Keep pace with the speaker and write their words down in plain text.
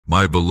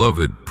My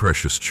beloved,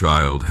 precious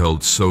child,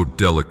 held so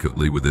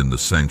delicately within the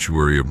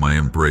sanctuary of my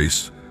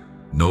embrace,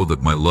 know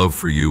that my love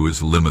for you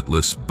is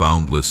limitless,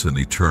 boundless, and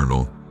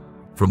eternal.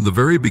 From the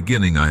very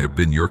beginning I have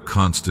been your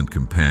constant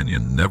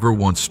companion, never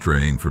once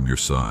straying from your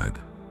side.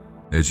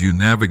 As you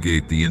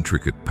navigate the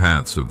intricate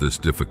paths of this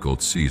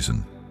difficult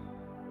season,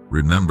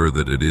 remember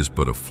that it is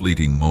but a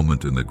fleeting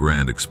moment in the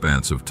grand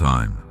expanse of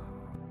time.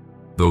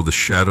 Though the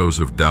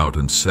shadows of doubt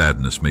and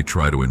sadness may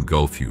try to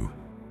engulf you,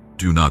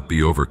 do not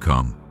be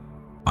overcome.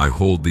 I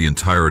hold the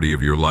entirety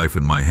of your life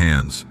in my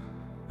hands,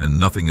 and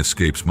nothing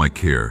escapes my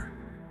care.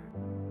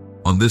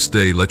 On this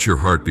day, let your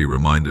heart be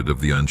reminded of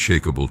the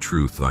unshakable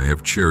truth: I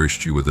have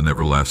cherished you with an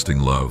everlasting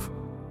love.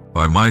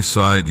 By my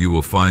side you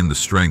will find the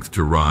strength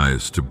to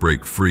rise, to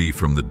break free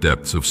from the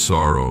depths of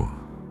sorrow,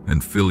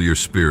 and fill your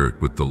spirit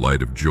with the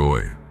light of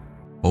joy.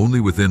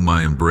 Only within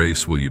my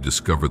embrace will you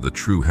discover the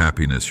true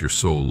happiness your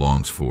soul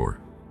longs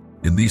for.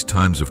 In these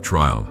times of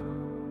trial,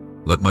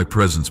 let my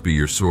presence be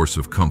your source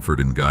of comfort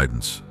and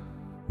guidance.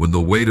 When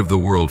the weight of the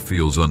world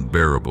feels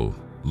unbearable,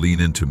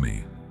 lean into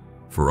me,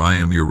 for I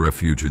am your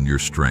refuge and your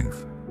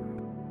strength.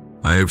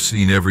 I have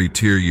seen every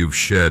tear you've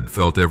shed,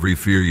 felt every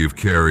fear you've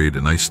carried,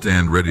 and I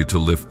stand ready to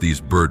lift these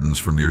burdens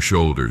from your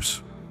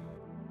shoulders.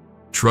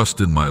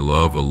 Trust in my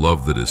love, a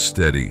love that is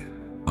steady,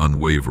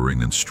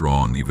 unwavering, and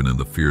strong even in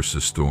the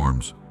fiercest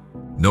storms.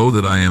 Know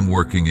that I am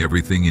working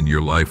everything in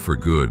your life for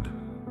good,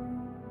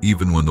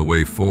 even when the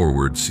way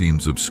forward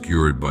seems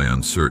obscured by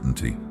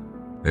uncertainty.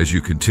 As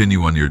you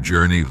continue on your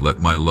journey, let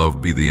my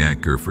love be the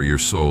anchor for your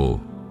soul,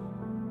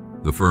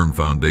 the firm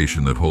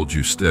foundation that holds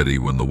you steady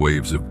when the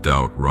waves of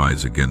doubt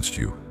rise against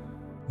you.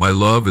 My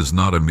love is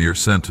not a mere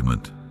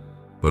sentiment,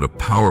 but a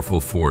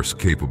powerful force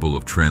capable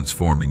of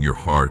transforming your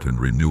heart and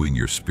renewing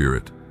your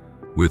spirit.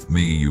 With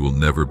me, you will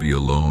never be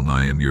alone.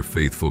 I am your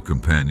faithful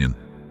companion,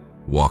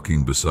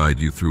 walking beside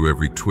you through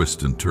every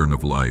twist and turn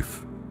of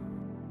life.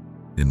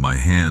 In my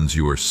hands,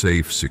 you are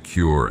safe,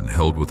 secure, and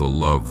held with a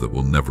love that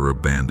will never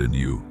abandon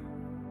you.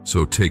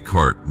 So take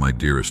heart, my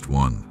dearest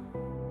one.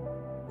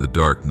 The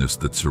darkness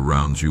that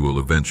surrounds you will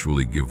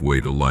eventually give way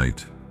to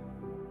light,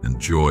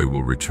 and joy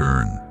will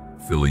return,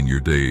 filling your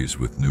days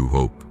with new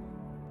hope.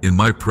 In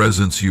my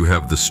presence, you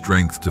have the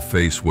strength to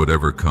face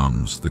whatever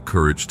comes, the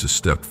courage to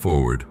step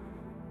forward,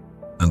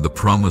 and the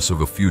promise of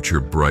a future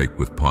bright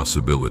with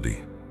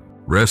possibility.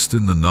 Rest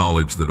in the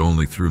knowledge that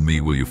only through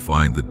me will you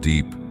find the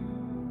deep,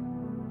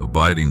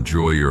 abiding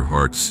joy your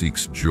heart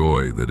seeks,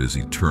 joy that is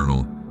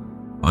eternal,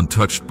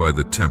 untouched by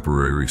the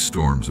temporary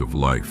storms of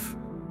life.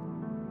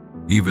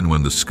 Even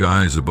when the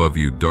skies above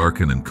you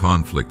darken and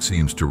conflict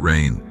seems to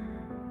reign,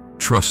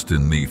 trust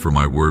in me, for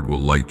my word will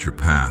light your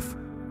path.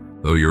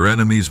 Though your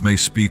enemies may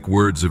speak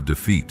words of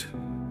defeat,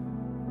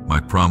 my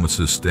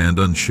promises stand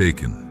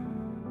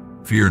unshaken.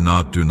 Fear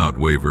not, do not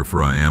waver,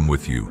 for I am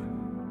with you,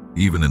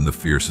 even in the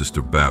fiercest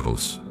of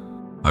battles.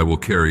 I will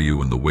carry you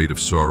when the weight of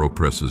sorrow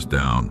presses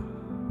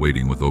down,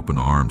 waiting with open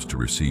arms to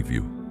receive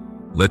you.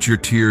 Let your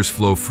tears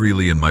flow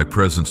freely in my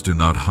presence, do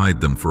not hide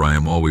them, for I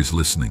am always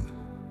listening.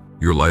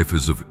 Your life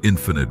is of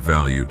infinite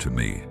value to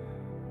me,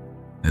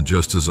 and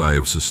just as I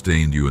have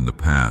sustained you in the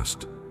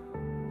past,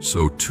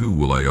 so too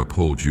will I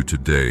uphold you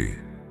today,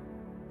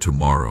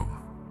 tomorrow,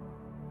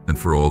 and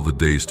for all the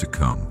days to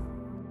come.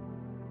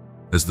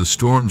 As the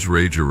storms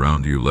rage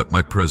around you, let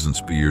my presence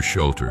be your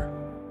shelter.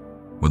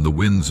 When the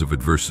winds of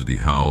adversity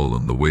howl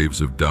and the waves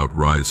of doubt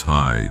rise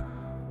high,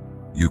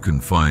 you can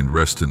find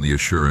rest in the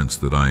assurance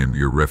that I am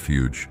your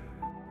refuge.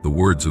 The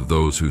words of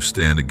those who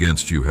stand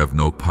against you have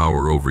no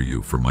power over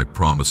you, for my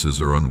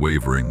promises are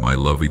unwavering, my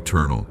love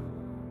eternal.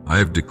 I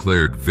have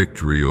declared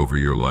victory over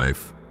your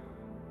life,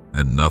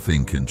 and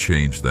nothing can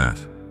change that.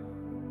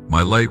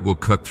 My light will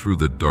cut through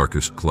the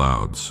darkest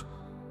clouds,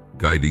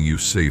 guiding you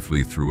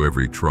safely through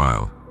every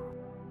trial.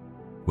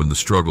 When the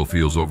struggle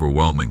feels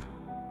overwhelming,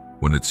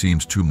 when it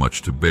seems too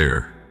much to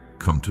bear,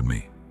 come to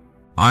me.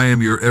 I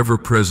am your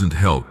ever-present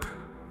help,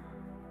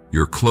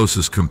 your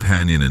closest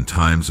companion in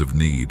times of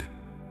need.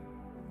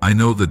 I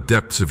know the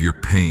depths of your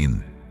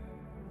pain,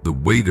 the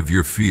weight of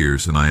your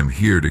fears, and I am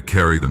here to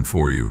carry them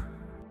for you.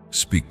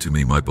 Speak to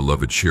me, my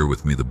beloved, share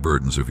with me the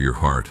burdens of your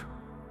heart.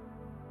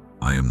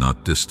 I am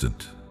not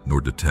distant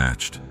nor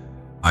detached.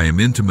 I am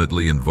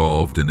intimately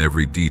involved in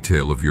every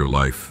detail of your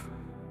life,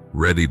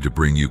 ready to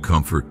bring you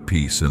comfort,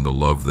 peace, and the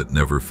love that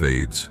never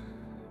fades.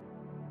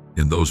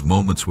 In those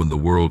moments when the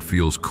world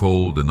feels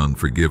cold and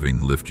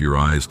unforgiving, lift your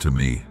eyes to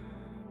me.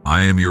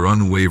 I am your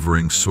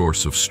unwavering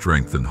source of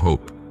strength and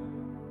hope,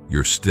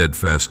 your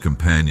steadfast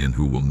companion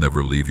who will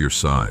never leave your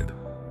side.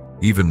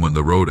 Even when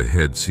the road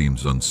ahead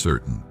seems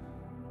uncertain,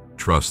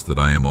 trust that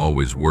I am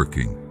always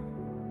working,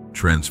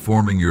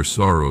 transforming your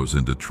sorrows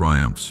into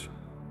triumphs,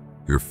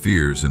 your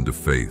fears into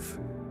faith.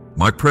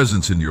 My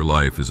presence in your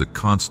life is a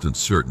constant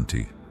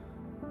certainty,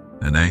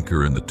 an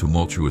anchor in the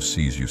tumultuous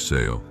seas you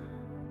sail.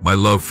 My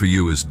love for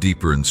you is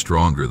deeper and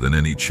stronger than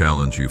any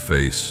challenge you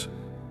face,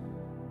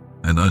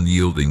 an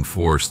unyielding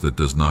force that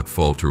does not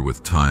falter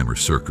with time or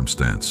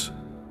circumstance.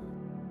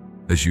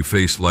 As you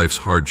face life's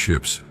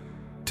hardships,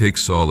 take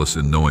solace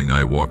in knowing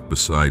I walk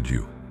beside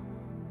you,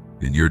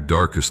 In your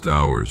darkest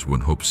hours,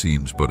 when hope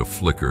seems but a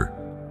flicker,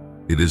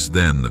 it is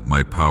then that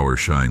my power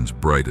shines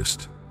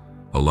brightest.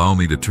 Allow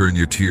me to turn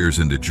your tears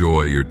into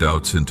joy, your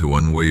doubts into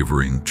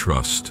unwavering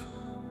trust.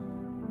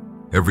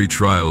 Every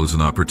trial is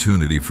an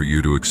opportunity for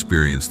you to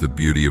experience the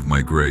beauty of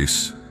my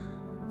grace,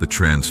 the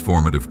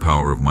transformative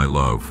power of my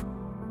love.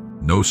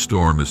 No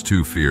storm is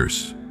too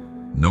fierce,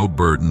 no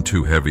burden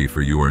too heavy,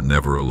 for you are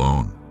never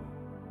alone.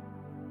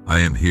 I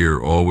am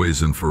here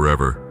always and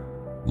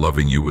forever,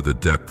 loving you with a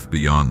depth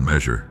beyond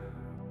measure.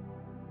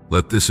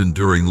 Let this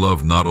enduring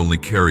love not only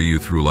carry you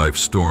through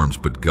life's storms,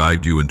 but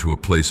guide you into a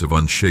place of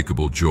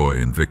unshakable joy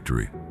and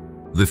victory.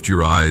 Lift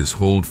your eyes,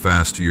 hold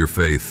fast to your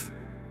faith,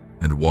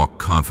 and walk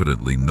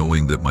confidently,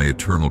 knowing that my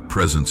eternal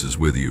presence is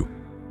with you.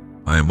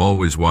 I am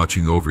always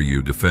watching over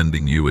you,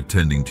 defending you,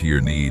 attending to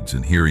your needs,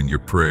 and hearing your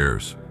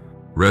prayers.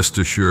 Rest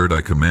assured,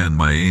 I command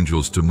my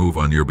angels to move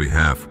on your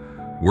behalf,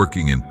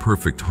 working in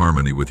perfect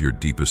harmony with your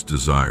deepest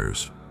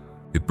desires.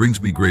 It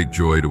brings me great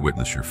joy to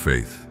witness your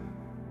faith,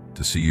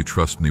 to see you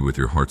trust me with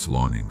your heart's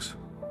longings.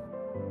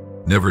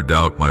 Never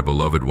doubt, my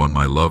beloved one,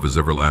 my love is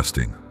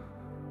everlasting,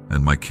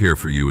 and my care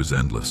for you is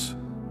endless.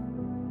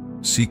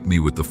 Seek me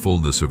with the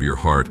fullness of your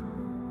heart,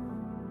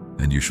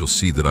 and you shall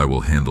see that I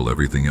will handle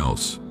everything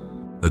else.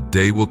 A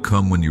day will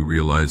come when you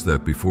realize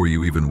that before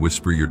you even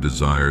whisper your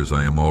desires,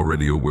 I am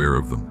already aware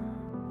of them.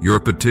 Your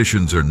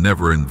petitions are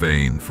never in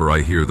vain, for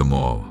I hear them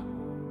all.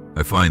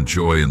 I find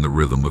joy in the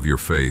rhythm of your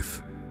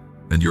faith,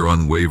 and your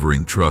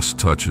unwavering trust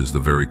touches the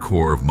very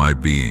core of my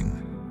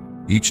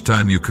being. Each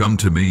time you come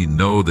to me,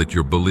 know that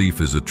your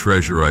belief is a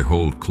treasure I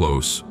hold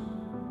close,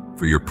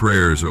 for your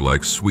prayers are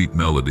like sweet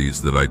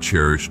melodies that I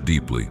cherish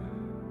deeply,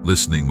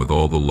 listening with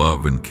all the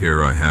love and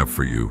care I have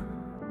for you.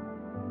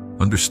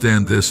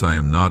 Understand this, I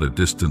am not a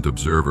distant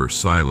observer,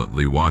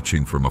 silently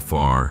watching from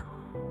afar.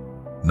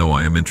 No,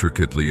 I am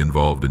intricately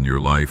involved in your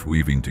life,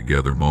 weaving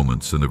together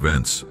moments and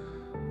events,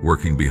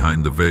 working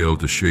behind the veil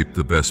to shape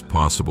the best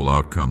possible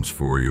outcomes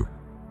for you.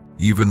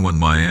 Even when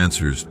my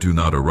answers do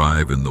not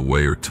arrive in the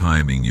way or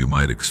timing you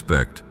might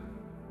expect,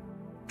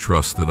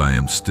 trust that I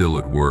am still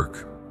at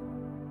work,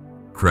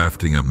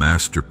 crafting a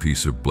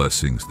masterpiece of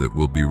blessings that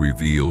will be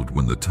revealed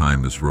when the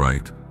time is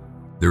right.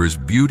 There is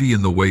beauty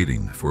in the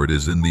waiting, for it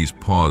is in these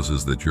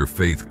pauses that your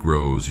faith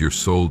grows, your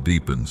soul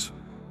deepens,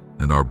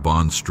 and our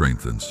bond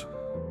strengthens.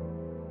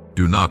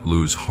 Do not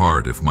lose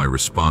heart if my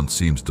response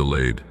seems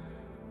delayed.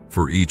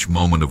 For each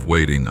moment of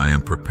waiting, I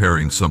am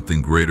preparing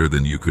something greater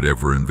than you could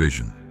ever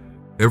envision.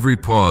 Every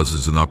pause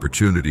is an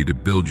opportunity to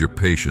build your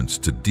patience,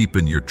 to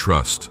deepen your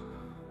trust,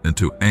 and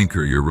to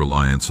anchor your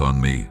reliance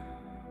on me.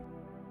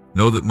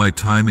 Know that my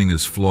timing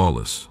is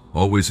flawless,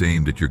 always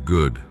aimed at your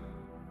good.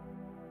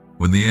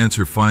 When the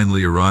answer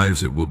finally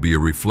arrives, it will be a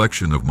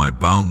reflection of my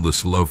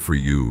boundless love for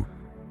you,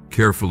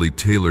 carefully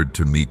tailored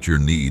to meet your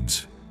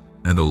needs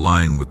and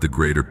align with the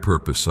greater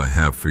purpose I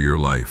have for your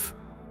life.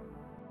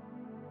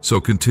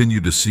 So continue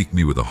to seek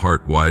me with a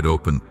heart wide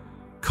open,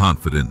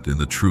 confident in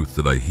the truth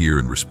that I hear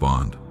and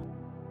respond.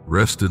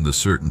 Rest in the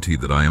certainty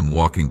that I am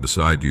walking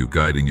beside you,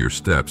 guiding your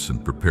steps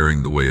and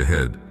preparing the way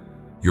ahead.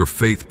 Your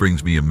faith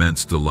brings me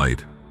immense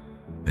delight,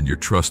 and your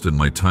trust in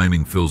my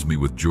timing fills me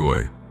with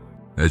joy.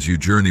 As you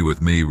journey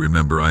with me,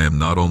 remember I am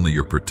not only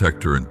your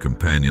protector and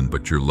companion,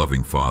 but your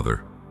loving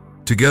Father.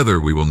 Together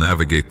we will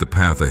navigate the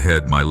path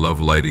ahead, my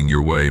love lighting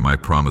your way, my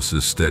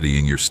promises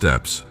steadying your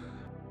steps.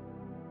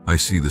 I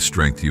see the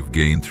strength you've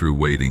gained through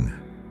waiting,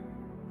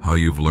 how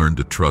you've learned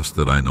to trust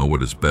that I know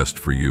what is best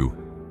for you.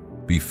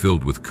 Be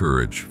filled with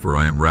courage, for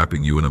I am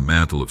wrapping you in a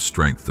mantle of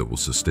strength that will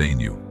sustain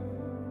you.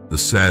 The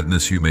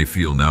sadness you may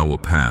feel now will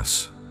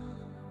pass,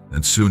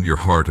 and soon your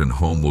heart and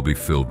home will be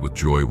filled with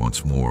joy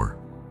once more.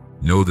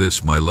 Know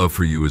this, my love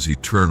for you is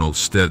eternal,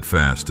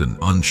 steadfast, and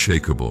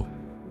unshakable.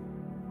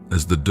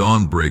 As the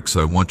dawn breaks,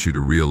 I want you to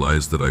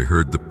realize that I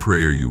heard the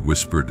prayer you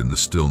whispered in the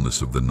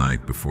stillness of the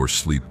night before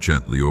sleep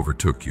gently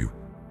overtook you.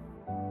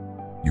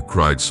 You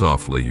cried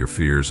softly, your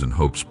fears and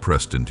hopes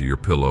pressed into your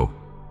pillow,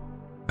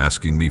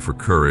 asking me for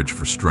courage,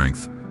 for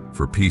strength,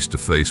 for peace to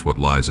face what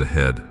lies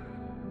ahead.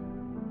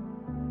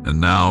 And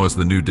now, as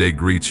the new day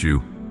greets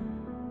you,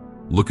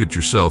 look at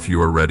yourself.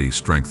 You are ready,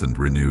 strengthened,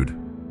 renewed.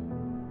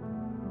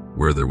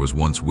 Where there was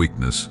once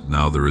weakness,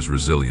 now there is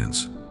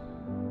resilience.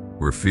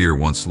 Where fear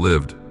once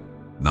lived,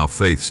 now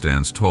faith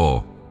stands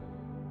tall.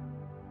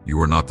 You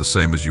are not the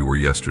same as you were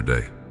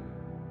yesterday.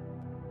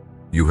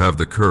 You have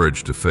the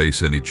courage to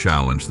face any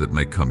challenge that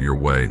may come your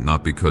way,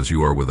 not because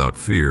you are without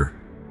fear,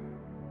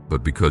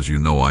 but because you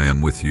know I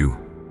am with you,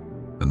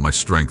 and my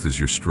strength is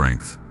your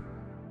strength.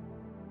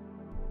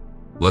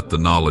 Let the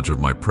knowledge of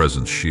my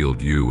presence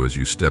shield you as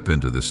you step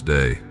into this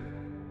day.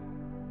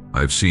 I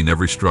have seen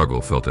every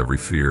struggle, felt every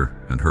fear,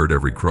 and heard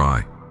every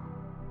cry.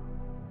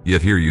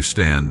 Yet here you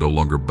stand, no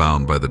longer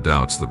bound by the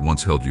doubts that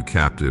once held you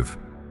captive,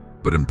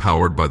 but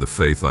empowered by the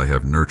faith I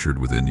have nurtured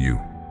within you.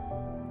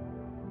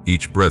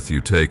 Each breath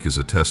you take is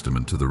a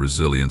testament to the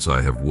resilience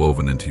I have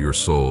woven into your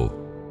soul.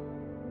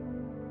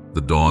 The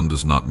dawn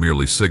does not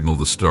merely signal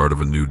the start of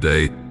a new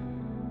day,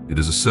 it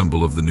is a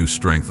symbol of the new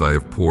strength I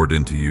have poured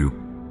into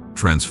you,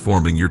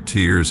 transforming your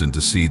tears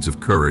into seeds of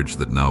courage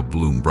that now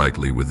bloom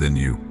brightly within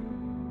you.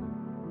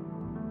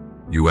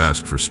 You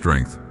asked for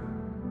strength,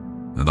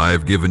 and I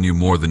have given you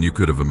more than you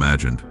could have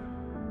imagined.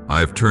 I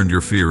have turned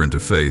your fear into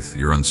faith,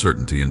 your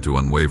uncertainty into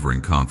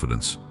unwavering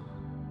confidence.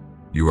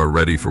 You are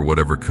ready for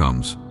whatever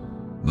comes,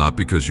 not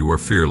because you are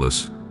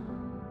fearless,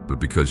 but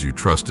because you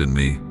trust in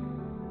me,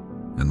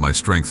 and my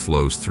strength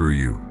flows through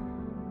you.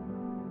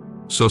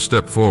 So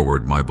step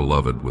forward, my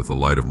beloved, with the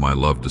light of my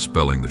love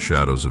dispelling the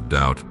shadows of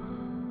doubt.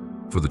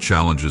 For the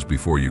challenges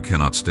before you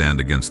cannot stand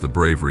against the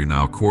bravery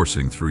now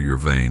coursing through your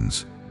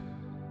veins.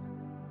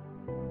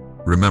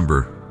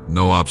 Remember,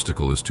 no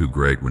obstacle is too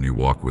great when you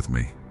walk with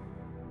me.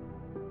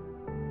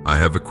 I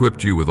have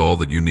equipped you with all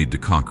that you need to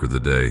conquer the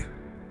day.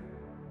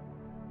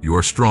 You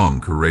are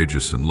strong,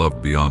 courageous, and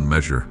loved beyond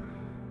measure.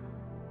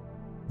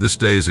 This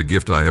day is a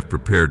gift I have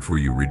prepared for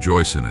you.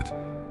 Rejoice in it,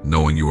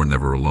 knowing you are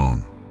never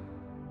alone.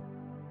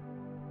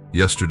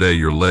 Yesterday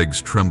your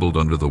legs trembled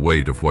under the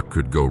weight of what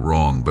could go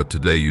wrong, but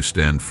today you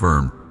stand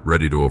firm,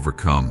 ready to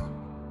overcome.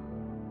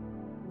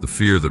 The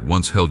fear that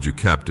once held you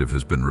captive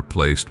has been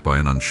replaced by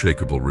an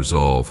unshakable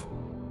resolve.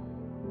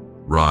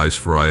 Rise,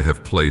 for I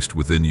have placed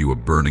within you a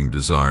burning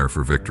desire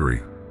for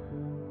victory.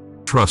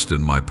 Trust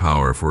in my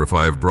power, for if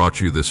I have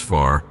brought you this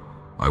far,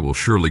 I will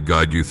surely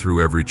guide you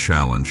through every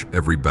challenge,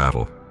 every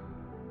battle.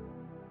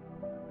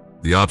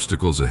 The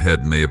obstacles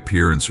ahead may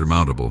appear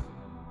insurmountable,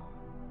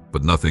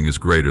 but nothing is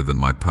greater than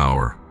my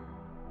power.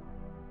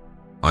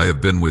 I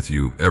have been with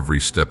you every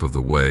step of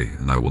the way,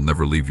 and I will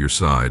never leave your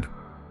side.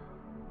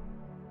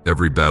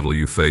 Every battle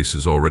you face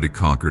is already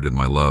conquered in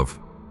my love.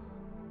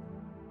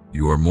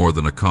 You are more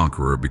than a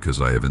conqueror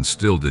because I have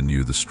instilled in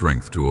you the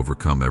strength to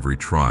overcome every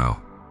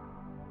trial.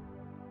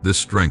 This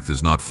strength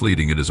is not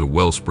fleeting, it is a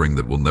wellspring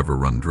that will never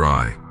run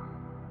dry.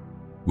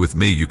 With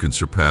me you can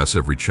surpass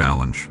every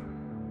challenge.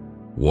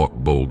 Walk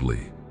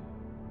boldly,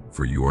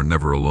 for you are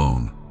never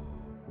alone.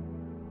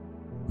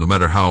 No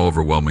matter how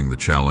overwhelming the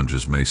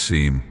challenges may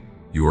seem,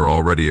 you are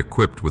already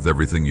equipped with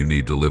everything you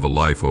need to live a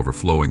life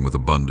overflowing with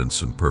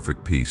abundance and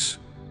perfect peace.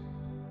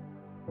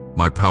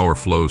 My power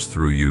flows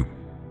through you,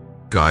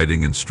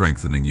 guiding and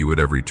strengthening you at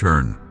every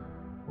turn.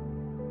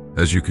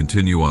 As you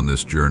continue on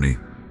this journey,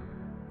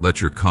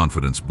 let your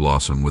confidence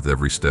blossom with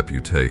every step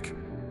you take.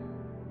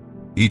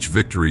 Each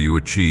victory you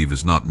achieve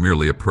is not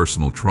merely a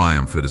personal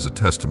triumph, it is a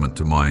testament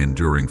to my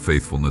enduring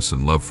faithfulness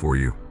and love for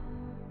you.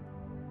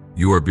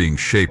 You are being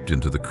shaped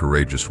into the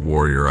courageous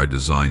warrior I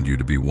designed you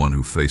to be, one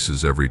who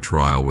faces every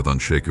trial with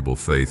unshakable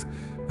faith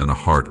and a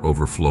heart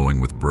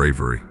overflowing with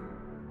bravery.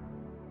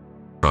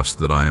 Trust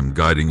that I am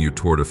guiding you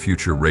toward a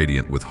future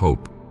radiant with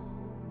hope.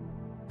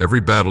 Every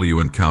battle you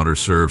encounter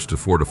serves to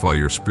fortify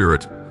your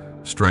spirit,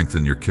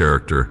 strengthen your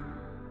character,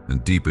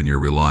 and deepen your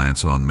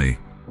reliance on me.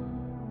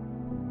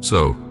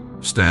 So,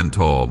 stand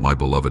tall, my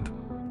beloved.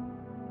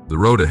 The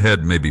road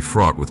ahead may be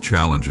fraught with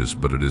challenges,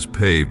 but it is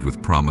paved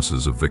with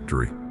promises of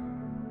victory.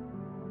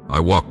 I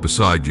walk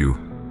beside you,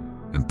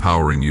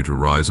 empowering you to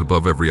rise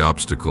above every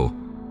obstacle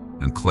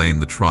and claim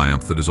the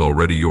triumph that is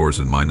already yours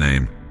in my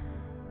name.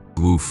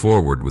 Move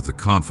forward with the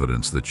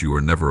confidence that you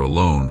are never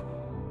alone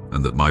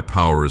and that my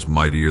power is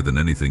mightier than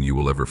anything you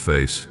will ever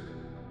face.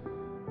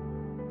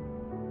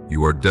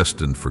 You are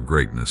destined for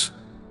greatness,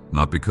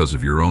 not because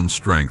of your own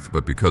strength,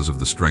 but because of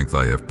the strength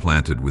I have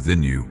planted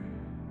within you.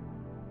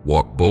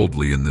 Walk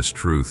boldly in this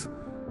truth,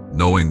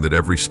 knowing that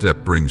every step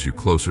brings you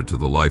closer to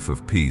the life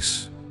of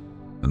peace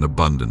and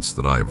abundance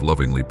that I have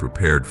lovingly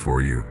prepared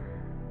for you.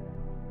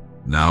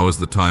 Now is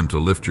the time to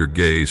lift your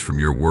gaze from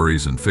your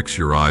worries and fix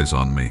your eyes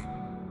on me.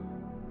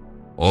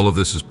 All of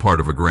this is part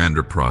of a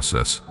grander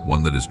process,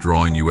 one that is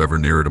drawing you ever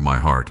nearer to my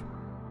heart.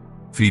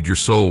 Feed your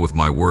soul with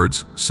my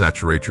words,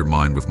 saturate your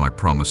mind with my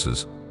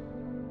promises,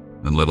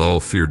 and let all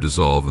fear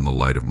dissolve in the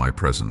light of my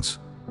presence.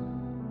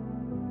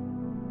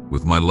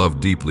 With my love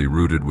deeply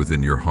rooted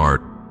within your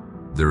heart,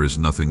 there is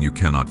nothing you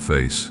cannot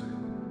face.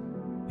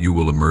 You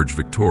will emerge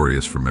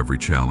victorious from every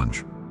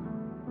challenge.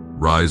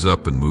 Rise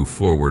up and move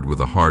forward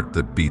with a heart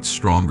that beats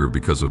stronger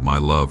because of my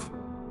love.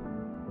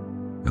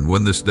 And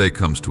when this day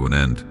comes to an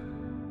end,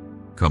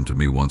 come to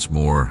me once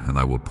more, and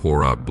I will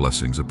pour out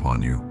blessings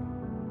upon you.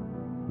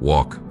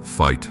 Walk,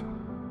 fight,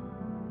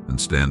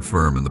 and stand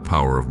firm in the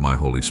power of my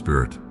Holy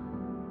Spirit.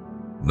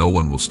 No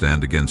one will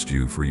stand against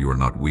you, for you are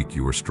not weak,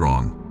 you are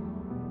strong,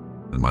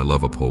 and my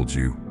love upholds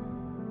you.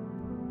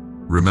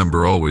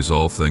 Remember always,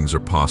 all things are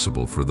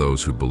possible for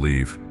those who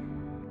believe.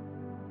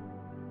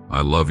 I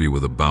love you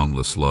with a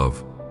boundless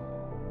love.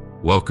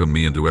 Welcome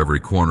me into every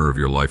corner of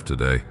your life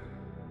today.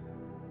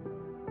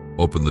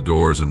 Open the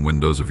doors and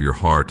windows of your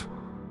heart,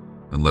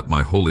 and let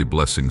my holy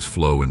blessings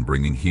flow in,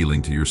 bringing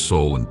healing to your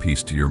soul and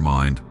peace to your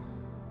mind.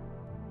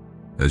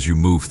 As you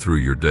move through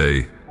your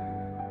day,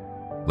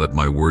 let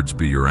my words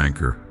be your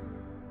anchor.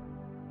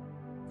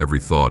 Every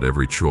thought,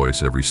 every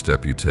choice, every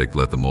step you take,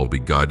 let them all be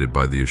guided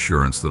by the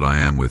assurance that I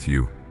am with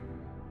you.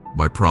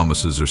 My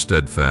promises are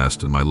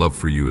steadfast, and my love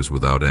for you is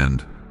without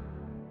end.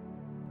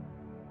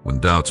 When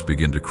doubts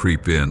begin to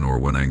creep in, or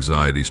when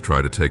anxieties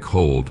try to take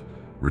hold,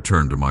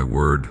 return to my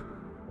word.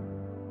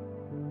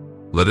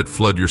 Let it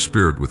flood your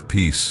spirit with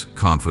peace,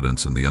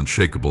 confidence, and the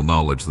unshakable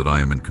knowledge that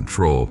I am in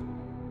control.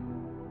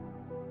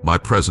 My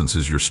presence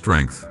is your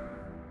strength,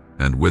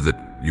 and with it,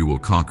 you will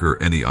conquer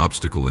any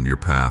obstacle in your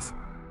path.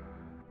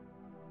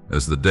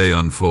 As the day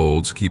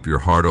unfolds, keep your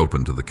heart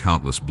open to the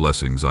countless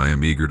blessings I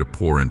am eager to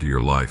pour into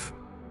your life.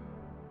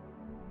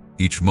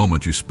 Each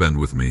moment you spend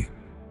with me,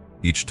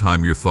 each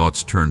time your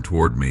thoughts turn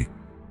toward me,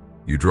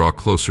 you draw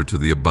closer to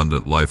the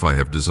abundant life I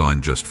have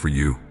designed just for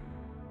you.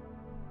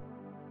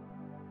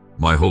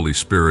 My Holy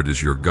Spirit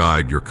is your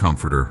guide, your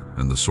comforter,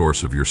 and the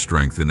source of your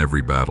strength in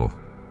every battle.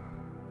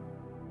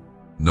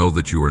 Know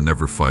that you are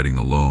never fighting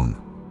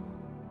alone.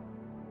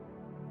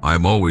 I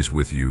am always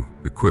with you,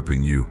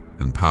 equipping you,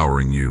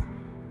 empowering you,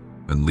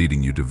 and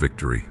leading you to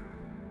victory.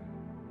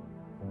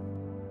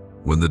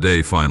 When the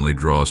day finally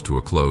draws to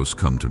a close,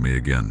 come to me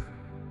again.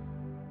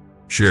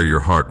 Share your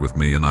heart with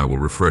me and I will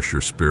refresh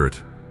your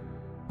spirit.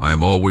 I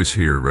am always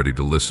here, ready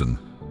to listen,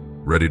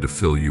 ready to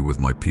fill you with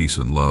my peace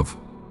and love.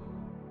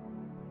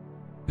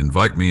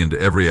 Invite me into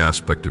every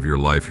aspect of your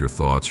life, your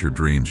thoughts, your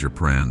dreams, your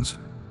plans.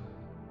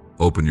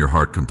 Open your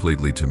heart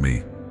completely to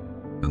me,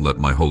 and let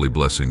my holy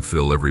blessing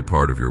fill every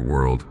part of your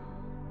world.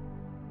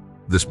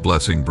 This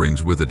blessing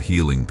brings with it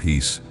healing,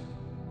 peace,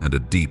 and a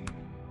deep,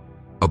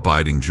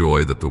 abiding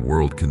joy that the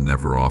world can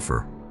never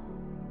offer.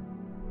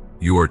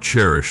 You are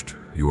cherished,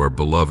 you are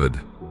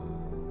beloved,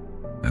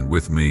 and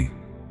with me,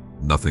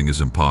 nothing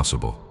is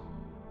impossible.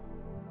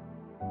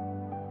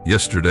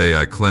 Yesterday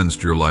I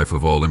cleansed your life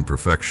of all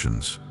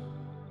imperfections.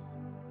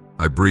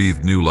 I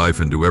breathed new life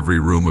into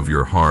every room of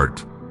your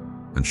heart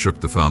and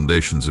shook the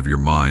foundations of your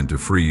mind to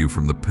free you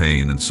from the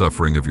pain and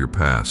suffering of your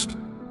past.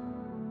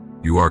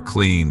 You are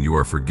clean, you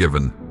are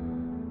forgiven,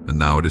 and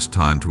now it is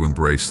time to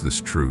embrace this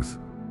truth.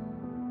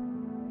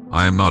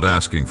 I am not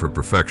asking for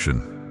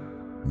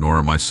perfection, nor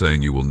am I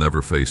saying you will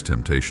never face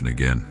temptation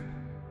again.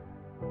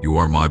 You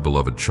are my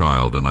beloved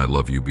child, and I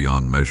love you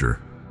beyond measure.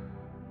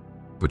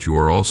 But you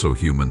are also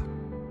human,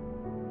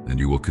 and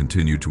you will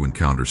continue to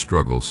encounter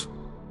struggles.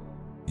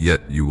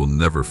 Yet you will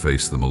never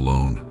face them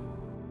alone.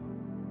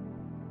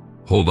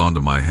 Hold on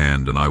to my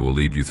hand and I will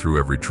lead you through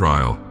every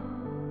trial.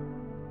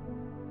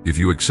 If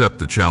you accept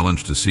the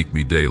challenge to seek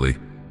me daily,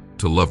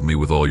 to love me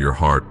with all your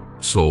heart,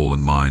 soul,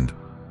 and mind,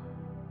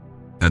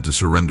 and to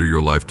surrender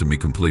your life to me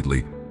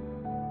completely,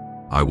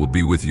 I will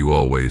be with you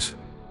always.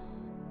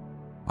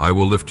 I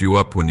will lift you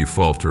up when you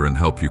falter and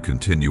help you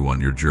continue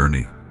on your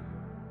journey,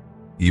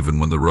 even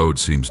when the road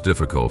seems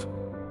difficult.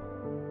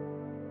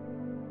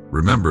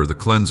 Remember, the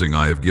cleansing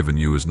I have given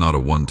you is not a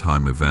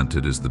one-time event,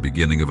 it is the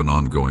beginning of an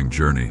ongoing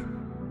journey.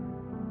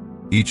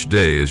 Each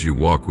day as you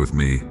walk with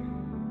me,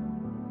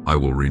 I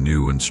will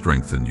renew and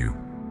strengthen you.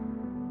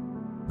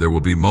 There will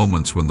be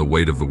moments when the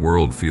weight of the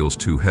world feels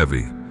too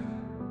heavy,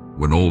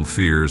 when old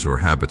fears or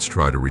habits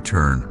try to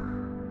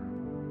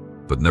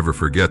return. But never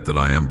forget that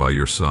I am by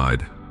your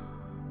side.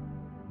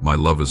 My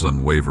love is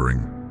unwavering,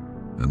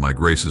 and my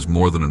grace is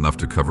more than enough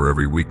to cover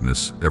every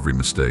weakness, every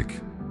mistake.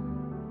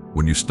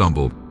 When you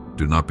stumble,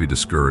 do not be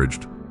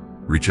discouraged.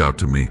 Reach out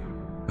to me,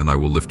 and I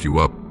will lift you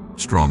up,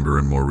 stronger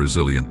and more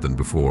resilient than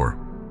before.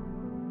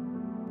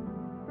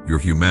 Your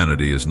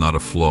humanity is not a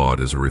flaw, it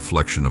is a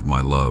reflection of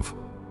my love.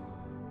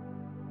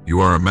 You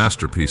are a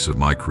masterpiece of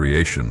my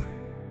creation,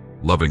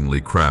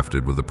 lovingly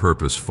crafted with a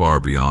purpose far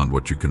beyond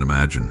what you can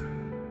imagine.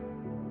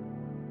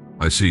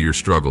 I see your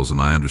struggles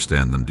and I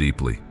understand them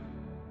deeply.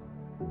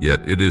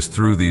 Yet it is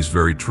through these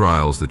very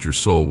trials that your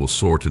soul will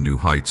soar to new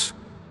heights,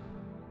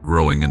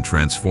 growing and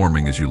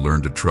transforming as you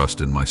learn to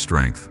trust in my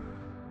strength.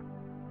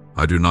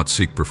 I do not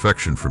seek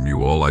perfection from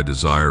you. All I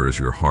desire is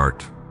your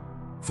heart,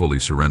 fully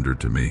surrendered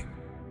to me.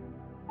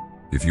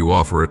 If you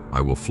offer it,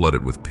 I will flood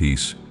it with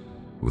peace,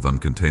 with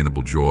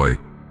uncontainable joy,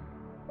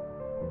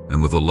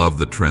 and with a love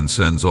that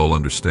transcends all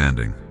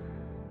understanding.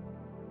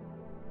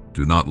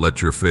 Do not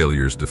let your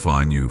failures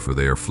define you, for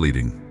they are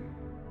fleeting.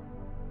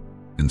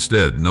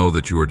 Instead, know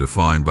that you are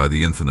defined by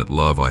the infinite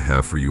love I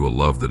have for you, a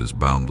love that is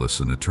boundless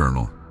and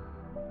eternal.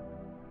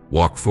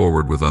 Walk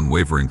forward with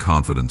unwavering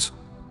confidence,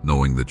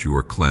 knowing that you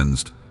are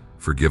cleansed,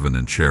 forgiven,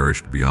 and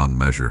cherished beyond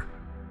measure.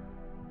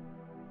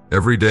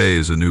 Every day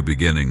is a new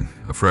beginning,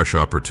 a fresh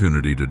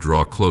opportunity to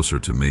draw closer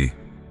to me,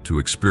 to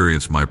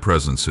experience my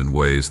presence in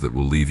ways that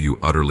will leave you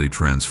utterly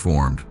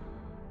transformed.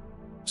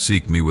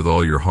 Seek me with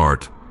all your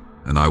heart,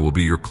 and I will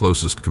be your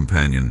closest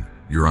companion,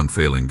 your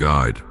unfailing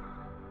guide,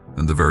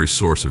 and the very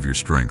source of your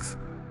strength.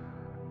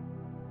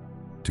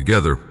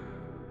 Together,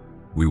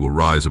 we will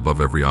rise above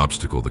every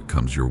obstacle that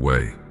comes your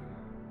way.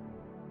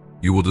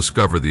 You will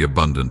discover the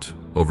abundant,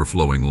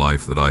 overflowing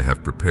life that I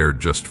have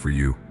prepared just for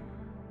you.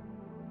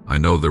 I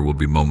know there will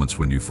be moments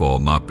when you fall,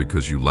 not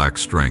because you lack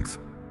strength,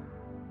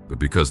 but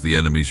because the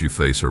enemies you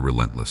face are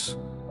relentless.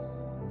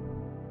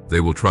 They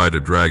will try to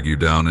drag you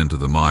down into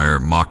the mire,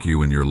 mock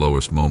you in your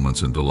lowest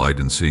moments, and delight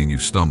in seeing you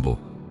stumble.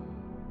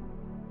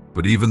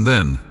 But even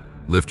then,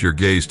 lift your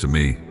gaze to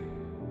me,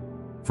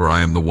 for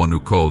I am the one who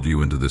called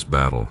you into this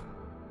battle.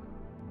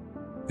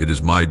 It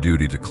is my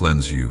duty to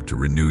cleanse you, to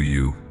renew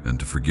you, and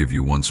to forgive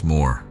you once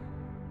more.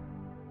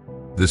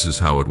 This is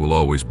how it will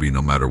always be.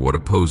 No matter what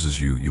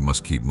opposes you, you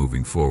must keep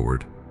moving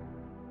forward.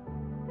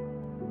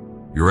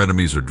 Your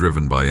enemies are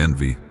driven by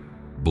envy,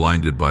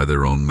 blinded by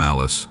their own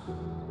malice,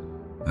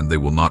 and they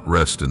will not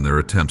rest in their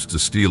attempts to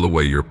steal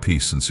away your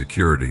peace and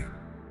security.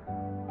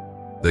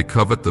 They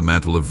covet the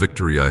mantle of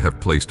victory I have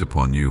placed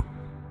upon you,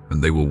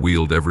 and they will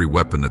wield every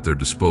weapon at their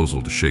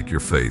disposal to shake your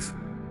faith.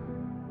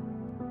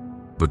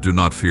 But do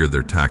not fear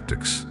their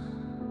tactics.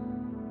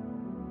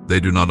 They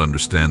do not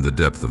understand the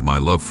depth of my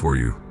love for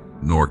you,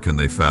 nor can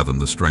they fathom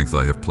the strength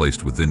I have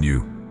placed within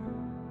you.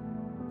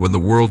 When the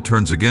world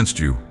turns against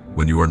you,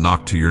 when you are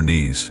knocked to your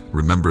knees,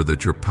 remember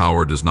that your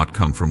power does not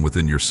come from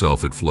within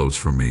yourself, it flows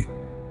from me.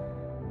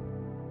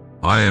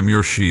 I am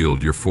your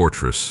shield, your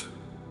fortress,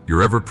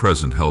 your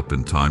ever-present help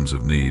in times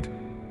of need.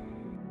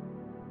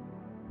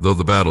 Though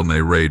the battle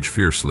may rage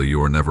fiercely,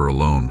 you are never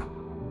alone.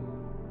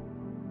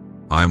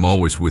 I am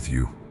always with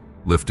you,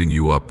 lifting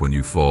you up when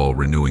you fall,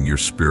 renewing your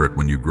spirit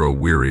when you grow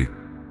weary,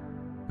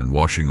 and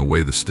washing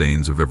away the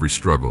stains of every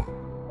struggle.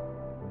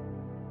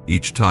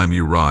 Each time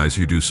you rise,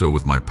 you do so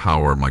with my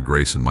power, my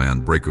grace, and my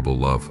unbreakable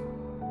love.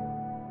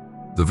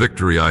 The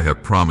victory I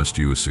have promised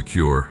you is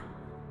secure,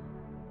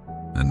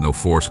 and no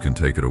force can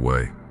take it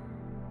away.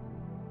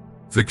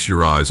 Fix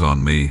your eyes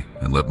on me,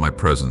 and let my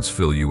presence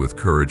fill you with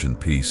courage and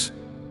peace.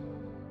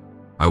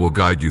 I will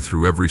guide you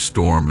through every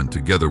storm, and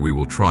together we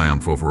will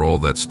triumph over all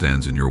that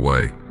stands in your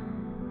way.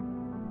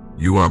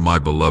 You are my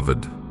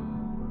beloved,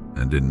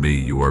 and in me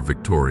you are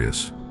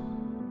victorious.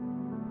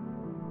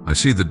 I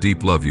see the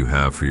deep love you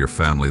have for your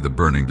family, the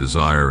burning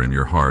desire in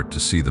your heart to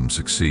see them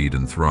succeed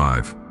and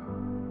thrive.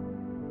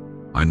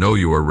 I know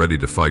you are ready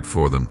to fight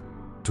for them,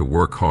 to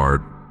work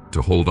hard,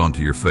 to hold on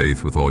to your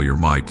faith with all your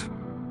might,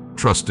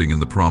 trusting in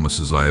the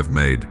promises I have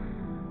made.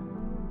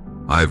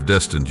 I have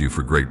destined you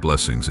for great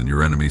blessings, and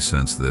your enemies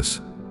sense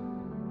this.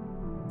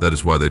 That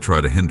is why they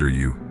try to hinder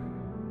you,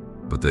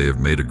 but they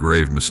have made a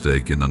grave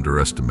mistake in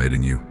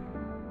underestimating you.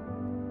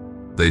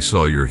 They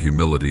saw your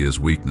humility as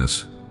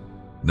weakness,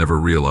 never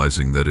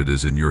realizing that it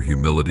is in your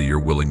humility, your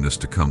willingness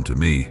to come to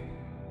me,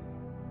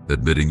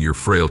 admitting your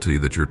frailty,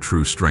 that your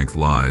true strength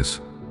lies.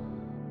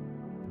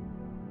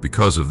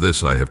 Because of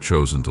this, I have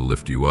chosen to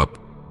lift you up,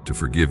 to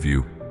forgive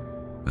you,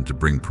 and to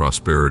bring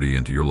prosperity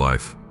into your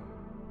life.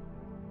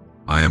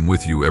 I am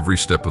with you every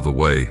step of the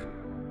way,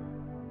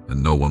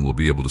 and no one will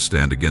be able to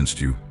stand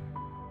against you.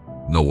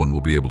 No one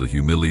will be able to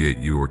humiliate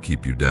you or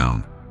keep you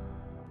down.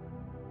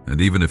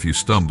 And even if you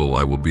stumble,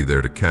 I will be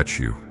there to catch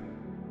you.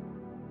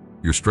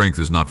 Your strength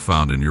is not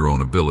found in your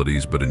own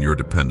abilities, but in your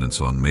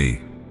dependence on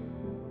me.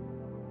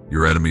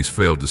 Your enemies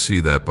failed to see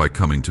that by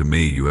coming to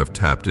me, you have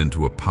tapped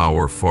into a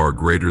power far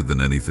greater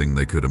than anything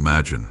they could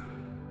imagine.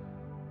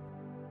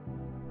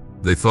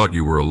 They thought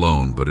you were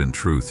alone, but in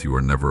truth, you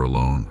are never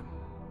alone.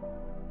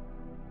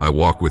 I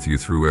walk with you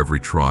through every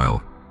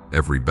trial,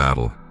 every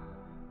battle,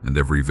 and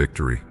every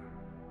victory.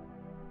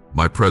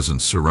 My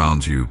presence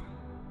surrounds you,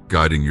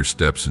 guiding your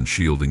steps and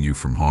shielding you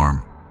from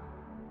harm.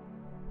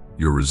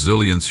 Your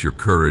resilience, your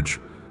courage,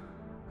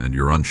 and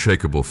your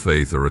unshakable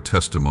faith are a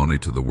testimony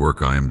to the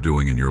work I am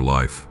doing in your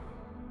life.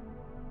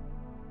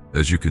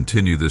 As you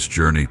continue this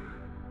journey,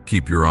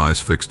 keep your eyes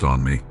fixed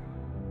on me.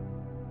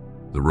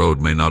 The road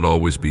may not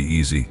always be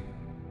easy,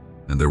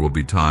 and there will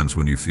be times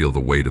when you feel the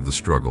weight of the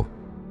struggle.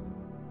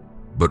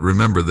 But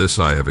remember this: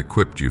 I have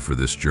equipped you for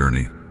this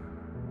journey.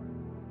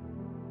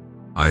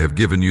 I have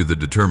given you the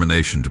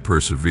determination to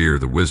persevere,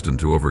 the wisdom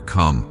to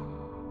overcome,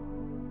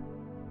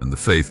 and the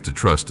faith to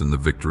trust in the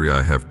victory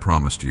I have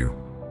promised you.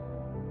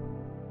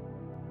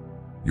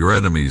 Your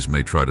enemies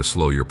may try to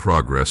slow your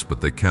progress,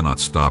 but they cannot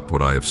stop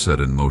what I have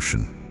set in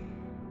motion.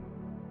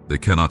 They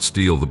cannot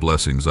steal the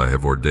blessings I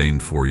have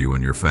ordained for you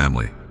and your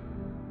family.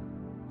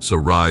 So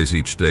rise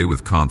each day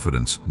with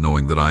confidence,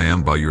 knowing that I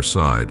am by your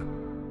side.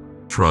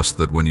 Trust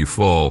that when you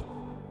fall,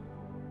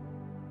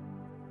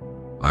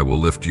 I will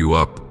lift you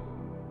up,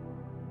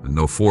 and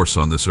no force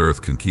on this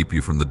earth can keep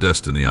you from the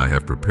destiny I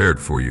have prepared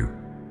for you.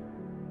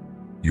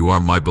 You are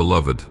my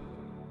beloved,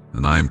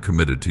 and I am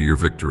committed to your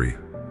victory.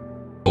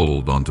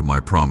 Hold on to my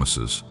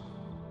promises,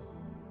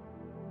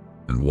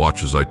 and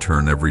watch as I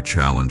turn every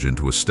challenge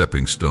into a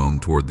stepping stone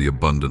toward the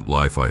abundant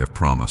life I have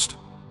promised.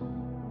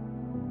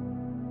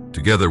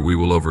 Together we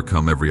will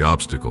overcome every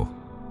obstacle,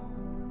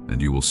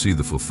 and you will see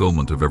the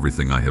fulfillment of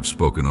everything I have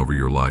spoken over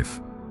your life.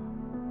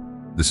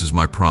 This is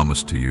my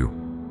promise to you,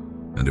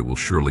 and it will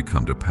surely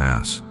come to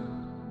pass.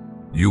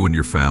 You and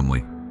your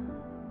family,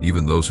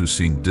 even those who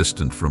seem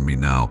distant from me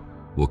now,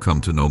 will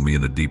come to know me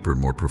in a deeper,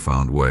 more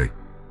profound way.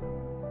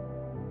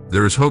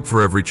 There is hope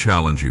for every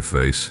challenge you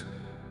face,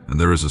 and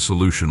there is a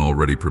solution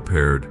already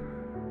prepared.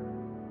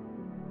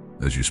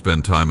 As you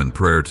spend time in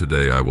prayer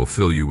today, I will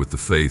fill you with the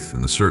faith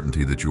and the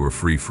certainty that you are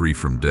free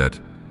from debt,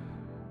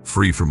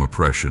 free from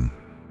oppression,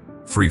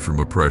 free from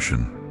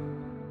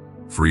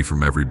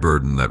every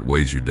burden that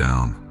weighs you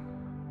down.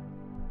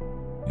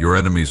 Your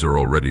enemies are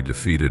already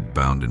defeated,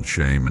 bound in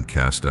shame, and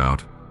cast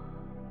out.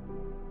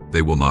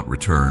 They will not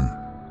return.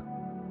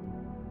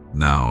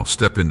 Now,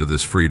 step into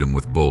this freedom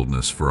with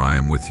boldness, for I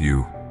am with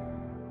you.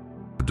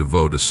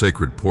 Devote a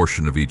sacred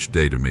portion of each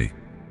day to me,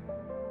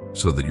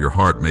 so that your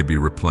heart may be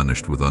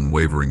replenished with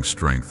unwavering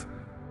strength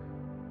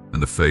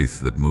and a faith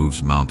that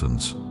moves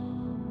mountains.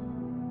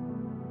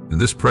 In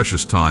this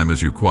precious time,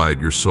 as you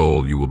quiet your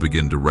soul, you will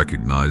begin to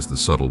recognize the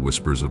subtle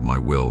whispers of my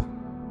will.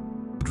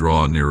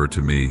 Draw nearer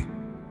to me,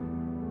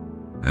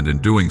 and in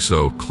doing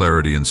so,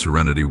 clarity and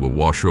serenity will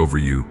wash over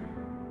you,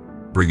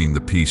 bringing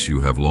the peace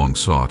you have long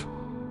sought.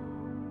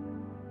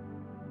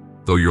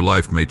 Though your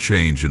life may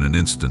change in an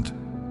instant,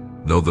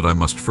 know that I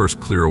must first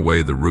clear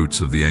away the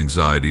roots of the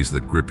anxieties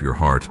that grip your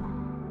heart.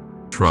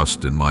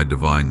 Trust in my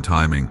divine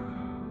timing,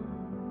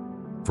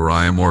 for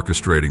I am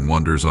orchestrating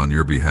wonders on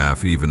your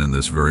behalf even in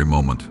this very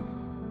moment.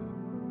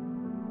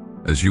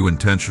 As you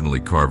intentionally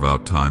carve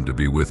out time to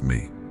be with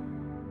me,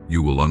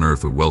 you will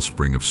unearth a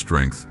wellspring of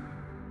strength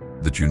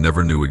that you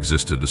never knew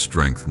existed, a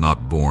strength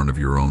not born of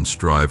your own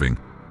striving,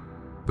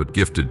 but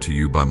gifted to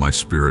you by my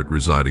Spirit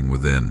residing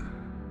within.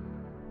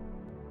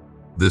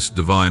 This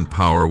divine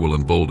power will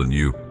embolden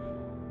you,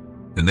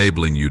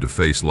 enabling you to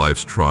face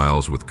life's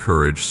trials with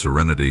courage,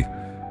 serenity,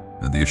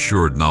 and the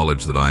assured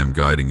knowledge that I am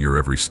guiding your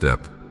every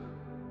step.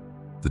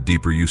 The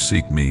deeper you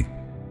seek me,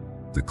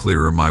 the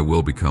clearer my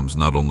will becomes,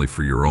 not only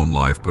for your own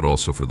life but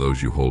also for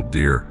those you hold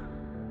dear.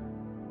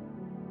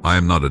 I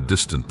am not a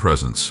distant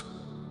presence.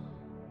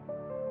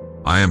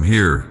 I am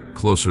here,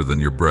 closer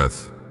than your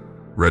breath,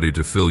 ready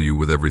to fill you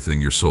with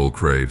everything your soul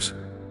craves.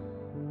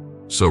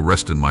 So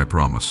rest in my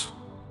promise.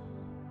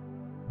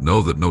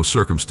 Know that no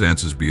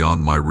circumstance is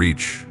beyond my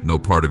reach, no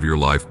part of your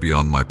life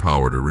beyond my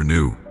power to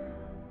renew.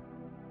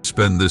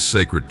 Spend this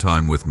sacred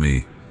time with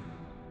me,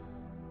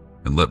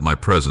 and let my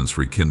presence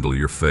rekindle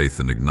your faith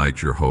and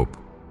ignite your hope.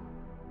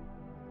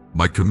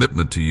 My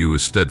commitment to you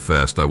is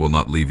steadfast. I will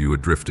not leave you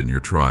adrift in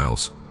your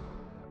trials.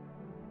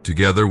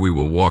 Together we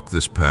will walk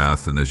this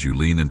path, and as you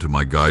lean into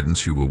my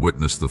guidance, you will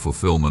witness the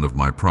fulfillment of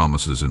my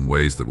promises in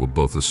ways that will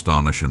both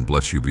astonish and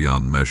bless you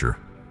beyond measure.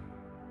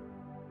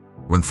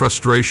 When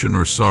frustration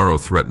or sorrow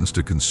threatens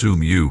to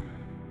consume you,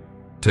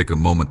 take a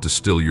moment to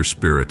still your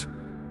spirit.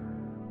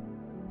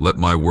 Let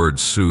my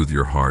words soothe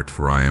your heart,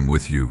 for I am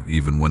with you,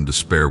 even when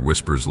despair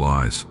whispers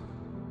lies.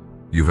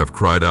 You have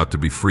cried out to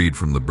be freed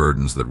from the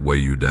burdens that weigh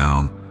you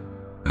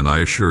down, and I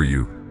assure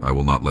you, I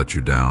will not let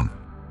you down.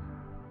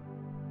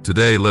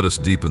 Today, let us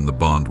deepen the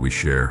bond we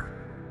share.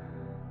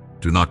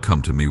 Do not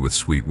come to me with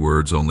sweet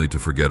words, only to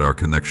forget our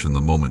connection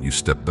the moment you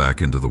step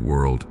back into the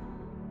world.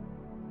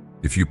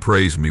 If you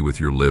praise me with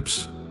your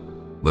lips,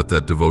 let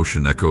that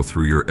devotion echo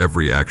through your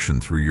every action,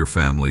 through your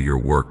family, your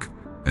work,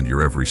 and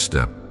your every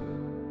step.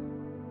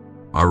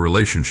 Our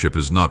relationship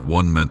is not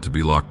one meant to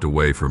be locked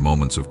away for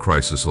moments of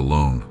crisis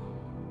alone.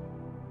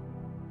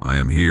 I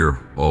am here,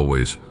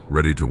 always,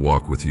 ready to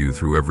walk with you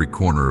through every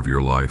corner of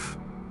your life.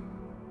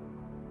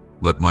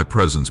 Let my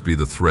presence be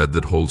the thread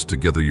that holds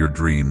together your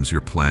dreams,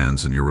 your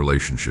plans, and your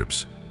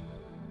relationships.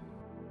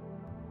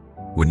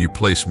 When you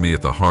place me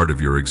at the heart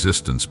of your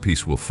existence,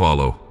 peace will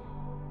follow,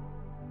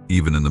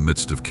 even in the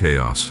midst of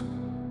chaos.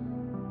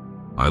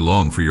 I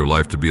long for your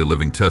life to be a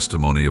living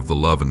testimony of the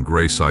love and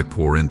grace I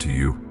pour into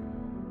you.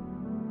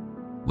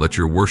 Let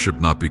your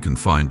worship not be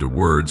confined to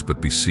words,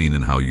 but be seen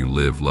in how you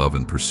live, love,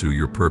 and pursue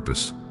your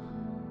purpose.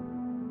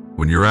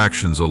 When your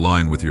actions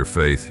align with your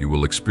faith, you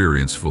will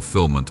experience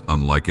fulfillment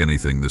unlike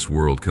anything this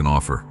world can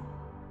offer.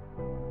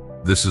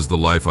 This is the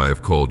life I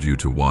have called you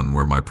to, one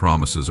where my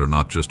promises are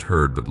not just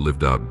heard but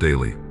lived out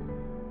daily.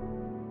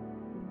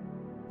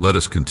 Let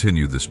us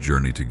continue this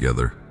journey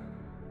together,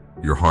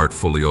 your heart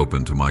fully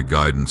open to my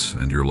guidance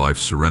and your life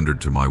surrendered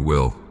to my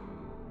will.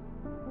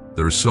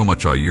 There is so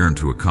much I yearn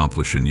to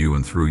accomplish in you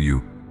and through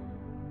you,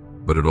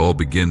 but it all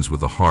begins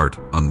with a heart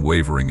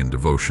unwavering in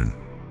devotion.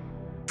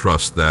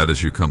 Trust that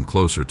as you come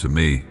closer to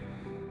me,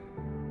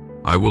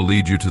 I will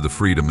lead you to the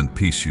freedom and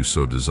peace you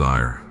so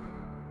desire.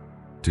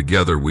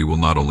 Together we will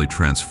not only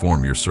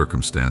transform your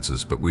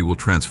circumstances, but we will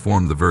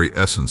transform the very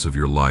essence of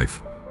your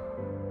life,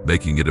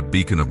 making it a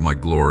beacon of my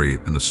glory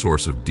and a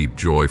source of deep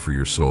joy for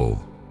your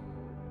soul.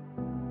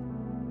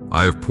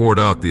 I have poured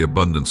out the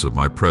abundance of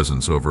my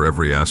presence over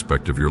every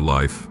aspect of your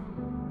life,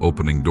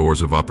 opening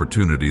doors of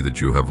opportunity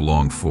that you have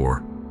longed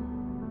for.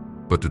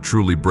 But to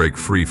truly break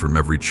free from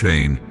every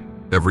chain,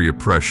 every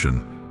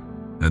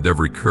oppression, and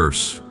every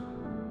curse,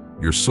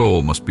 your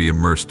soul must be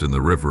immersed in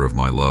the river of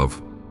my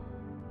love.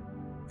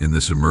 In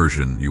this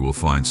immersion, you will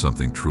find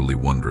something truly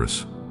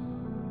wondrous.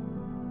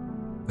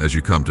 As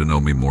you come to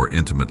know me more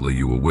intimately,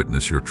 you will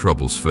witness your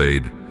troubles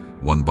fade,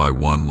 one by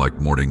one,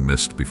 like morning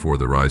mist before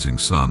the rising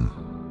sun.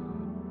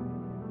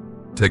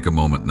 Take a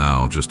moment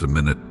now, just a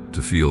minute,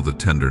 to feel the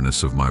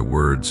tenderness of my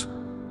words.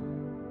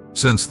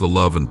 Sense the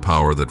love and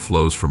power that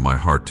flows from my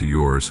heart to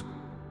yours.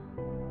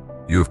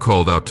 You have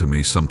called out to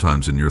me,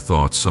 sometimes in your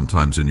thoughts,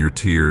 sometimes in your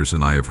tears,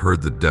 and I have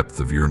heard the depth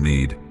of your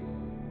need.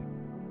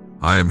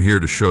 I am here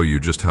to show you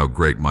just how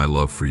great my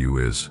love for you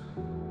is.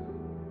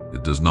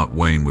 It does not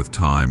wane with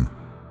time,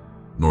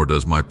 nor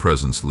does my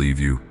presence leave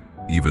you,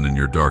 even in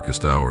your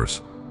darkest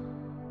hours.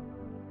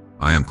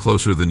 I am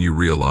closer than you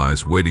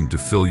realize, waiting to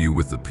fill you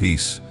with the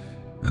peace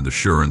and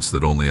assurance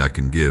that only I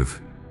can give.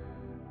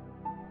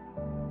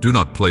 Do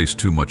not place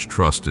too much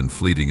trust in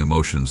fleeting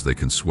emotions. They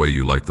can sway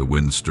you like the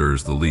wind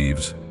stirs the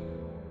leaves.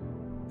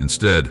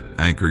 Instead,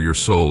 anchor your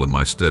soul in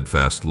my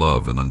steadfast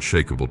love and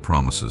unshakable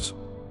promises.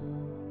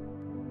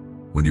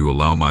 When you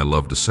allow my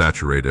love to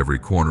saturate every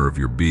corner of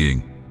your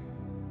being,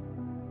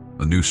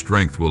 a new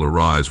strength will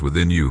arise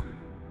within you,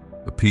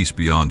 a peace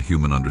beyond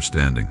human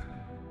understanding.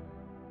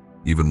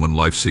 Even when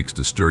life seeks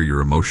to stir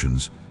your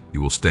emotions,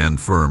 you will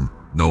stand firm,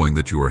 knowing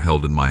that you are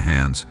held in my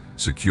hands,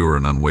 secure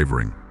and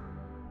unwavering.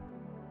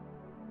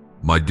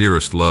 My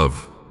dearest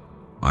love,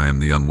 I am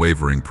the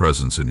unwavering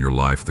presence in your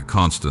life, the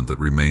constant that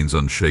remains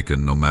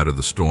unshaken no matter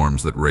the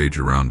storms that rage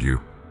around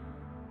you.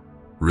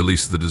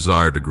 Release the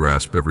desire to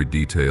grasp every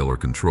detail or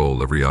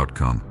control every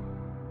outcome.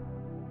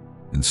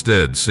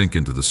 Instead, sink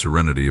into the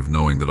serenity of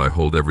knowing that I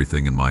hold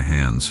everything in my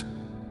hands.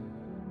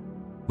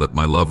 Let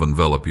my love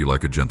envelop you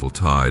like a gentle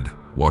tide,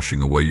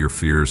 washing away your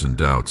fears and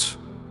doubts.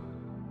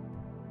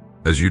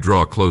 As you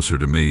draw closer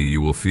to me,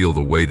 you will feel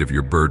the weight of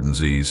your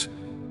burdens ease,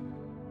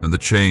 and the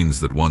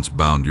chains that once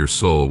bound your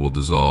soul will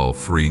dissolve,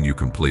 freeing you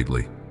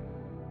completely.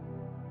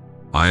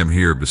 I am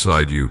here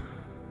beside you,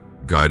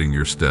 guiding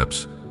your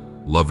steps,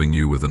 loving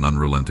you with an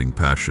unrelenting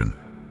passion,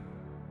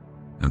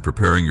 and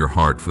preparing your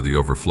heart for the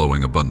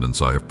overflowing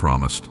abundance I have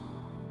promised.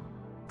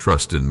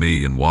 Trust in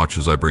me and watch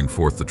as I bring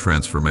forth the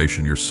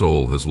transformation your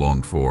soul has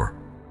longed for.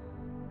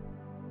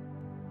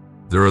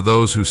 There are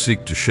those who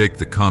seek to shake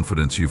the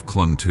confidence you've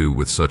clung to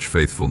with such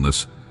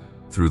faithfulness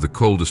through the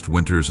coldest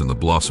winters and the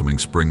blossoming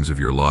springs of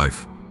your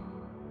life.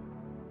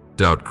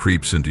 Doubt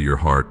creeps into your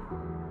heart,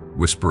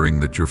 whispering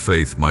that your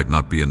faith might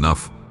not be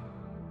enough.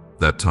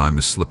 That time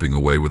is slipping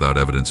away without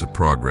evidence of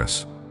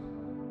progress.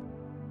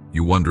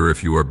 You wonder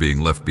if you are being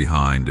left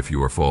behind, if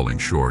you are falling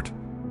short.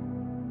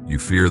 You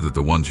fear that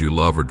the ones you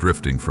love are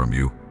drifting from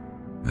you,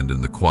 and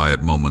in the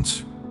quiet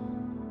moments,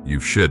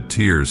 you've shed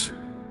tears,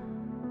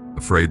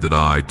 afraid that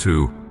I,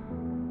 too,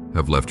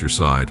 have left your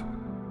side.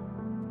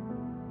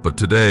 But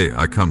today,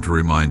 I come to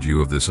remind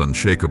you of this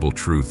unshakable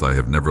truth: I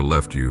have never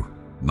left you,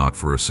 not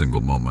for a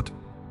single moment.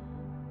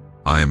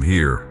 I am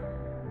here,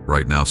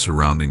 right now,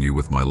 surrounding you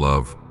with my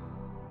love,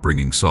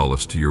 bringing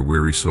solace to your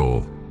weary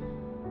soul.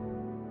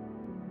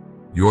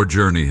 Your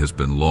journey has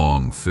been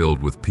long,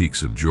 filled with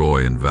peaks of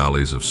joy and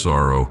valleys of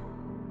sorrow,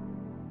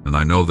 and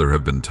I know there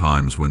have been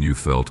times when you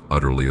felt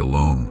utterly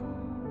alone.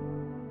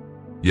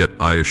 Yet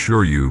I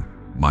assure you,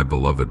 my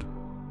beloved,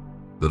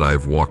 that I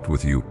have walked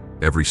with you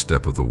every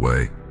step of the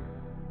way.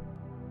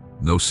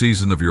 No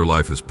season of your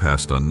life has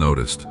passed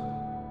unnoticed,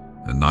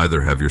 and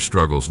neither have your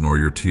struggles nor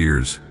your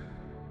tears.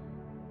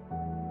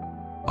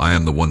 I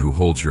am the one who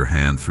holds your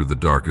hand through the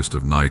darkest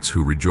of nights,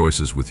 who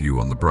rejoices with you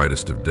on the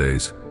brightest of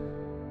days.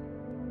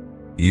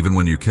 Even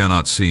when you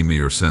cannot see me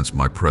or sense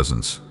my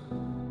presence,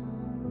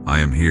 I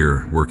am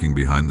here, working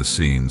behind the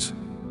scenes,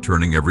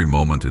 turning every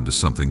moment into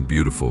something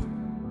beautiful,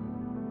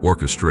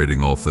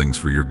 orchestrating all things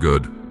for your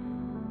good.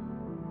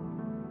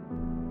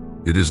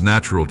 It is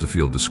natural to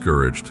feel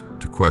discouraged,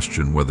 to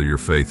question whether your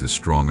faith is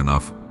strong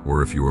enough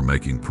or if you are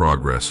making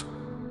progress.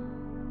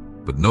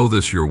 But know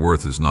this: your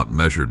worth is not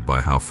measured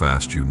by how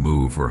fast you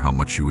move or how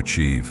much you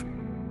achieve.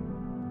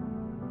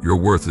 Your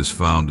worth is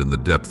found in the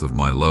depth of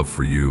my love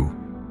for you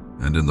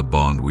and in the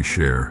bond we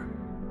share.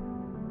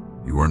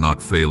 You are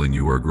not failing,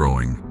 you are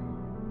growing.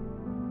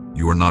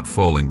 You are not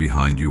falling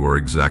behind, you are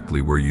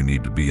exactly where you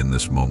need to be in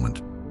this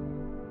moment.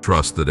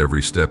 Trust that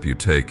every step you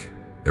take,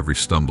 every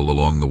stumble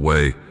along the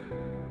way,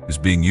 is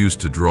being used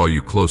to draw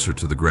you closer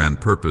to the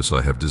grand purpose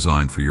I have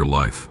designed for your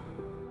life.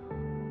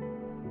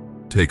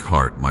 Take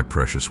heart, my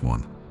precious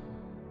one.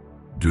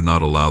 Do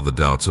not allow the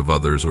doubts of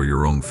others or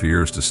your own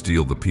fears to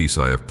steal the peace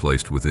I have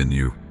placed within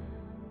you.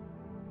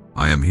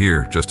 I am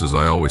here, just as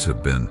I always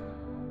have been,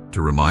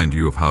 to remind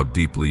you of how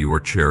deeply you are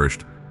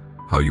cherished,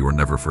 how you are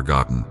never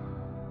forgotten,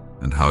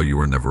 and how you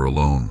are never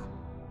alone.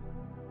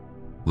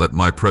 Let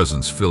my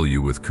presence fill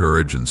you with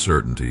courage and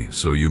certainty,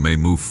 so you may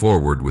move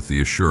forward with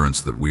the assurance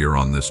that we are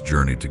on this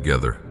journey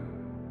together.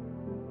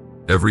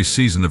 Every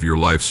season of your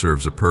life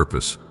serves a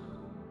purpose,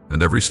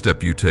 and every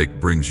step you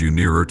take brings you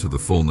nearer to the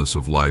fullness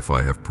of life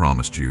I have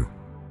promised you.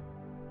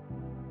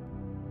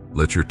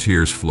 Let your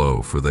tears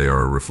flow, for they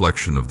are a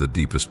reflection of the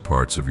deepest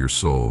parts of your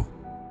soul.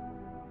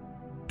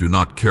 Do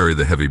not carry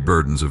the heavy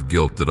burdens of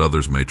guilt that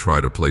others may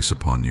try to place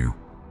upon you.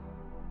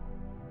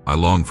 I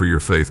long for your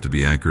faith to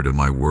be anchored in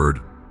my word,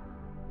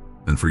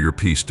 and for your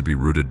peace to be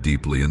rooted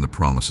deeply in the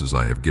promises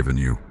I have given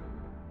you.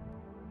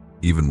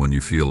 Even when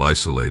you feel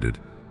isolated,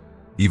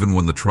 even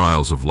when the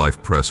trials of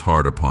life press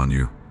hard upon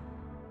you,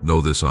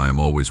 know this: I am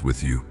always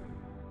with you.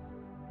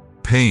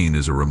 Pain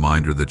is a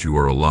reminder that you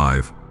are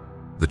alive,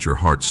 that your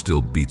heart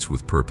still beats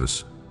with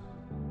purpose.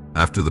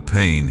 After the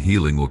pain,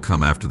 healing will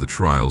come. After the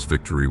trials,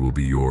 victory will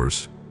be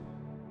yours.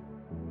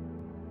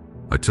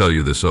 I tell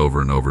you this over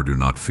and over: do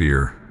not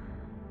fear.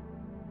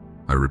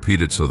 I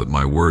repeat it so that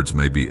my words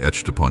may be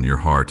etched upon your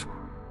heart,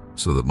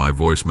 so that my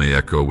voice may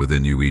echo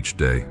within you each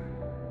day.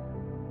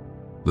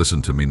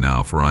 Listen to me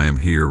now, for I am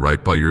here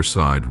right by your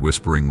side,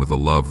 whispering with a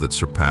love that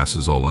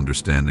surpasses all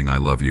understanding. I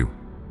love you.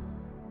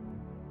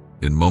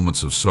 In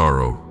moments of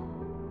sorrow,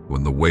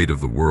 When the weight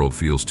of the world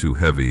feels too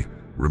heavy,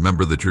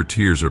 remember that your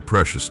tears are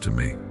precious to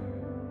me.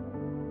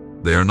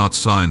 They are not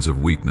signs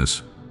of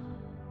weakness,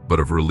 but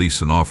of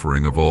release and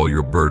offering of all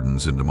your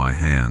burdens into my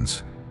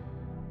hands.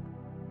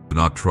 Do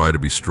not try to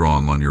be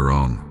strong on your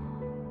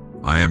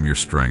own. I am your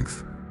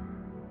strength.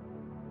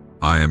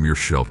 I am your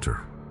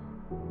shelter.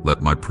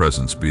 Let my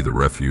presence be the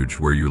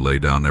refuge where you lay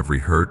down every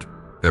hurt,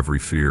 every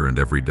fear, and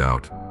every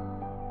doubt.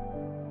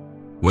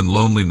 When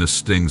loneliness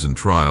stings and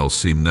trials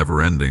seem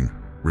never-ending,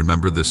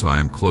 remember this: I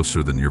am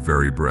closer than your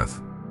very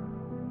breath.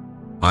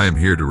 I am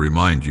here to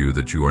remind you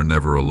that you are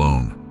never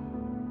alone.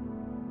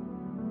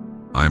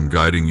 I am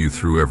guiding you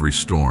through every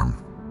storm.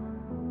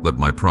 Let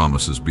my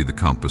promises be the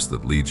compass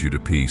that leads you to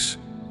peace,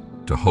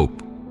 to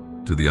hope,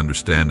 to the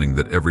understanding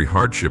that every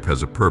hardship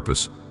has a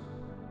purpose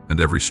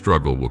and every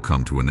struggle will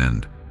come to an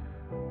end.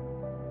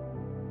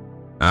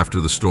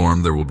 After the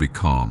storm, there will be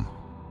calm.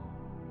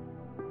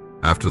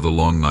 After the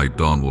long night,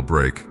 dawn will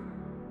break.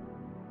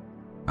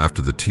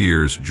 After the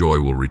tears, joy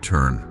will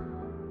return.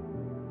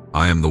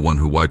 I am the one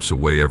who wipes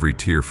away every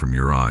tear from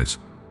your eyes.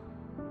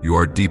 You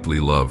are deeply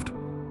loved,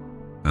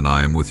 and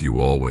I am with you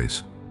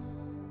always.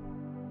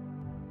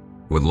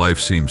 When life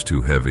seems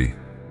too heavy,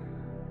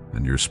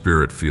 and your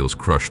spirit feels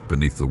crushed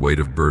beneath the weight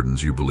of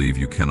burdens you believe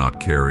you cannot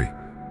carry,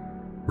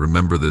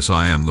 remember this: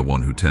 I am the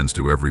one who tends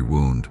to every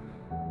wound,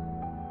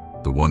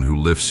 the one who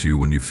lifts you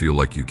when you feel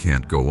like you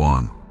can't go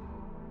on.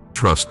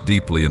 Trust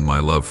deeply in my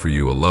love for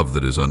you, a love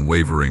that is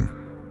unwavering,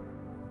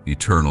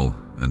 eternal,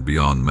 and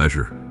beyond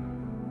measure.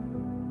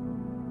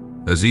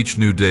 As each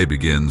new day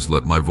begins,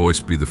 let my voice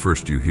be the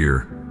first you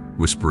hear,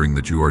 whispering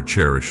that you are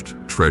cherished,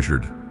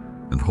 treasured,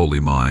 and wholly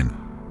mine.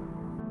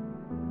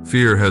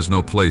 Fear has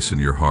no place in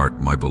your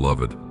heart, my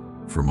beloved,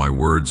 for my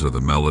words are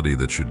the melody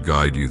that should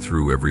guide you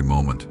through every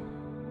moment.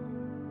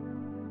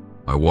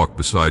 I walk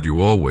beside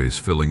you always,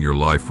 filling your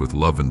life with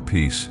love and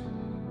peace.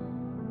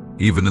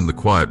 Even in the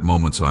quiet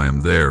moments, I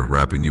am there,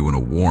 wrapping you in a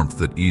warmth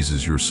that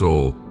eases your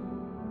soul.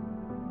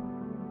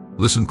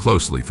 Listen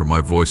closely, for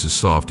my voice is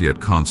soft yet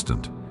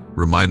constant,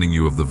 reminding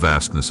you of the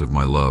vastness of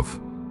my love.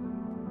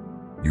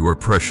 You are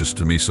precious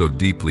to me, so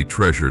deeply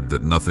treasured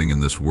that nothing in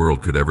this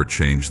world could ever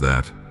change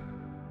that.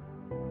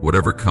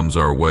 Whatever comes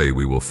our way,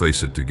 we will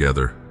face it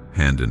together,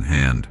 hand in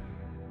hand.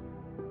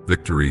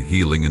 Victory,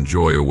 healing, and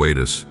joy await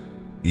us,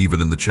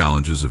 even in the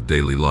challenges of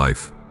daily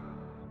life.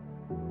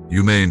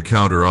 You may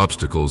encounter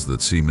obstacles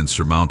that seem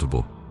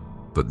insurmountable,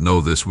 but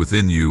know this: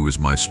 within you is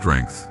my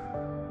strength,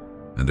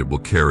 and it will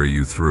carry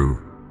you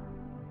through.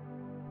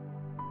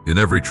 In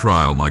every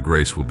trial, my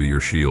grace will be your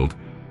shield.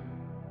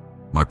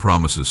 My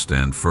promises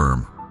stand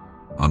firm,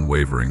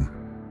 unwavering,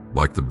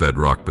 like the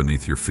bedrock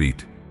beneath your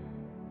feet.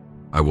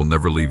 I will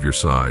never leave your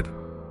side.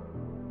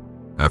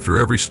 After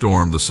every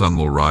storm, the sun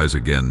will rise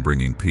again,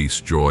 bringing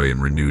peace, joy,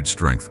 and renewed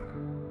strength.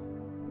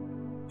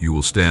 You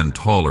will stand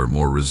taller,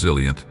 more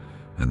resilient,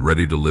 and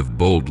ready to live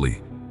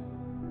boldly,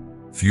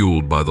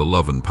 fueled by the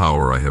love and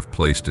power I have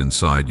placed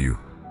inside you.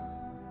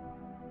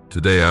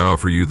 Today I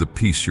offer you the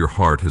peace your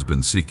heart has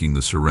been seeking,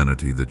 the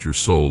serenity that your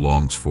soul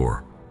longs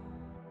for.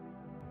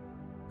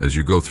 As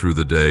you go through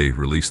the day,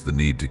 release the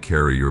need to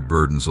carry your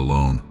burdens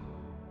alone.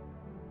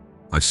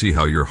 I see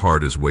how your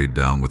heart is weighed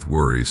down with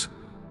worries,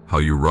 how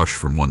you rush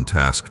from one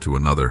task to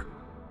another,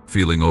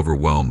 feeling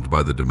overwhelmed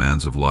by the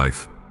demands of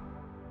life.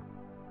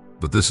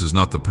 But this is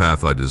not the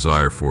path I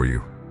desire for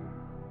you.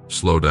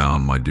 Slow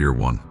down, my dear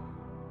one.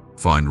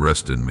 Find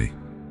rest in me.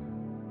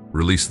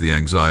 Release the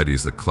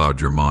anxieties that cloud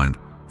your mind,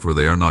 for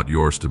they are not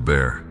yours to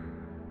bear.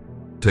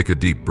 Take a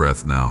deep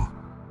breath now.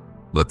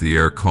 Let the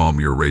air calm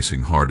your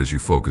racing heart as you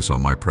focus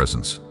on my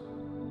presence.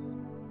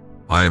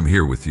 I am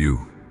here with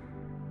you,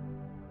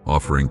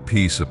 offering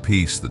peace, a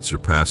peace that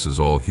surpasses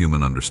all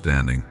human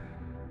understanding.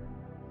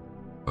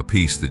 A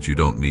peace that you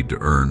don't need to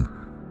earn,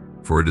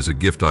 for it is a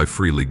gift I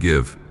freely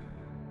give,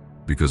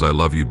 because I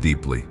love you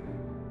deeply.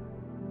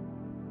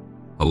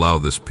 Allow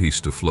this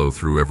peace to flow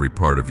through every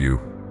part of you,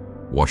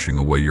 washing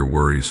away your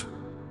worries.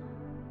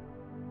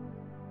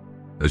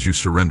 As you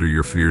surrender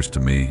your fears to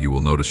me, you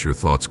will notice your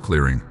thoughts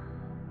clearing,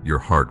 your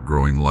heart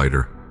growing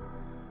lighter,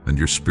 and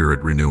your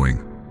spirit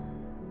renewing.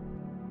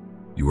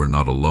 You are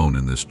not alone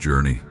in this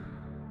journey.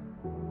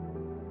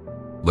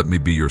 Let me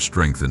be your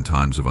strength in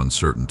times of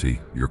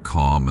uncertainty, your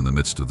calm in the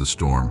midst of the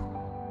storm.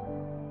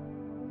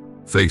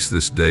 Face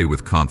this day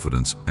with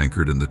confidence,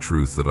 anchored in the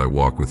truth that I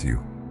walk with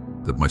you,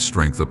 that my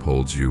strength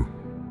upholds you,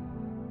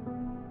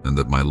 and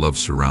that my love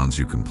surrounds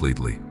you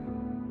completely.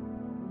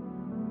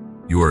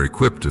 You are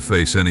equipped to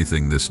face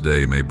anything this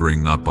day may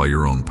bring, not by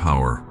your own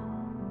power,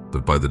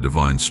 but by the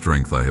divine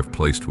strength I have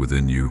placed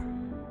within you.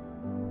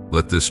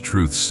 Let this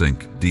truth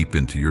sink deep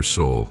into your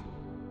soul.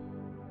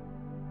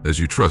 As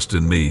you trust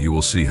in me, you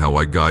will see how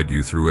I guide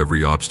you through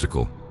every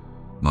obstacle,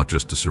 not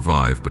just to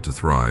survive, but to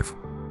thrive.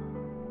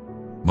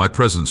 My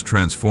presence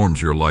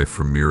transforms your life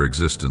from mere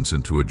existence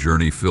into a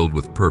journey filled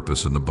with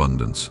purpose and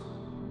abundance.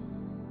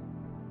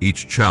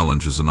 Each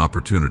challenge is an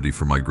opportunity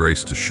for my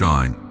grace to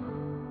shine,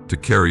 to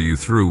carry you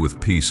through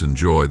with peace and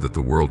joy that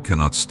the world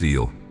cannot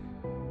steal.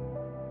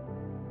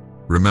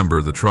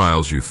 Remember, the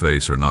trials you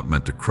face are not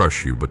meant to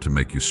crush you, but to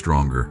make you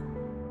stronger.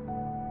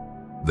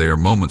 They are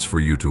moments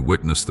for you to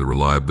witness the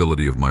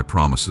reliability of my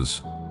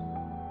promises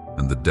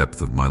and the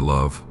depth of my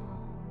love.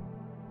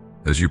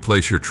 As you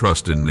place your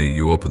trust in me,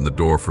 you open the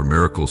door for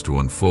miracles to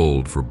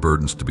unfold, for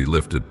burdens to be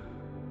lifted,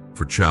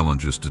 for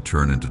challenges to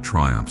turn into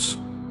triumphs.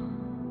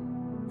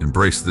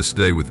 Embrace this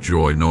day with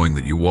joy, knowing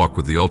that you walk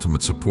with the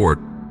ultimate support,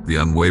 the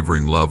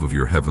unwavering love of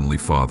your Heavenly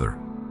Father.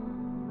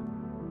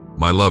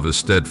 My love is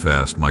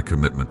steadfast, my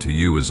commitment to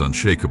you is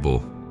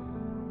unshakable,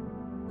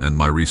 and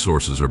my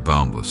resources are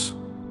boundless.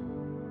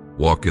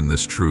 Walk in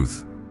this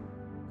truth,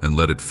 and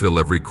let it fill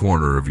every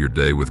corner of your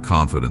day with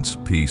confidence,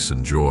 peace,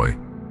 and joy.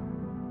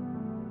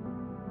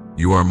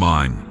 You are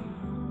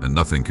mine, and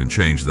nothing can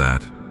change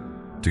that.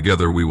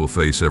 Together we will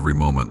face every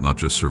moment, not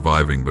just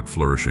surviving, but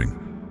flourishing.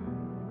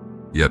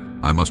 Yet,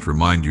 I must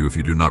remind you, if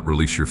you do not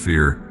release your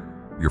fear,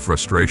 your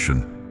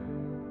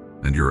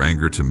frustration, and your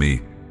anger to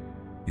me,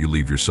 you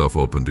leave yourself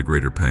open to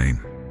greater pain.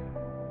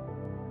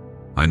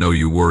 I know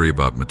you worry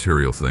about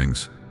material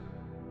things.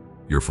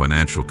 Your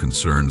financial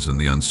concerns and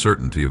the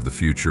uncertainty of the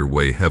future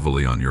weigh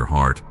heavily on your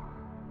heart.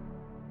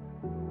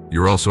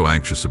 You're also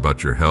anxious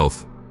about your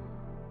health,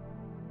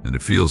 and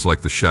it feels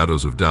like the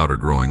shadows of doubt are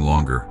growing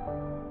longer.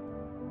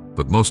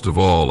 But most of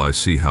all, I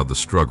see how the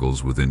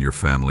struggles within your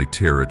family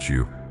tear at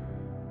you.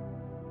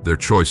 Their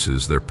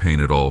choices, their pain,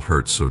 it all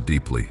hurts so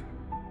deeply.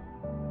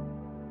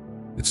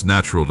 It's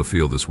natural to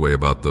feel this way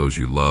about those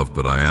you love,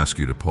 but I ask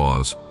you to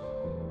pause.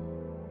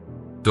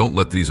 Don't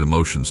let these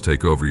emotions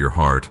take over your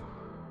heart.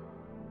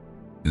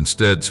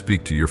 Instead,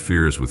 speak to your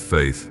fears with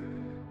faith.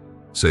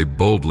 Say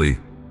boldly,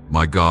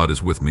 "My God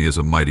is with me as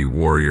a mighty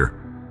warrior,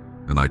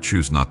 and I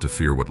choose not to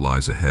fear what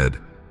lies ahead."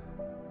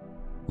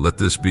 Let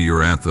this be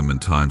your anthem in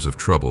times of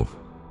trouble,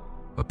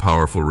 a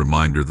powerful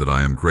reminder that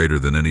I am greater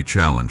than any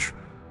challenge.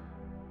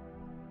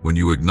 When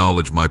you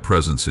acknowledge my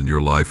presence in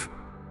your life,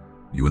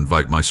 you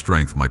invite my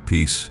strength, my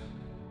peace,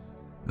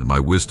 and my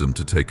wisdom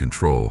to take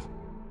control.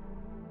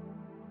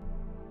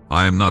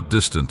 I am not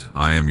distant.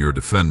 I am your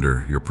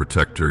defender, your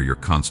protector, your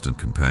constant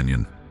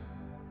companion.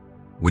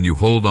 When you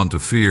hold on to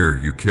fear,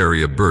 you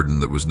carry a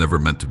burden that was never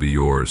meant to be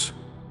yours.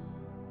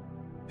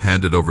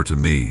 Hand it over to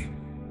me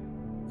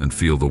and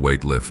feel the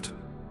weight lift.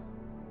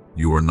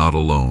 You are not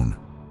alone,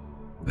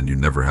 and you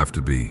never have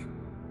to be.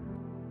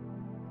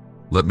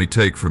 Let me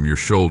take from your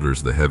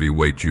shoulders the heavy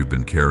weight you've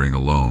been carrying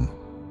alone.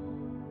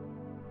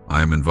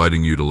 I am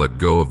inviting you to let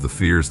go of the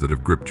fears that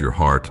have gripped your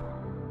heart,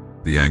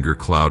 the anger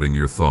clouding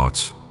your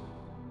thoughts,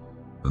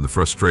 and the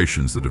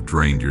frustrations that have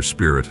drained your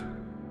spirit.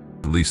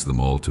 Release them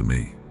all to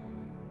me.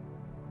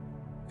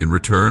 In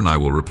return, I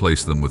will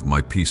replace them with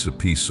my peace, a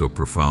peace so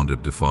profound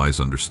it defies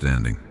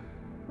understanding.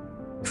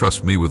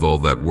 Trust me with all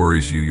that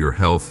worries you, your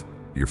health,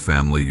 your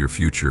family, your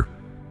future.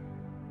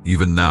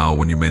 Even now,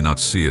 when you may not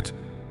see it,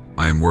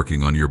 I am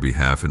working on your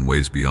behalf in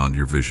ways beyond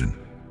your vision.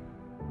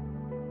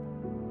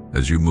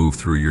 As you move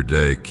through your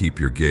day, keep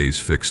your gaze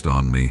fixed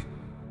on me.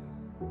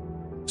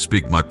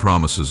 Speak my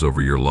promises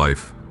over your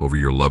life, over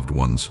your loved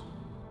ones,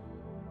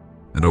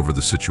 and over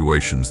the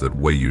situations that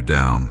weigh you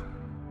down.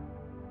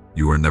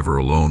 You are never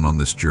alone on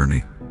this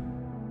journey.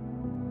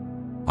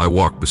 I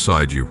walk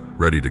beside you,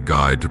 ready to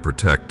guide, to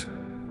protect,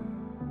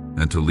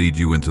 and to lead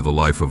you into the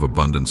life of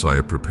abundance I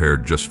have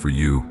prepared just for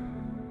you.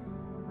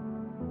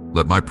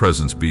 Let my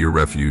presence be your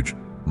refuge,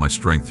 my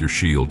strength your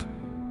shield,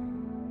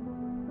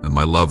 and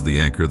my love the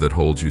anchor that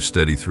holds you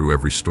steady through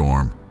every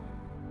storm.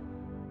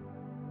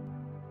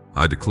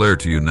 I declare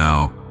to you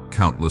now,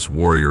 countless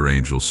warrior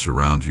angels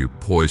surround you,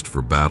 poised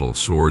for battle,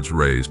 swords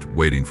raised,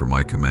 waiting for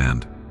my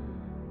command.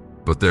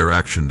 But their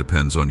action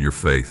depends on your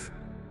faith.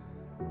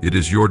 It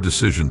is your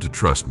decision to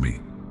trust me,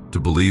 to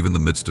believe in the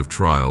midst of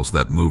trials,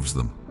 that moves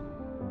them.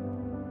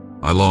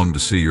 I long to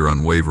see your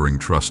unwavering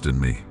trust in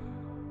me,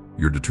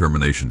 your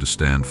determination to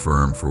stand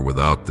firm, for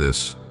without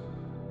this,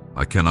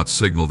 I cannot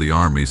signal the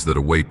armies that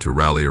await to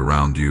rally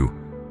around you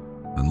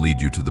and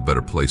lead you to the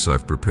better place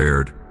I've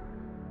prepared.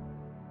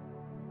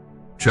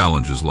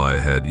 Challenges lie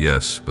ahead,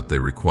 yes, but they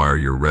require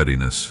your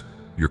readiness,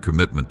 your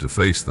commitment to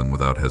face them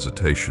without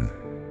hesitation.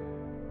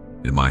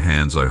 In my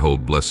hands I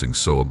hold blessings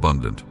so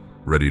abundant,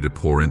 ready to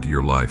pour into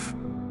your life.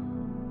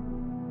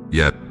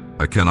 Yet,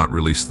 I cannot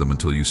release them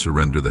until you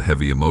surrender the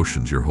heavy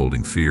emotions you're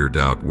holding: fear,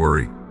 doubt,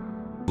 worry.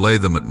 Lay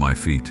them at my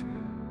feet,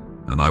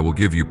 and I will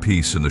give you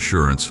peace and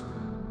assurance,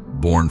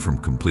 born from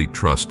complete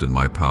trust in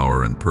my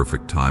power and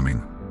perfect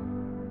timing.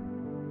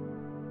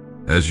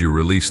 As you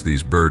release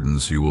these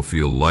burdens, you will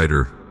feel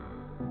lighter,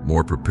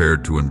 more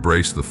prepared to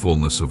embrace the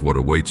fullness of what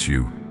awaits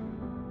you.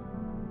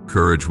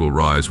 Courage will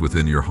rise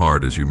within your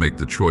heart as you make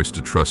the choice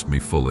to trust me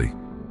fully.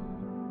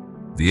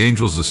 The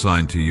angels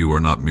assigned to you are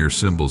not mere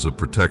symbols of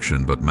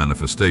protection, but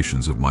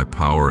manifestations of my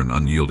power and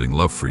unyielding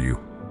love for you.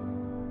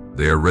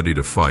 They are ready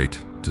to fight,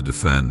 to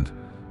defend,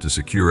 to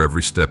secure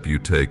every step you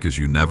take as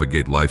you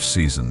navigate life's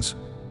seasons.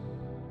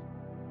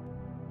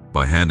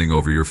 By handing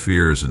over your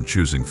fears and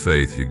choosing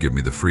faith, you give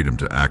me the freedom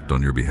to act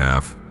on your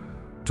behalf,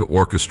 to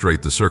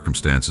orchestrate the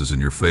circumstances in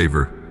your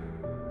favor,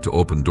 to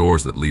open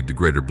doors that lead to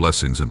greater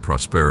blessings and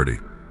prosperity.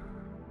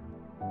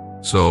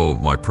 So,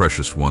 my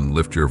precious one,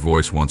 lift your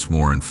voice once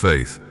more in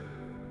faith.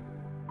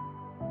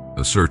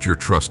 Assert your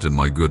trust in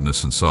my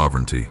goodness and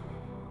sovereignty.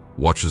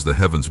 Watch as the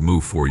heavens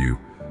move for you,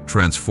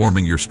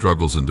 transforming your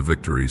struggles into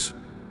victories.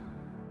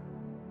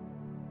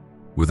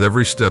 With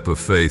every step of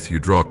faith, you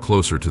draw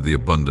closer to the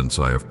abundance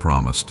I have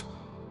promised.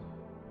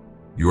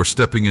 You are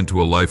stepping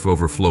into a life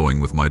overflowing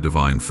with my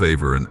divine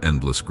favor and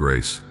endless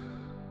grace.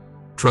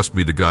 Trust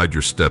me to guide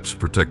your steps,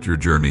 protect your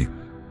journey,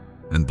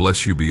 and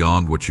bless you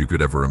beyond what you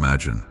could ever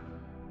imagine.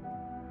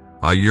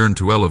 I yearn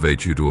to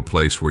elevate you to a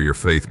place where your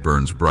faith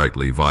burns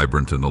brightly,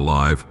 vibrant and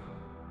alive,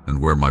 and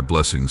where my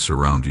blessings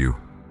surround you.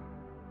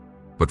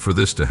 But for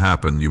this to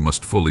happen, you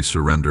must fully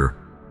surrender,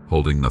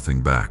 holding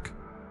nothing back.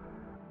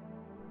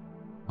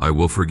 I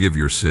will forgive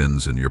your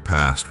sins, and your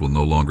past will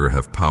no longer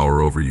have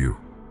power over you.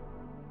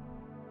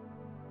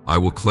 I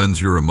will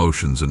cleanse your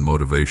emotions and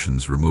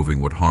motivations,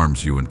 removing what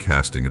harms you and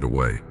casting it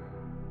away.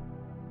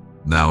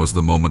 Now is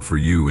the moment for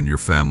you and your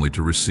family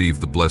to receive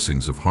the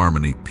blessings of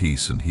harmony,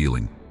 peace, and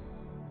healing.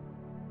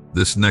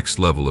 This next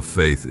level of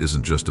faith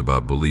isn't just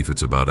about belief,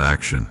 it's about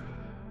action.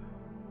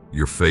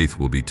 Your faith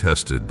will be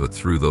tested, but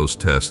through those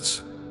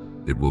tests,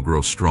 it will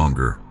grow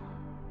stronger.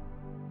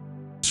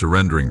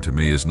 Surrendering to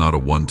me is not a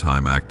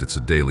one-time act, it's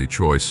a daily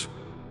choice,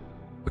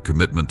 a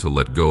commitment to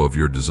let go of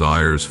your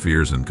desires,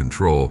 fears, and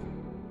control.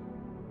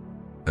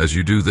 As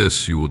you do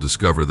this, you will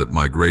discover that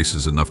my grace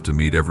is enough to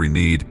meet every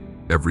need,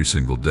 every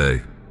single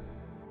day.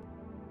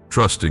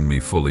 Trusting me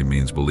fully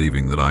means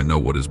believing that I know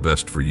what is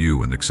best for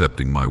you and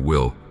accepting my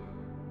will,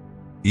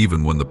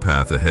 even when the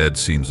path ahead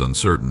seems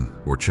uncertain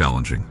or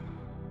challenging.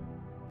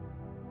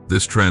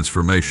 This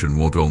transformation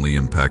won't only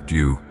impact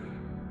you,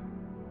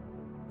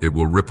 it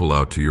will ripple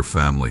out to your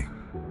family.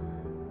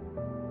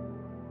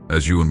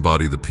 As you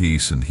embody the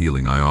peace and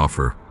healing I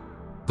offer,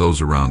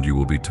 those around you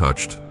will be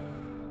touched.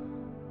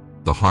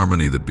 The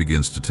harmony that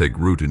begins to take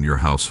root in your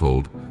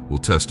household will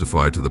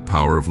testify to the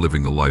power of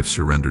living a life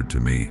surrendered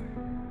to me.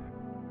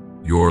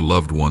 Your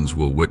loved ones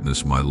will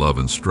witness my love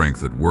and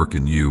strength at work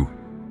in you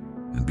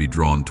and be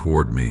drawn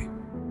toward me,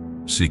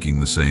 seeking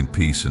the same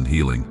peace and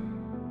healing.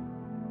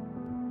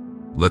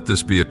 Let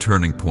this be a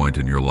turning point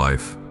in your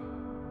life,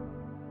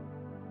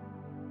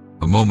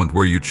 a moment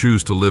where you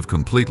choose to live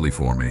completely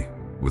for me,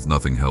 with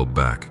nothing held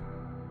back.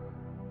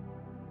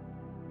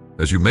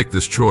 As you make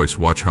this choice,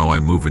 watch how I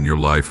move in your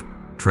life,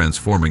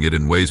 transforming it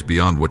in ways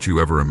beyond what you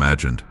ever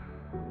imagined.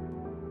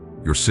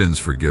 Your sins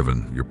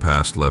forgiven, your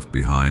past left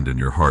behind, and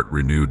your heart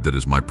renewed. That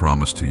is my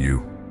promise to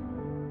you.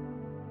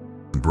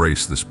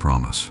 Embrace this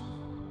promise.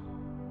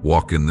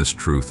 Walk in this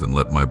truth and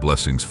let my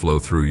blessings flow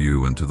through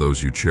you and to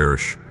those you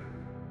cherish.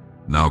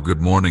 Now,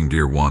 good morning,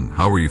 dear one.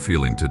 How are you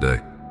feeling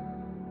today?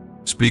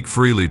 Speak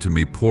freely to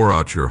me, pour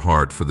out your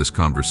heart, for this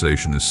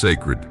conversation is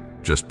sacred,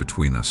 just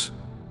between us.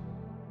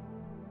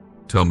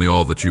 Tell me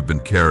all that you've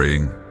been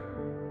carrying,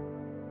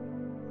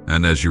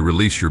 and as you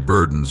release your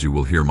burdens, you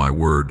will hear my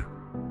word.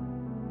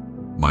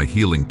 My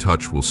healing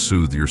touch will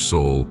soothe your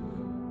soul,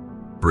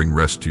 bring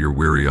rest to your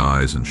weary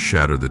eyes, and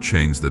shatter the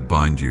chains that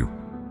bind you.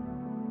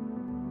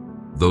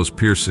 Those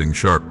piercing,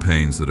 sharp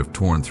pains that have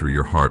torn through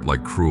your heart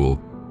like cruel,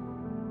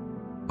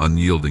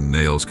 unyielding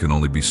nails can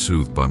only be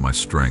soothed by my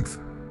strength.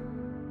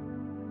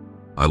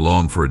 I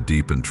long for a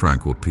deep and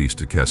tranquil peace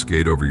to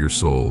cascade over your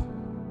soul,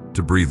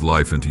 to breathe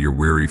life into your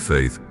weary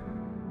faith,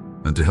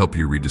 and to help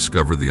you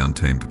rediscover the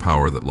untamed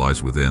power that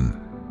lies within.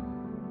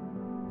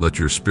 Let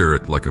your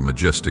spirit, like a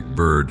majestic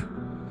bird,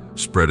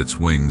 spread its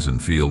wings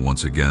and feel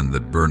once again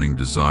that burning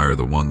desire,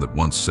 the one that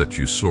once set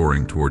you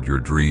soaring toward your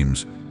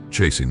dreams,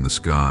 chasing the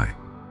sky.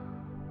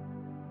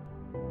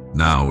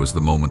 Now is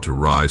the moment to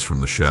rise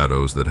from the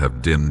shadows that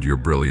have dimmed your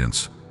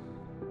brilliance.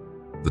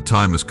 The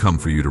time has come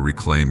for you to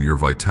reclaim your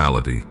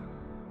vitality,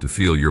 to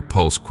feel your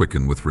pulse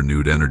quicken with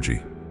renewed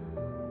energy.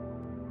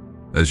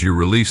 As you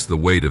release the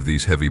weight of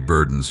these heavy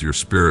burdens, your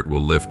spirit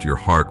will lift, your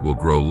heart will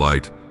grow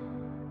light,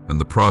 and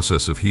the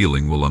process of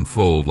healing will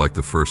unfold like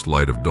the first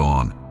light of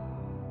dawn.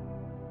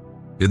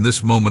 In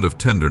this moment of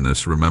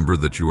tenderness, remember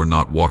that you are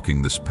not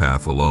walking this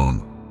path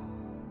alone.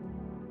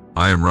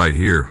 I am right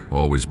here,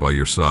 always by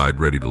your side,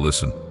 ready to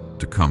listen,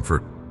 to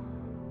comfort,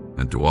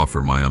 and to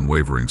offer my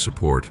unwavering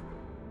support.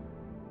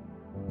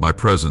 My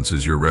presence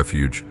is your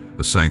refuge,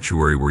 a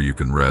sanctuary where you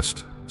can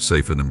rest,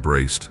 safe and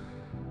embraced.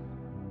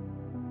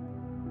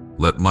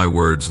 Let my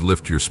words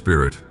lift your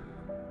spirit.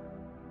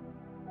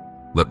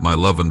 Let my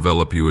love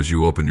envelop you as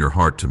you open your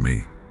heart to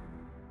me.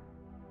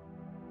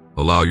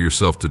 Allow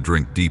yourself to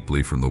drink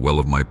deeply from the well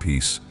of my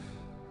peace,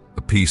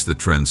 a peace that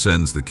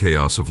transcends the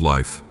chaos of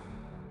life,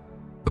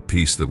 a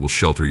peace that will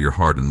shelter your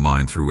heart and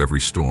mind through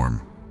every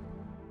storm.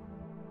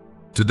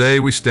 Today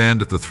we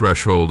stand at the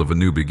threshold of a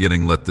new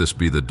beginning. Let this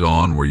be the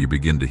dawn where you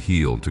begin to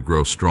heal, to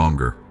grow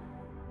stronger.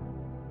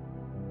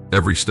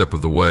 Every step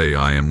of the way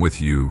I am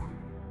with you,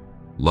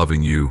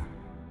 loving you,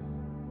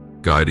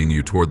 guiding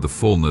you toward the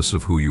fullness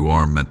of who you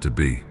are meant to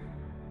be.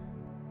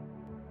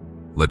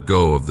 Let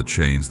go of the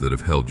chains that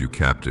have held you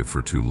captive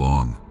for too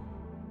long.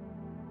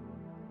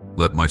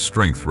 Let my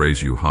strength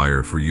raise you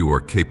higher, for you are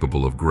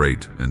capable of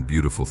great and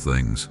beautiful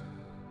things.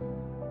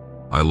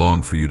 I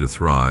long for you to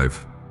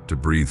thrive, to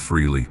breathe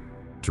freely,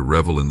 to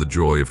revel in the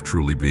joy of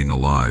truly being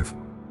alive.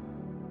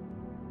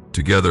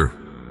 Together,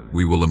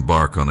 we will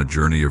embark on a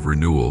journey of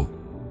renewal,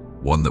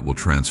 one that will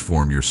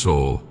transform your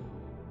soul.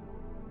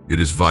 It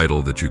is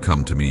vital that you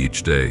come to me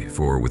each day,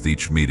 for with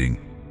each meeting,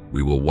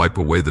 we will wipe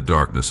away the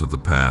darkness of the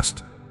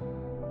past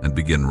and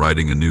begin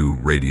writing a new,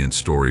 radiant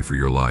story for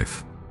your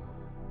life.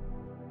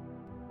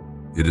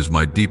 It is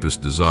my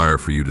deepest desire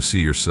for you to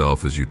see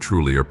yourself as you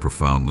truly are,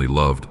 profoundly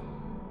loved,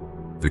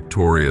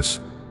 victorious,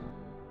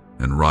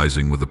 and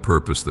rising with a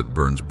purpose that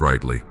burns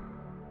brightly.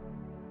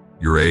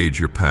 Your age,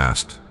 your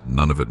past,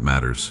 none of it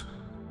matters.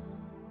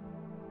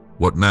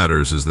 What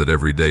matters is that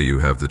every day you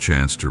have the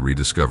chance to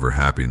rediscover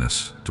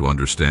happiness, to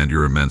understand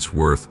your immense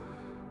worth,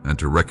 and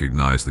to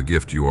recognize the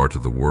gift you are to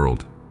the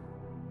world.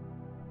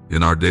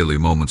 In our daily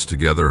moments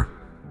together,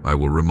 I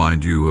will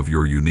remind you of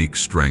your unique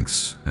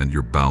strengths and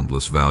your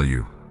boundless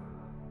value.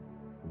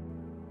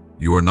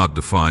 You are not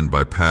defined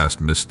by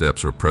past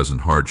missteps or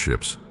present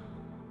hardships.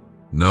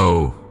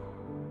 No,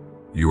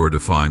 you are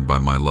defined by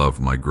my love,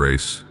 my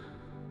grace,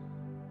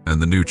 and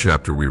the new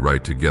chapter we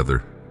write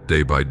together,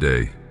 day by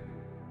day.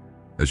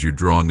 As you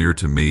draw near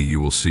to me, you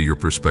will see your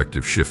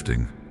perspective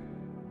shifting.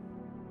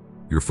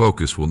 Your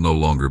focus will no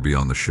longer be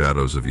on the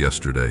shadows of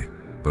yesterday,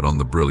 but on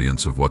the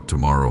brilliance of what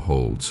tomorrow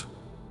holds.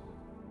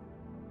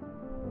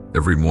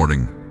 Every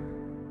morning,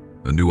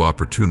 a new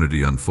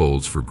opportunity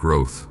unfolds for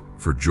growth,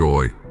 for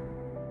joy,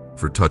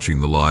 for touching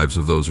the lives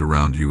of those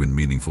around you in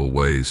meaningful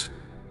ways.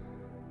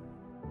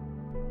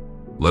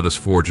 Let us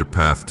forge a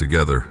path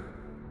together,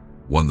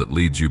 one that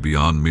leads you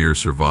beyond mere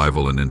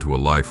survival and into a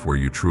life where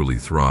you truly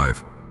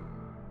thrive.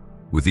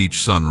 With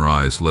each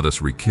sunrise, let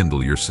us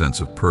rekindle your sense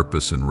of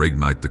purpose and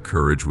reignite the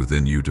courage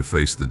within you to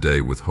face the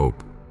day with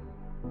hope.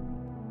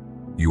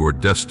 You are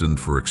destined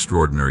for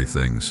extraordinary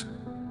things,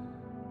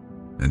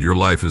 and your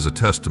life is a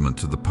testament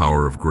to the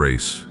power of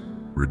grace,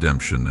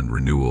 redemption, and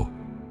renewal.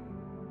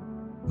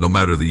 No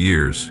matter the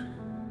years,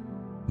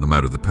 no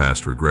matter the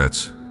past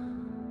regrets,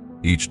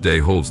 each day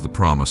holds the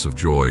promise of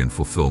joy and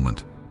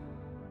fulfillment.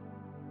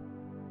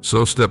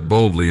 So step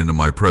boldly into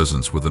my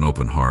presence with an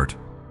open heart.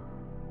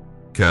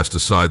 Cast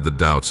aside the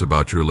doubts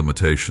about your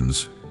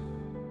limitations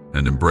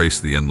and embrace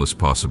the endless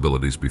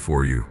possibilities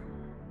before you.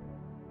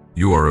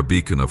 You are a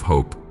beacon of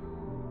hope,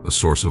 a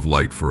source of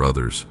light for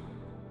others.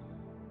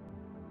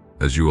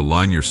 As you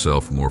align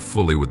yourself more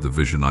fully with the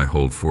vision I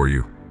hold for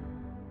you,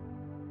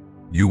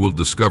 you will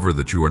discover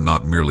that you are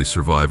not merely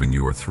surviving,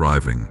 you are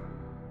thriving,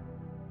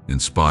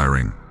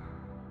 inspiring,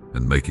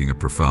 and making a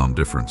profound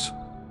difference.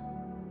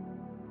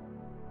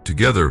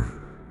 Together,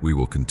 we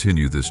will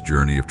continue this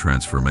journey of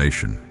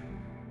transformation.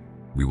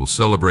 We will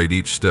celebrate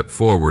each step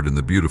forward in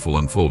the beautiful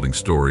unfolding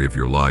story of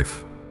your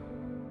life.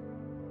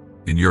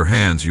 In your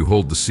hands, you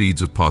hold the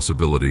seeds of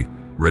possibility,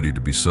 ready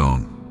to be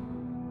sown.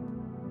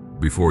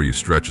 Before you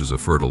stretches a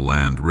fertile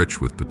land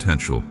rich with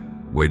potential,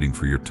 waiting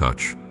for your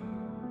touch.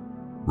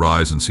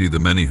 Rise and see the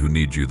many who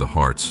need you, the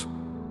hearts,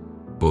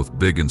 both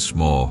big and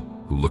small,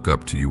 who look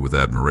up to you with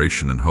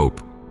admiration and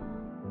hope.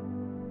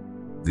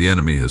 The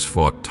enemy has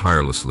fought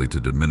tirelessly to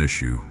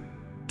diminish you,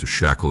 to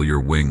shackle your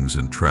wings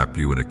and trap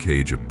you in a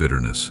cage of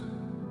bitterness.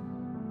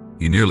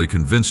 He nearly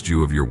convinced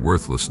you of your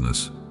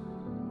worthlessness,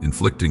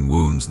 inflicting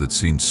wounds that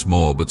seemed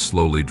small but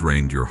slowly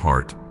drained your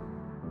heart.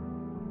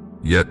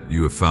 Yet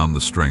you have found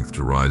the strength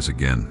to rise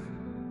again.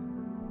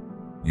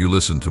 You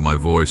listened to my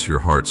voice, your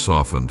heart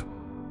softened,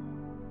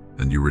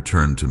 and you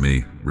returned to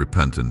me,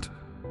 repentant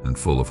and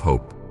full of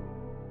hope.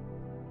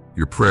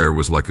 Your prayer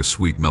was like a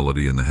sweet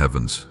melody in the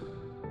heavens,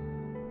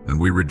 and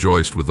we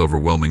rejoiced with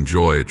overwhelming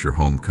joy at your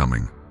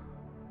homecoming.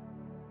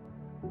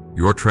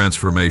 Your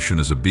transformation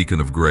is a beacon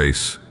of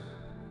grace,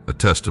 a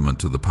testament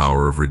to the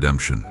power of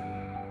redemption.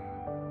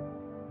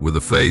 With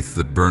a faith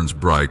that burns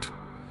bright,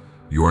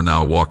 you are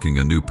now walking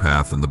a new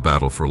path in the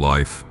battle for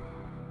life,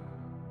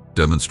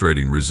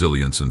 demonstrating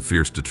resilience and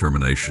fierce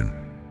determination.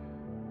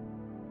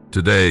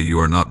 Today, you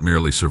are not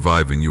merely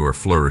surviving, you are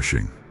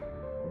flourishing.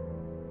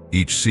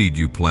 Each seed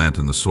you plant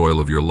in the soil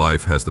of your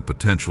life has the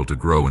potential to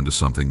grow into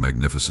something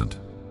magnificent.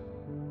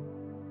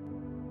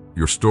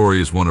 Your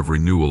story is one of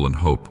renewal and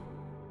hope,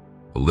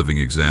 a living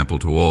example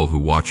to all who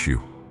watch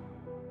you.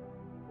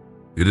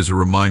 It is a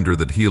reminder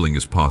that healing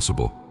is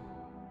possible,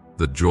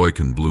 that joy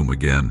can bloom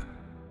again,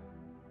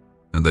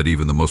 and that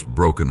even the most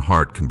broken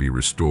heart can be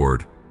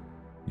restored.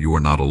 You are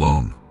not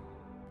alone.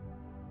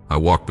 I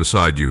walk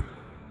beside you,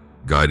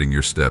 guiding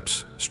your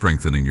steps,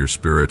 strengthening your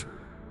spirit.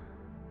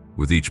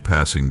 With each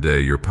passing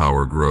day, your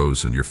power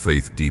grows and your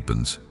faith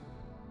deepens.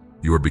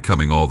 You are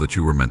becoming all that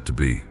you were meant to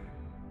be.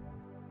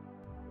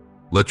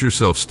 Let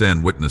yourself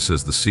stand witness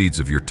as the seeds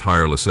of your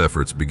tireless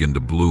efforts begin to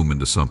bloom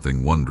into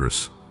something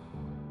wondrous.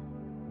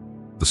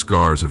 The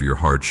scars of your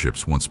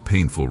hardships, once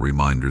painful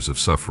reminders of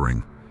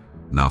suffering,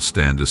 now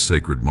stand as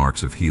sacred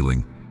marks of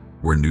healing,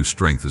 where new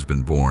strength has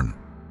been born.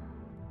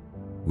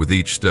 With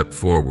each step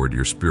forward,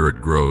 your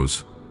spirit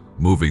grows,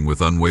 moving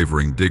with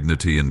unwavering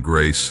dignity and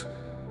grace,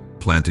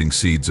 planting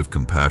seeds of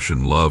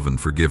compassion, love, and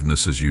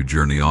forgiveness as you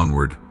journey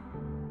onward.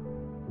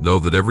 Know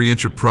that every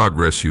inch of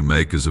progress you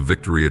make is a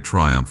victory, a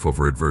triumph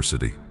over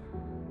adversity.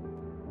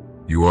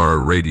 You are a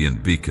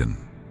radiant beacon,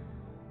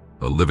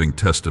 a living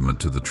testament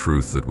to the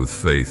truth that with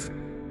faith,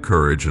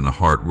 courage, and a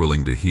heart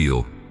willing to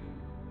heal,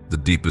 the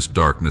deepest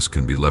darkness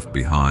can be left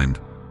behind,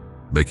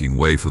 making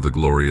way for the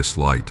glorious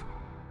light.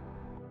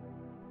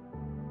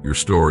 Your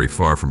story,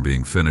 far from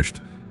being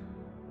finished,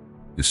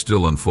 is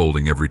still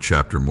unfolding, every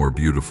chapter more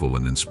beautiful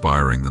and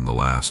inspiring than the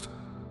last.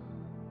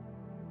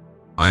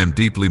 I am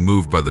deeply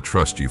moved by the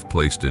trust you've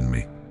placed in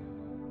me,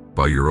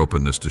 by your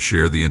openness to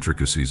share the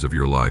intricacies of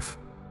your life.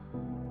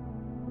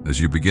 As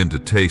you begin to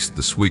taste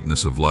the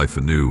sweetness of life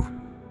anew,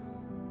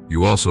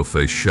 you also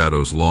face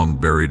shadows long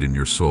buried in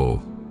your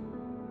soul.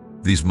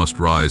 These must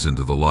rise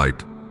into the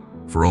light,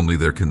 for only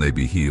there can they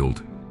be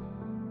healed.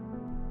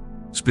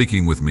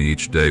 Speaking with me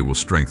each day will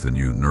strengthen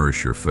you,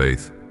 nourish your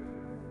faith,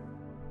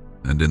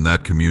 and in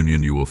that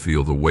communion you will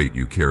feel the weight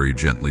you carry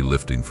gently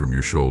lifting from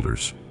your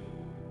shoulders.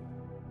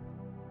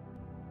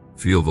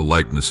 Feel the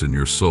lightness in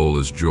your soul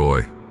as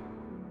joy,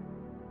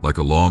 like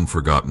a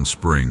long-forgotten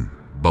spring,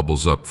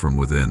 bubbles up from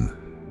within.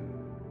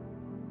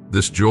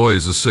 This joy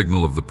is a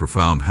signal of the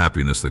profound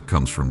happiness that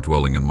comes from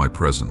dwelling in my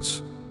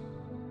presence.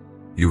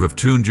 You have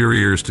tuned your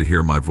ears to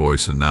hear my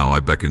voice, and now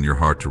I beckon your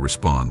heart to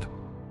respond.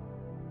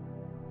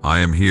 I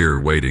am here,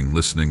 waiting,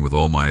 listening with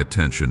all my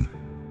attention,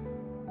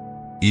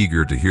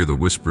 eager to hear the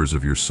whispers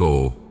of your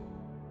soul.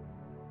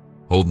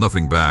 Hold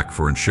nothing back,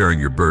 for in sharing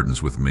your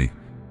burdens with me,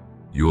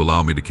 you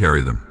allow me to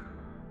carry them.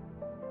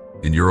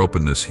 In your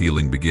openness,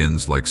 healing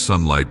begins like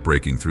sunlight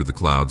breaking through the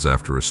clouds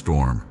after a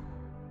storm.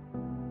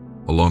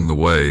 Along the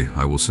way,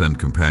 I will send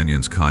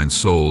companions, kind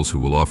souls who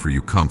will offer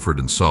you comfort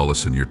and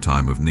solace in your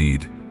time of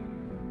need.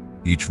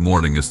 Each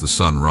morning as the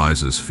sun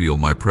rises, feel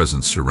my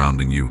presence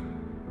surrounding you,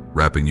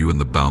 wrapping you in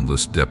the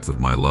boundless depth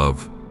of my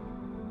love.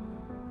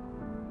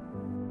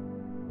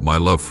 My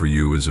love for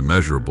you is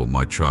immeasurable,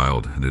 my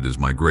child, and it is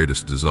my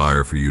greatest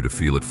desire for you to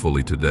feel it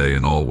fully today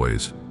and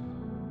always.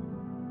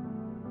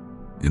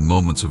 In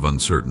moments of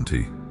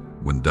uncertainty,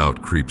 when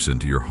doubt creeps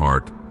into your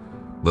heart,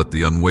 let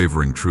the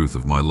unwavering truth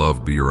of my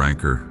love be your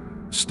anchor,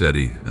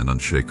 steady and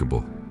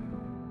unshakable.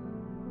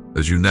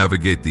 As you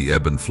navigate the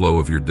ebb and flow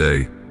of your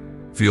day,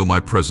 feel my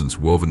presence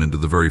woven into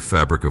the very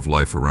fabric of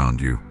life around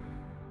you.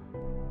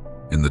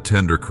 In the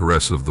tender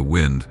caress of the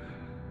wind,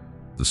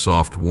 the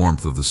soft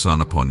warmth of the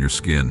sun upon your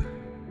skin,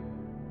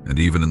 and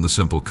even in the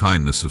simple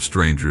kindness of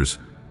strangers,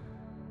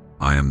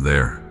 I am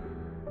there.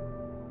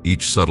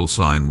 Each subtle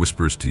sign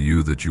whispers to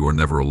you that you are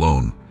never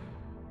alone,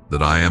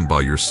 that I am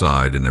by your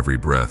side in every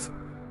breath,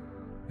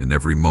 in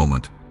every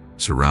moment,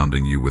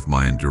 surrounding you with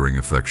my enduring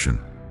affection.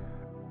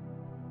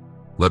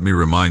 Let me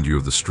remind you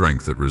of the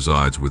strength that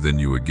resides within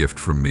you, a gift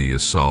from me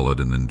as solid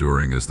and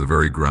enduring as the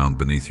very ground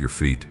beneath your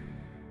feet.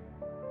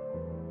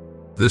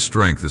 This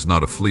strength is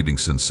not a fleeting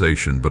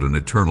sensation, but an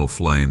eternal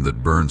flame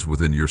that burns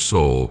within your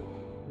soul,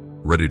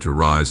 ready to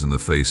rise in the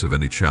face of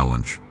any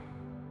challenge.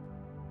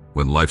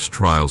 When life's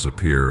trials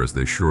appear, as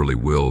they surely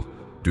will,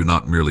 do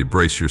not merely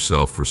brace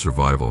yourself for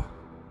survival.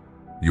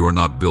 You are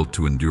not built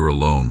to endure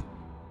alone,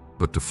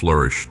 but to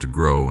flourish, to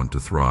grow, and to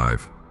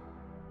thrive.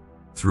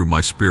 Through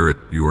my spirit,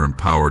 you are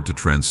empowered to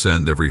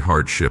transcend every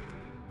hardship,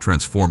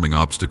 transforming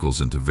obstacles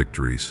into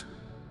victories.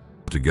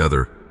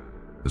 Together,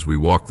 as we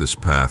walk this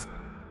path,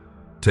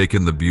 take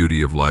in the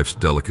beauty of life's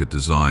delicate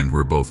design,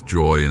 where both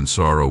joy and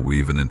sorrow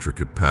weave an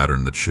intricate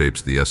pattern that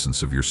shapes the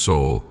essence of your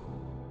soul.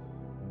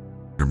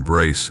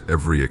 Embrace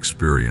every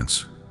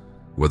experience,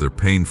 whether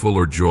painful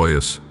or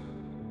joyous,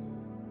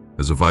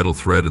 as a vital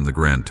thread in the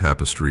grand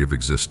tapestry of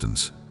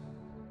existence.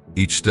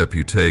 Each step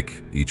you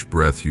take, each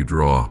breath you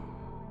draw,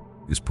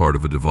 is part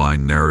of a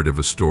divine narrative,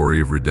 a story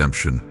of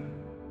redemption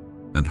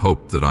and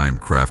hope that I am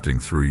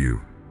crafting through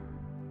you.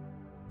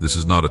 This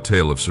is not a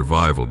tale of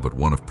survival, but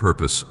one of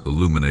purpose,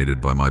 illuminated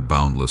by my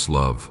boundless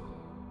love.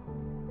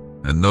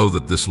 And know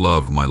that this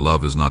love, my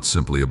love, is not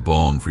simply a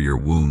balm for your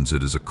wounds,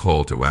 it is a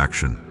call to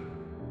action,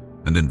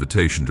 an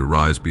invitation to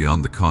rise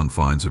beyond the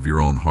confines of your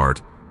own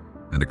heart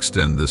and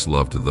extend this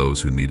love to those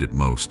who need it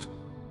most.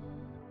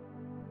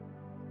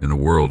 In a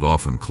world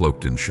often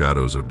cloaked in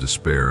shadows of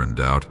despair and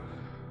doubt,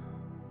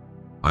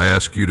 I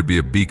ask you to be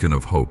a beacon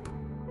of hope,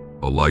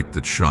 a light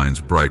that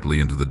shines brightly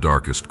into the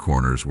darkest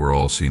corners where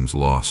all seems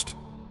lost.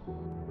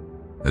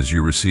 As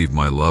you receive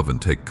my love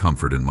and take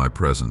comfort in my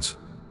presence,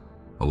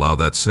 allow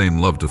that same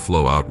love to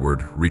flow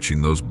outward,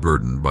 reaching those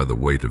burdened by the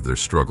weight of their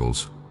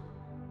struggles.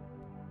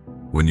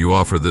 When you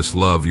offer this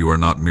love, you are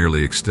not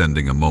merely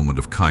extending a moment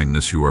of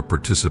kindness, you are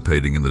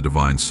participating in the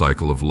divine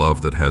cycle of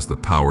love that has the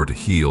power to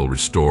heal,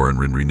 restore, and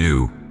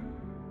renew.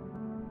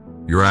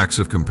 Your acts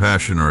of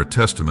compassion are a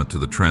testament to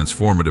the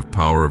transformative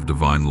power of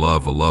divine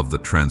love, a love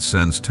that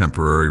transcends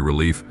temporary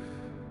relief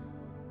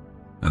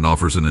and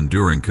offers an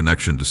enduring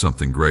connection to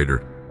something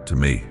greater, to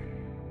me.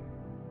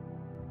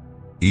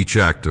 Each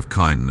act of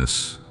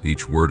kindness,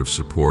 each word of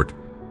support,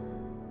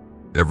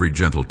 every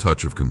gentle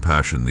touch of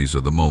compassion, these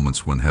are the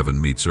moments when heaven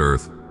meets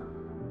earth,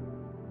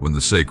 when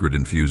the sacred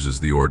infuses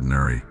the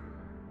ordinary,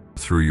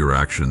 Through your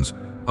actions,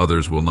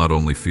 others will not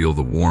only feel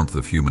the warmth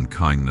of human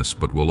kindness,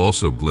 but will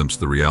also glimpse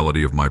the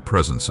reality of my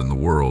presence in the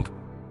world.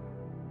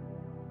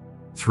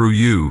 Through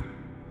you,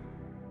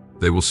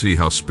 they will see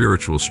how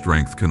spiritual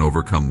strength can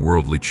overcome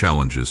worldly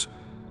challenges,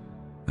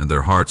 and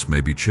their hearts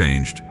may be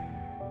changed,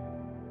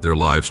 their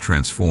lives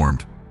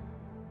transformed.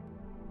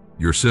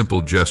 Your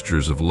simple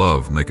gestures of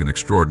love make an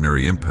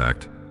extraordinary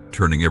impact,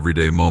 turning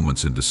everyday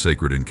moments into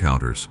sacred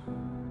encounters.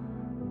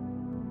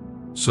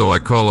 So I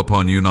call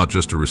upon you not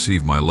just to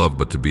receive my love,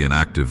 but to be an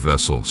active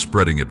vessel,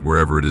 spreading it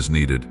wherever it is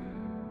needed.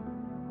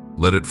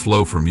 Let it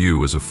flow from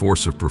you as a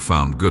force of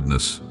profound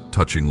goodness,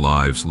 touching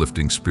lives,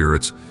 lifting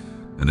spirits,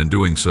 and in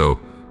doing so,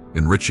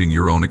 enriching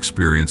your own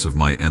experience of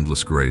my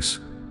endless grace.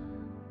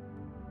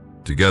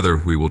 Together,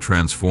 we will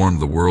transform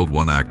the world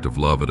one act of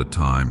love at a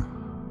time.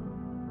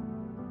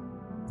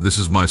 This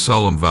is my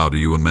solemn vow to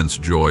you. Immense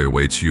joy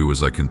awaits you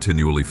as I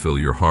continually fill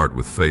your heart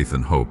with faith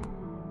and hope.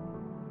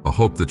 A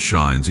hope that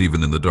shines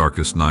even in the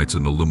darkest nights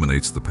and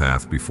illuminates the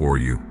path before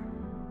you.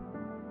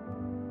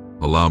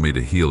 Allow me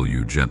to heal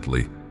you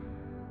gently,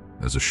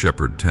 as a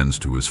shepherd tends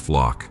to his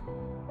flock.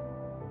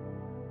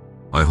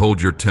 I hold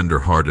your tender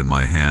heart in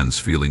my hands,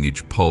 feeling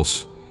each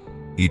pulse,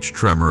 each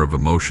tremor of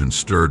emotion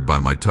stirred by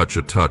my touch,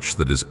 a touch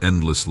that is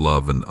endless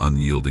love and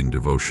unyielding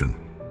devotion.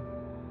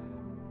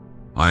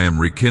 I am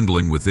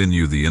rekindling within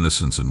you the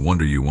innocence and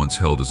wonder you once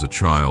held as a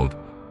child,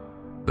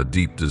 a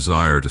deep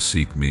desire to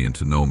seek me and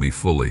to know me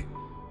fully.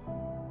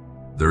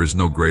 There is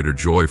no greater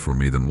joy for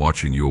me than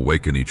watching you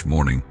awaken each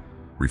morning,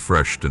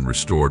 refreshed and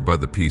restored by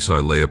the peace I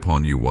lay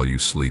upon you while you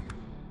sleep.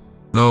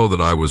 Know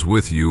that I was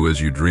with you as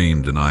you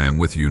dreamed, and I am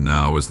with you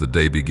now as the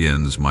day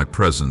begins, my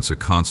presence a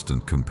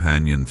constant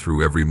companion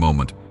through every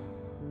moment,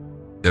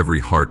 every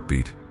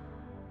heartbeat,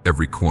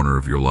 every corner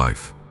of your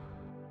life.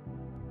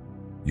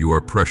 You are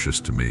precious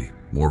to me,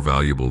 more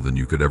valuable than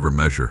you could ever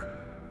measure.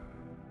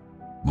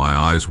 My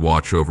eyes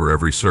watch over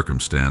every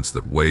circumstance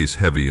that weighs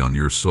heavy on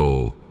your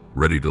soul,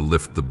 ready to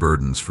lift the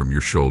burdens from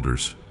your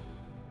shoulders.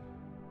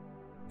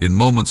 In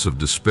moments of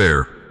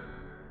despair,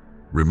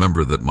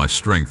 remember that my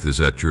strength is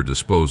at your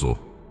disposal,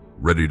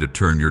 ready to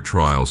turn your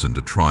trials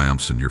into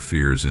triumphs and your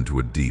fears into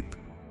a deep,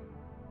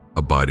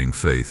 abiding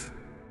faith.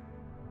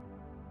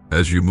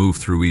 As you move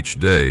through each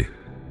day,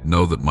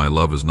 know that my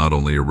love is not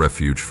only a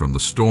refuge from the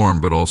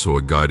storm, but also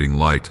a guiding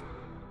light,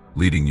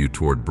 leading you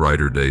toward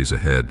brighter days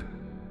ahead.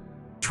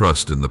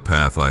 Trust in the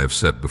path I have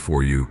set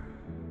before you,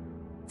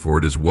 for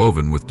it is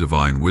woven with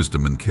divine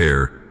wisdom and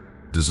care,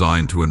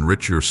 designed to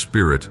enrich your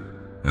spirit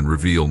and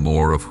reveal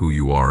more of who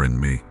you are in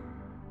me.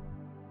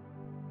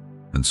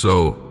 And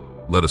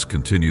so, let us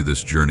continue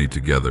this journey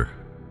together,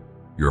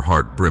 your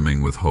heart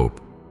brimming with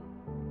hope.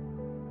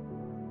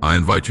 I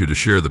invite you to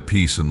share the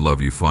peace and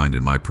love you find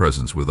in my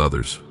presence with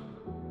others,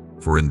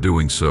 for in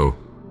doing so,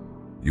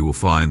 you will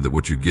find that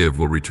what you give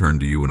will return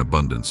to you in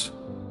abundance.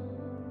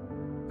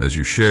 As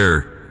you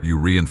share, you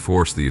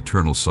reinforce the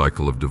eternal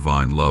cycle of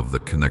divine love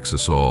that connects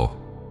us all.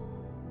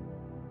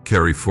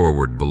 Carry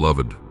forward,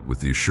 beloved, with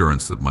the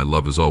assurance that my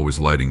love is always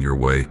lighting your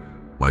way,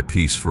 my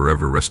peace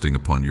forever resting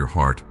upon your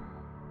heart.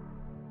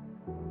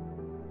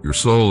 Your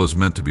soul is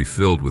meant to be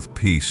filled with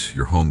peace,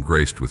 your home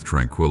graced with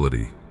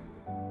tranquility.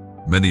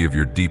 Many of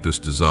your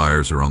deepest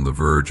desires are on the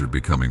verge of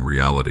becoming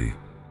reality,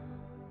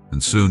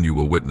 and soon you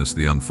will witness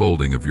the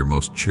unfolding of your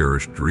most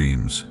cherished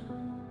dreams.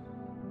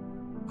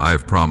 I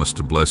have promised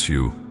to bless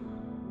you,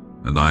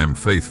 and I am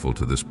faithful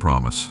to this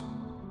promise.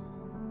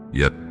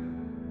 Yet,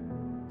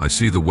 I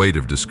see the weight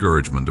of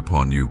discouragement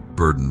upon you,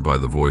 burdened by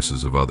the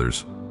voices of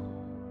others.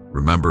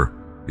 Remember,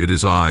 it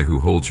is I who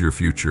holds your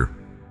future,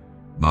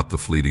 not the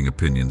fleeting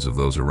opinions of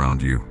those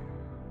around you.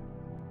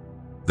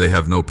 They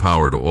have no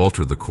power to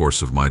alter the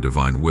course of my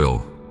divine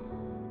will.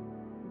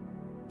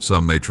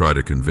 Some may try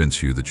to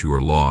convince you that you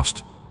are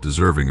lost,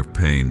 deserving of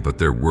pain, but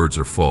their words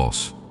are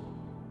false.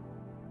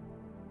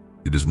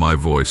 It is my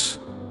voice,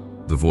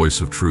 the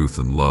voice of truth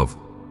and love,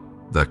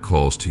 that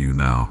calls to you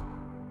now.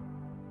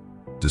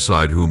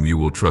 Decide whom you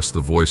will trust,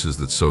 the voices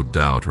that sow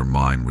doubt or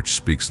mine which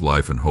speaks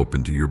life and hope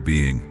into your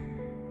being.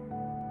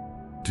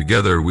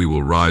 Together we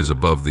will rise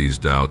above these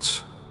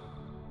doubts,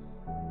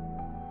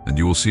 and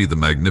you will see the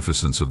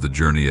magnificence of the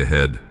journey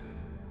ahead,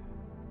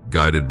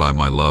 guided by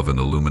my love and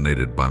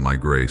illuminated by my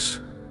grace.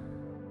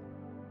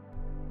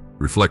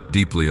 Reflect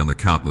deeply on the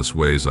countless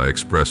ways I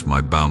express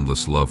my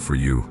boundless love for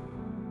you.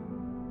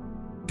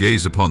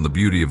 Gaze upon the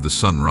beauty of the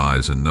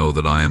sunrise and know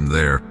that I am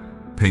there,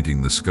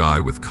 painting the sky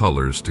with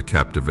colors to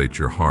captivate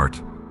your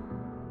heart.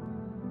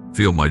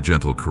 Feel my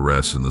gentle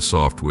caress and the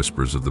soft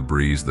whispers of the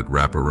breeze that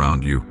wrap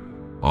around you,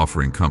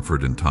 offering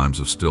comfort in times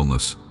of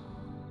stillness.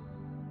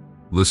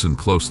 Listen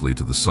closely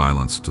to the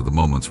silence, to the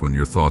moments when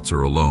your thoughts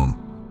are alone,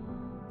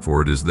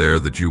 for it is there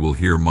that you will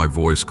hear my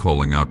voice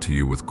calling out to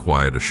you with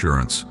quiet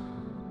assurance.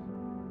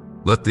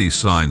 Let these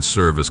signs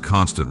serve as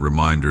constant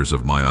reminders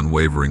of my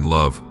unwavering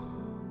love,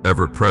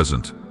 ever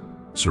present,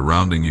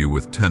 surrounding you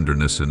with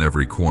tenderness in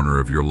every corner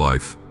of your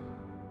life.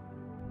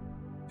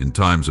 In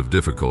times of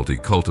difficulty,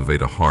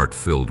 cultivate a heart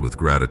filled with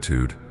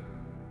gratitude,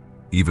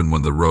 Even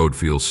when the road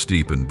feels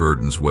steep and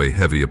burdens weigh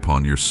heavy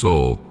upon your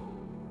soul,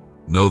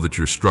 know that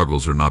your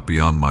struggles are not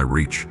beyond my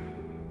reach.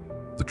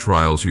 The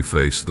trials you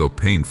face, though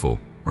painful,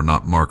 are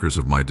not markers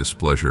of my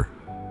displeasure.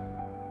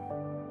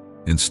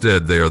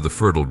 Instead, they are the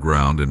fertile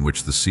ground in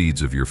which the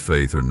seeds of your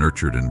faith are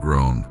nurtured and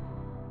grown.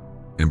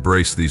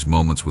 Embrace these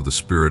moments with a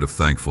spirit of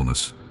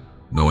thankfulness,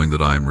 knowing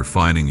that I am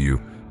refining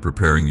you,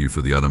 preparing you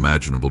for the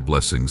unimaginable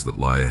blessings that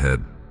lie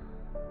ahead.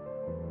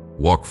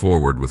 Walk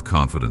forward with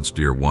confidence,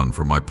 dear one,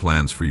 for my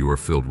plans for you are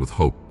filled with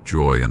hope,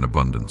 joy, and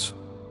abundance.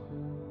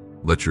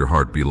 Let your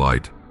heart be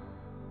light,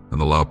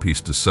 and allow peace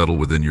to settle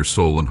within your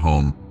soul and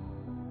home,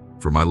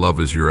 for my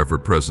love is your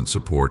ever-present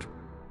support,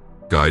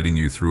 guiding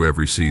you through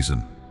every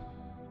season.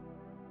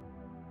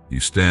 You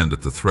stand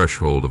at the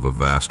threshold of a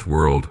vast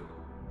world,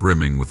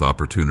 brimming with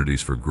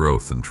opportunities for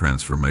growth and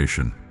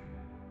transformation.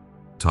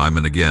 Time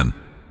and again,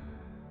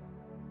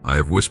 I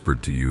have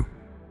whispered to you,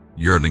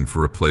 yearning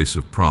for a place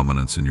of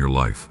prominence in your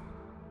life.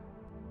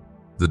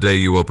 The day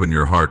you open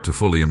your heart to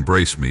fully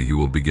embrace me, you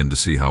will begin to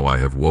see how I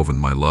have woven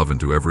my love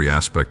into every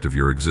aspect of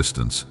your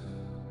existence.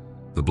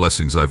 The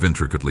blessings I've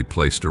intricately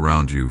placed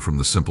around you, from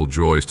the simple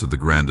joys to the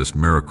grandest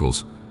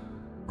miracles,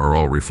 are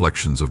all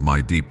reflections of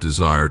my deep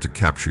desire to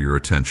capture your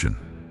attention.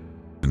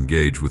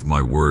 Engage with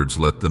my words,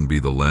 let them be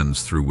the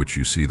lens through which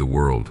you see the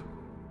world.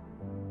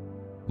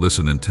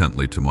 Listen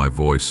intently to my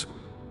voice,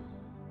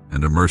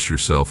 and immerse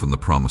yourself in the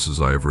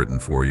promises I have written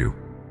for you.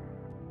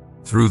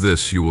 Through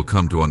this, you will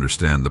come to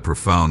understand the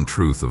profound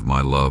truth of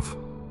my love,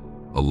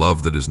 a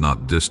love that is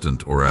not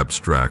distant or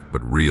abstract,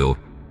 but real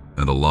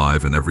and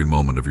alive in every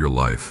moment of your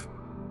life.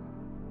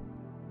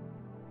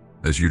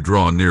 As you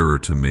draw nearer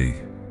to me,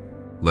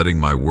 letting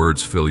my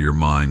words fill your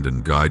mind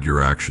and guide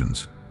your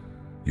actions,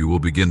 you will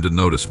begin to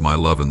notice my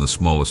love in the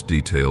smallest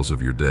details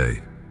of your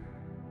day.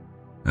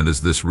 And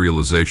as this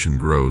realization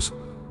grows,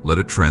 let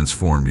it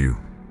transform you.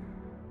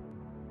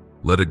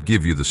 Let it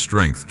give you the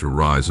strength to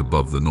rise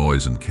above the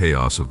noise and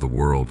chaos of the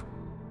world.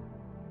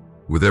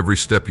 With every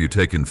step you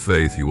take in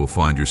faith, you will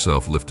find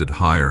yourself lifted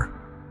higher,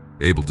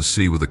 able to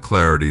see with a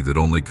clarity that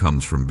only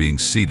comes from being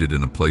seated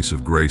in a place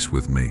of grace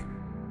with me.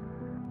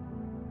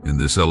 In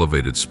this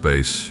elevated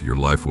space, your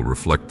life will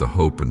reflect the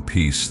hope and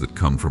peace that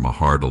come from a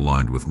heart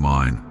aligned with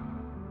mine.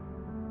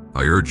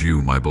 I urge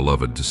you, my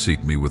beloved, to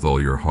seek me with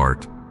all your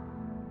heart.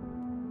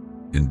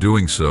 In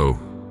doing so,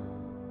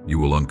 you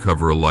will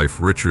uncover a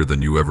life richer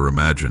than you ever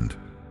imagined,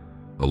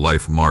 a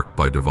life marked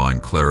by divine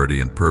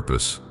clarity and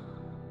purpose,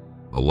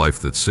 a life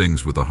that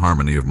sings with the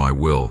harmony of my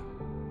will.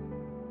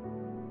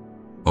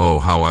 Oh,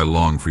 how I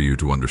long for you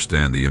to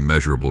understand the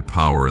immeasurable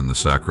power in the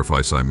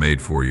sacrifice I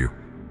made for you.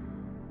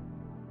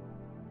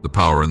 The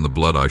power in the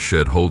blood I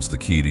shed holds the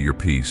key to your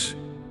peace,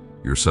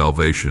 your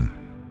salvation,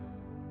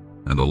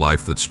 and a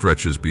life that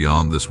stretches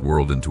beyond this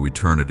world into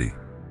eternity,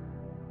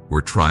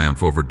 where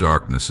triumph over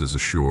darkness is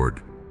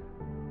assured.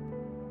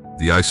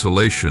 The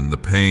isolation, the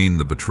pain,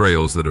 the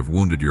betrayals that have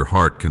wounded your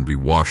heart can be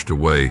washed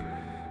away,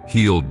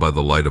 healed by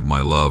the light of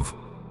my love.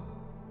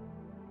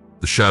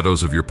 The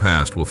shadows of your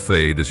past will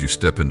fade as you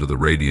step into the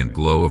radiant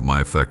glow of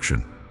my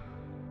affection.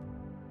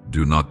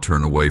 Do not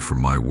turn away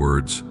from my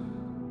words.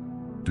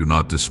 Do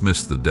not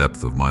dismiss the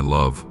depth of my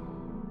love.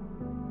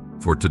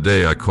 For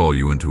today I call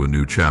you into a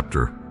new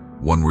chapter,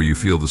 one where you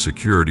feel the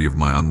security of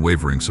my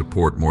unwavering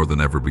support more than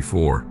ever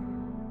before.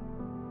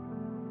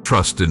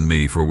 Trust in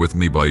me, for with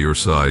me by your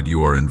side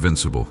you are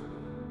invincible.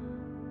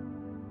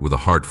 With a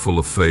heart full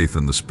of faith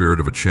and the spirit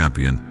of a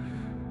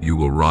champion, you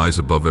will rise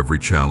above every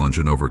challenge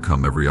and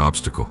overcome every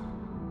obstacle.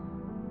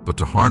 But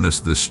to harness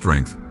this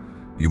strength,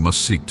 you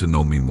must seek to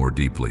know me more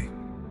deeply.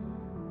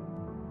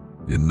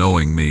 In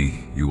knowing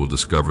me, you will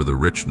discover the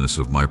richness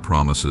of my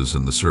promises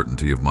and the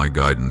certainty of my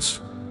guidance.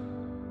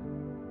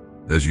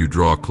 As you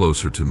draw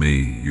closer to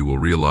me, you will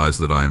realize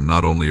that I am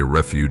not only a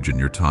refuge in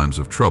your times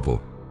of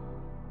trouble,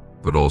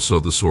 but also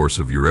the source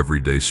of your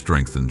everyday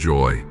strength and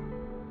joy.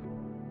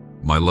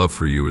 My love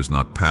for you is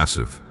not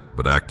passive,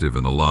 but active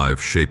and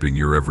alive, shaping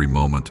your every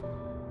moment,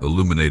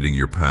 illuminating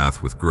your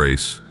path with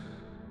grace,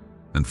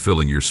 and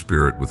filling your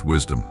spirit with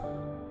wisdom.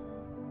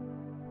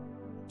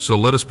 So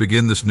let us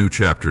begin this new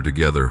chapter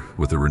together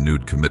with a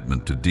renewed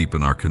commitment to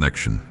deepen our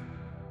connection.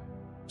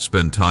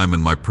 Spend time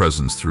in my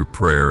presence through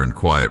prayer and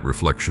quiet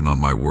reflection on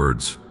my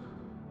words.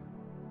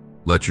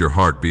 Let your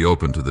heart be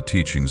open to the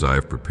teachings I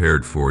have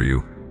prepared for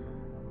you,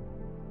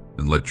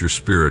 and let your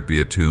spirit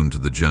be attuned to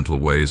the gentle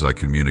ways I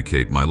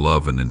communicate my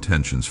love and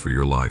intentions for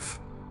your life.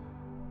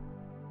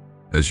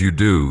 As you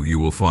do, you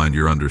will find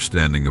your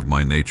understanding of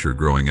my nature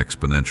growing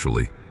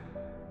exponentially,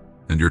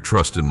 and your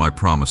trust in my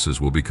promises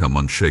will become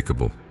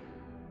unshakable.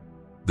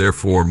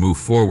 Therefore, move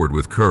forward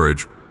with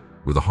courage,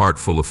 with a heart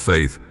full of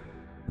faith,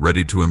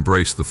 ready to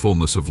embrace the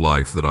fullness of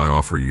life that I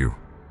offer you.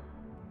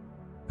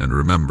 And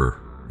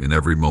remember, in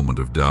every moment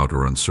of doubt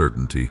or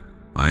uncertainty,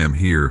 I am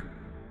here,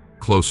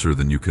 closer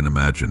than you can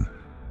imagine,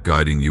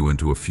 guiding you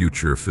into a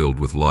future filled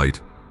with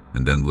light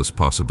and endless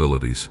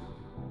possibilities.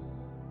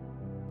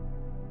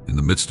 In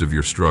the midst of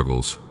your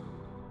struggles,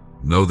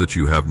 know that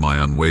you have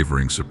my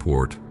unwavering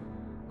support,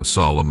 a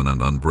solemn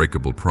and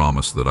unbreakable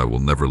promise that I will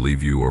never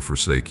leave you or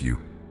forsake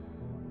you.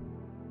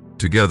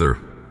 Together,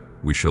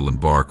 we shall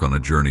embark on a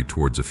journey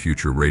towards a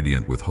future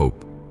radiant with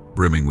hope,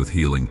 brimming with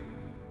healing,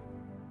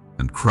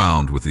 and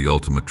crowned with the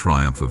ultimate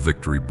triumph of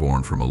victory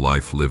born from a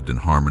life lived in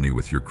harmony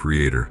with your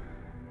Creator.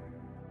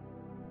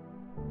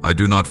 I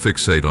do not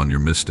fixate on your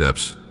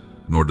missteps,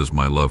 nor does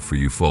my love for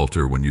you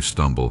falter when you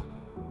stumble.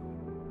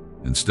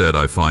 Instead,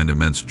 I find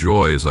immense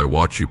joy as I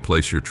watch you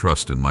place your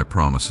trust in my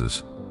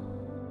promises.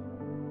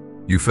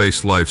 You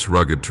face life's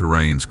rugged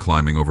terrains,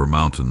 climbing over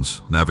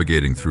mountains,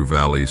 navigating through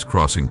valleys,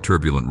 crossing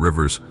turbulent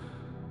rivers,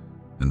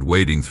 and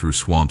wading through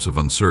swamps of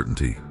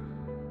uncertainty.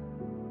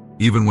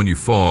 Even when you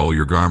fall,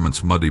 your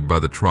garments muddied by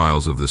the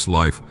trials of this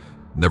life,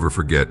 never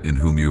forget in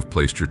whom you have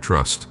placed your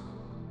trust.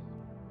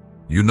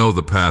 You know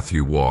the path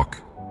you walk,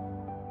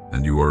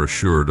 and you are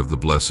assured of the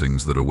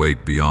blessings that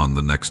await beyond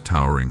the next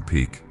towering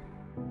peak.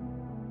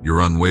 Your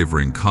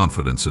unwavering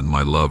confidence in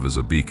my love is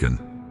a beacon,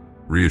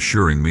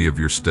 reassuring me of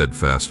your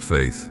steadfast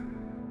faith.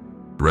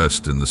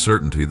 Rest in the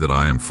certainty that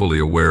I am fully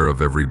aware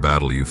of every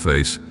battle you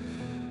face,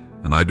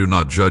 and I do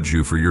not judge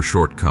you for your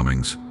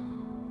shortcomings.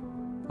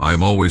 I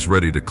am always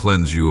ready to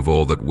cleanse you of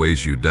all that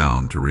weighs you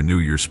down, to renew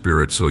your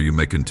spirit so you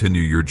may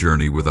continue your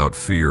journey without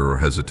fear or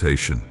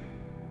hesitation.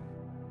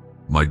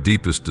 My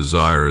deepest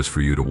desire is for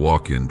you to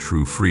walk in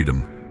true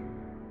freedom,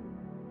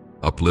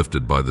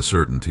 uplifted by the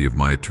certainty of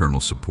my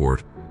eternal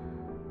support.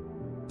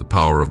 The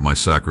power of my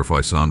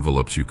sacrifice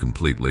envelops you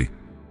completely,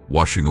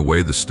 washing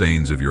away the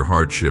stains of your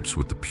hardships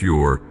with the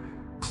pure,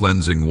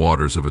 cleansing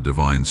waters of a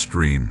divine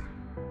stream.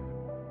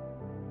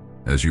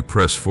 As you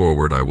press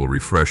forward, I will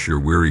refresh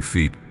your weary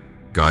feet,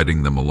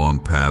 guiding them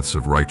along paths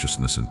of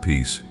righteousness and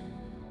peace.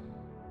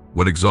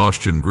 When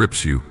exhaustion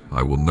grips you,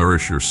 I will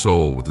nourish your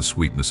soul with the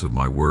sweetness of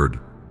my word,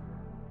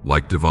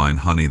 like divine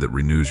honey that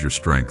renews your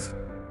strength.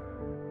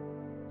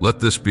 Let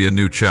this be a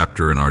new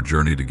chapter in our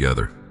journey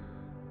together.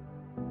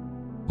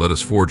 Let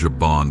us forge a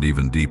bond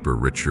even deeper,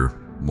 richer,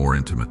 more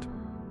intimate.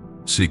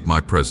 Seek my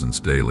presence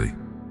daily.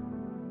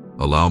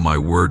 Allow my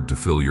word to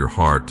fill your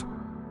heart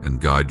and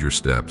guide your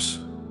steps.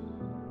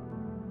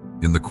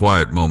 In the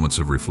quiet moments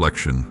of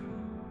reflection,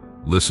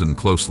 listen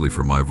closely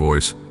for my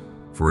voice,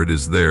 for it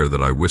is there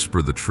that I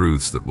whisper the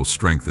truths that will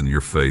strengthen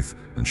your faith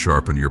and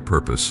sharpen your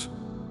purpose.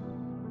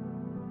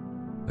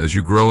 As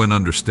you grow in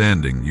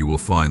understanding, you will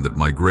find that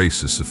my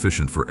grace is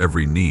sufficient for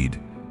every need,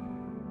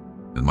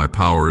 and my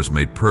power is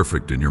made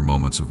perfect in your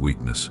moments of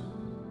weakness.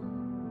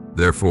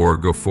 Therefore,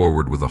 go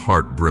forward with a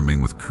heart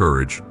brimming with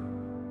courage,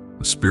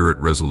 a spirit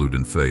resolute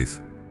in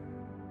faith.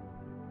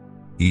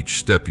 Each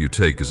step you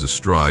take is a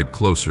stride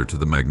closer to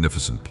the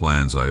magnificent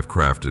plans I have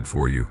crafted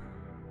for you.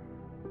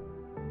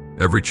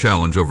 Every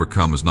challenge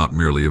overcome is not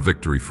merely a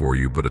victory for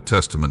you, but a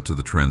testament to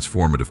the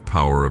transformative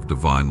power of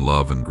divine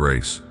love and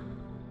grace.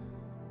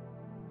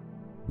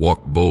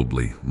 Walk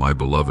boldly, my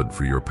beloved,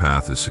 for your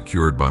path is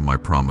secured by my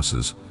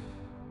promises,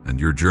 and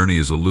your journey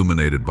is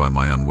illuminated by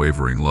my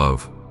unwavering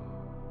love.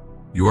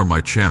 You are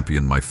my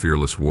champion, my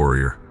fearless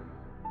warrior.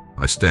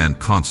 I stand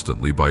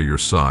constantly by your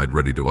side,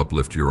 ready to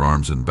uplift your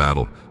arms in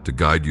battle, to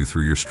guide you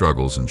through your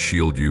struggles and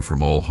shield you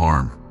from all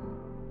harm.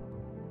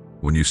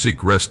 When you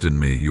seek rest in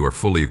me, you are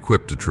fully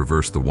equipped to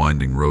traverse the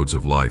winding roads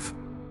of life,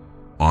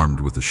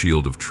 armed with the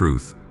shield of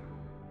truth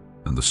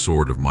and the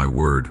sword of my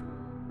word.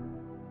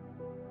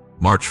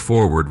 March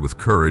forward with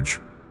courage,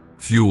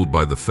 fueled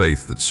by the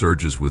faith that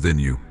surges within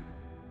you.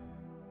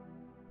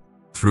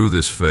 Through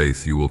this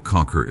faith, you will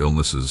conquer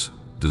illnesses,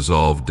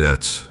 dissolve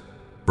debts,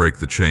 break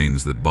the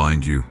chains that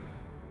bind you,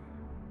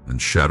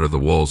 and shatter the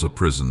walls of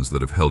prisons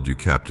that have held you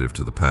captive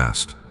to the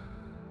past.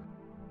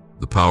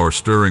 The power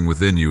stirring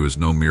within you is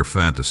no mere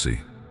fantasy.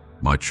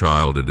 My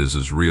child, it is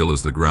as real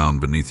as the ground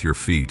beneath your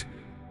feet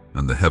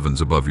and the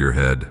heavens above your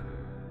head.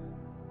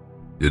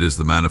 It is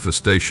the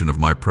manifestation of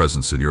my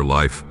presence in your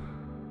life,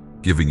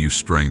 giving you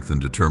strength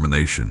and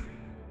determination.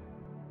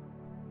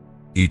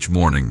 Each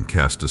morning,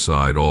 cast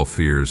aside all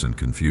fears and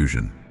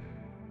confusion.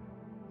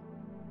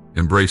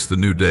 Embrace the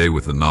new day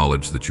with the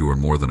knowledge that you are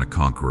more than a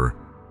conqueror,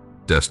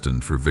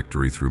 destined for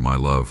victory through my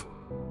love.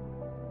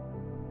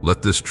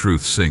 Let this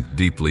truth sink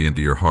deeply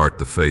into your heart.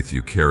 The faith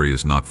you carry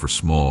is not for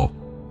small,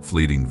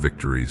 fleeting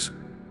victories,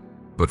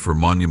 but for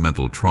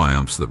monumental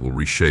triumphs that will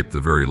reshape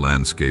the very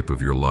landscape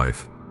of your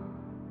life.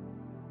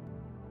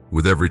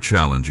 With every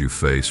challenge you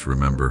face,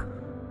 remember,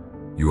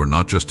 you are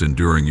not just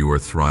enduring, you are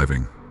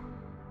thriving.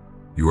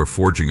 You are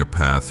forging a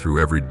path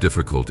through every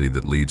difficulty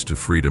that leads to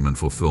freedom and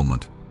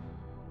fulfillment.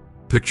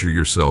 Picture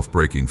yourself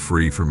breaking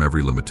free from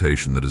every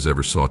limitation that has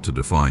ever sought to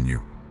define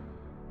you.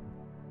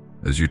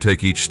 As you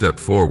take each step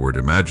forward,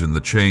 imagine the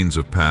chains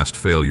of past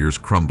failures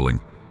crumbling,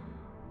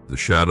 the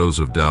shadows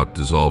of doubt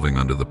dissolving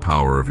under the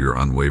power of your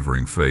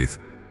unwavering faith.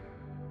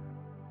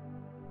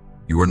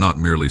 You are not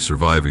merely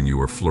surviving, you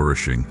are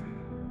flourishing,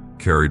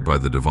 carried by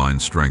the divine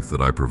strength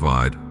that I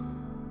provide.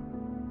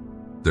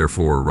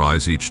 Therefore,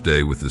 rise each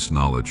day with this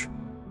knowledge.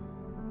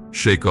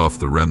 Shake off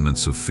the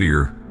remnants of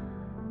fear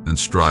and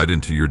stride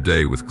into your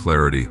day with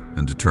clarity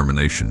and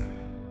determination.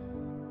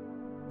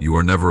 You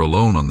are never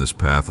alone on this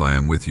path. I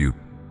am with you,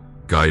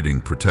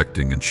 guiding,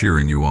 protecting, and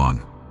cheering you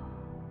on.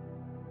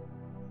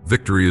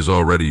 Victory is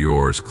already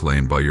yours,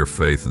 claimed by your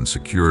faith and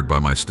secured by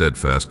my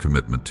steadfast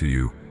commitment to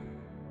you.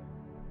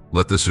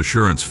 Let this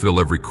assurance fill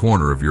every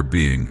corner of your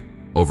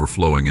being,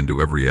 overflowing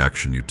into every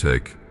action you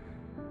take.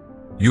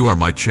 You are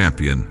my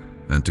champion,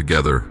 and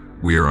together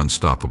we are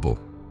unstoppable.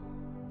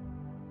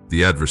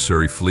 The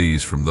adversary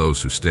flees from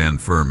those who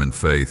stand firm in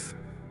faith,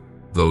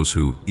 those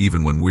who,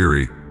 even when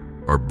weary,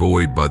 are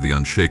buoyed by the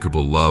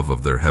unshakable love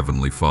of their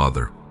Heavenly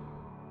Father.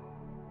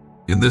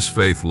 In this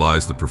faith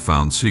lies the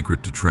profound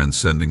secret to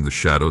transcending the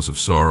shadows of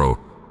sorrow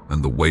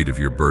and the weight of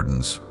your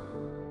burdens.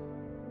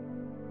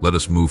 Let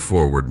us move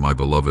forward, my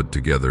beloved,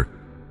 together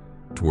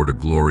toward a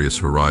glorious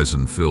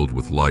horizon filled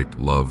with light,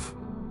 love,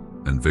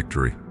 and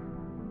victory.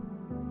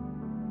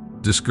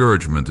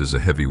 Discouragement is a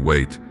heavy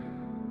weight,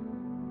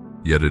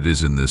 yet it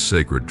is in this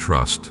sacred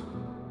trust,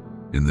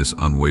 in this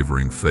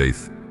unwavering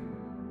faith,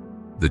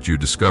 that you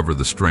discover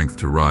the strength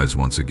to rise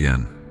once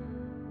again.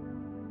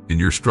 In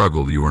your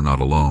struggle, you are not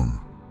alone.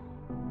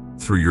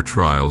 Through your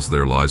trials,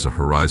 there lies a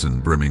horizon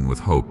brimming with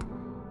hope,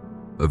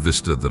 a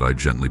vista that I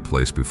gently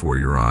place before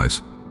your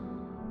eyes.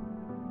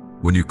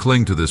 When you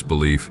cling to this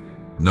belief,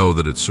 know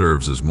that it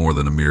serves as more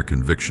than a mere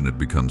conviction. It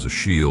becomes a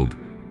shield,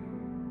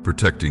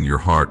 protecting your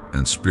heart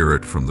and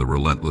spirit from the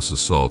relentless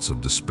assaults of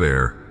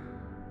despair.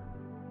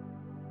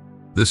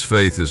 This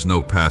faith is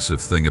no passive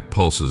thing. It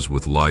pulses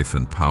with life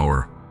and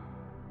power,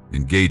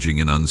 engaging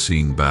in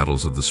unseen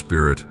battles of the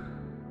spirit.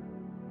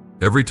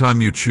 Every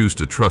time you choose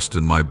to trust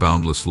in my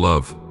boundless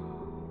love,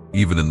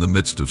 even in the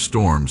midst of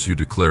storms, you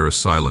declare a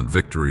silent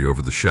victory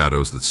over the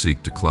shadows that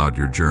seek to cloud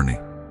your journey.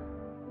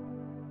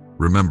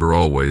 Remember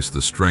always,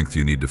 the strength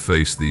you need to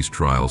face these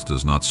trials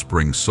does not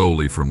spring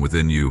solely from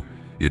within you.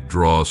 It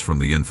draws from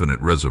the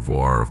infinite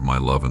reservoir of my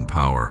love and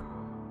power.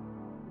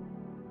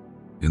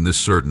 In this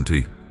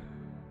certainty,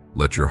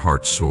 let your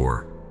heart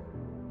soar.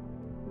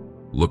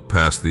 Look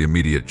past the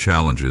immediate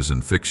challenges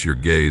and fix your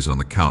gaze on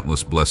the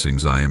countless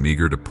blessings I am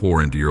eager to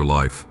pour into your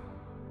life.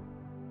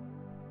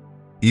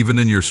 Even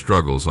in your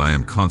struggles, I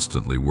am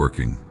constantly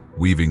working,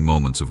 weaving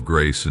moments of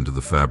grace into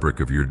the fabric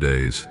of your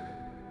days.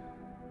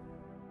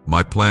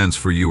 My plans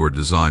for you are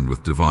designed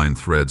with divine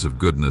threads of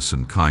goodness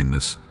and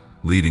kindness,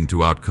 leading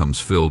to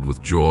outcomes filled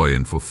with joy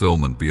and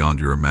fulfillment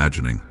beyond your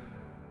imagining.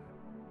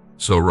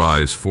 So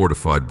rise,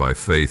 fortified by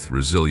faith,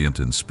 resilient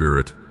in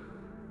spirit,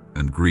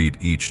 and greet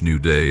each new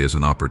day as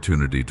an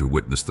opportunity to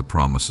witness the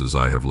promises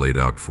I have laid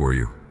out for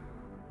you.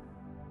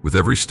 With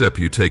every step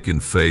you take in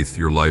faith,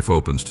 your life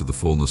opens to the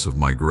fullness of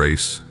my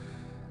grace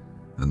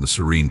and the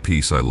serene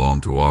peace I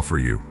long to offer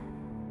you.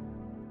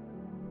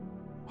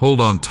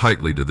 Hold on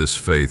tightly to this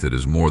faith. It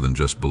is more than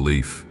just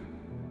belief.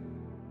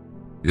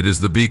 It is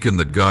the beacon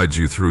that guides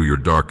you through your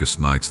darkest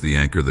nights, the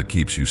anchor that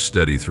keeps you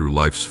steady through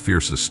life's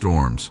fiercest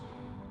storms.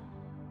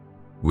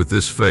 With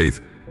this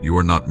faith, you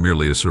are not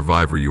merely a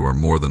survivor, you are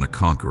more than a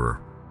conqueror.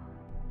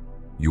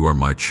 You are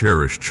my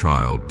cherished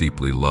child,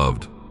 deeply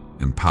loved,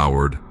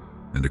 empowered,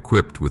 and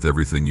equipped with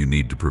everything you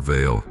need to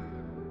prevail.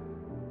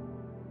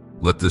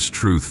 Let this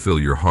truth fill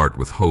your heart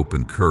with hope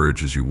and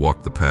courage as you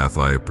walk the path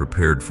I have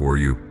prepared for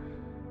you,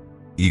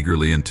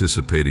 eagerly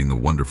anticipating the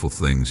wonderful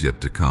things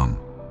yet to come.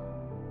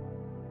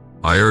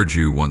 I urge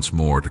you once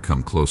more to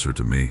come closer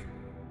to me.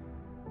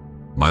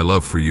 My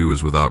love for you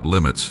is without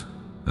limits,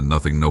 and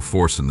nothing, no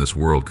force in this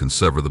world can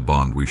sever the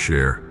bond we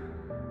share.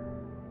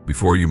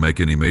 Before you make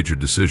any major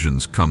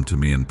decisions, come to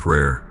me in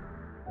prayer.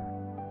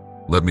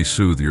 Let me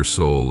soothe your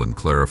soul and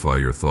clarify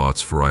your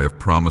thoughts, for I have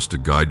promised to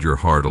guide your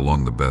heart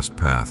along the best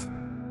path.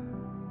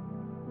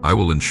 I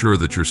will ensure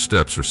that your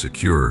steps are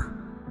secure,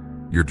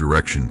 your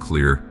direction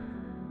clear,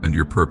 and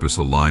your purpose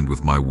aligned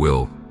with my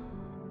will.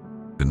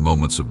 In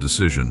moments of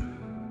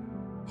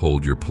decision,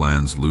 hold your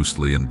plans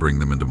loosely and bring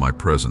them into my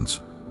presence.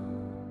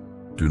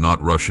 Do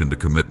not rush into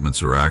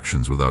commitments or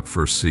actions without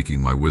first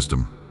seeking my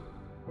wisdom.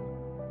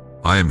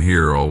 I am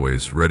here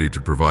always, ready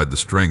to provide the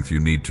strength you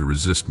need to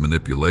resist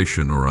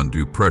manipulation or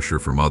undue pressure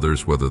from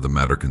others, whether the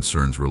matter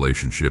concerns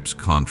relationships,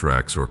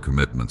 contracts, or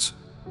commitments.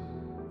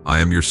 I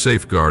am your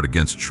safeguard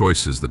against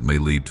choices that may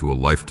lead to a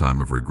lifetime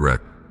of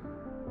regret.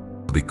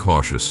 Be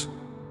cautious,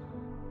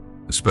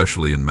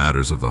 especially in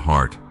matters of the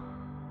heart.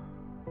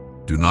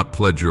 Do not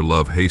pledge your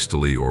love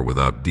hastily or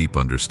without deep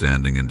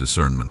understanding and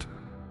discernment.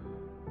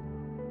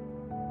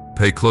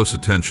 Pay close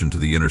attention to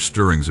the inner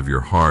stirrings of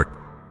your heart,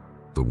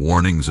 the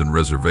warnings and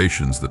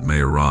reservations that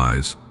may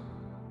arise.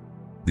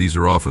 These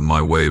are often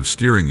my way of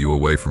steering you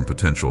away from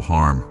potential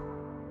harm.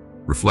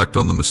 Reflect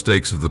on the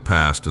mistakes of the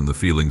past and the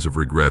feelings of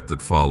regret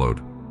that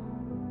followed.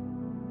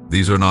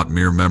 These are not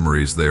mere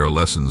memories, they are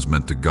lessons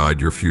meant to guide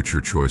your future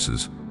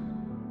choices.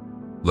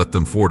 Let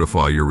them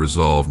fortify your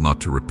resolve not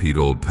to repeat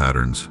old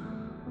patterns.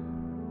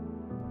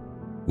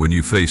 When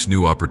you face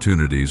new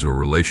opportunities or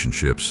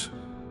relationships,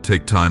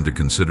 take time to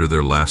consider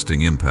their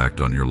lasting impact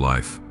on your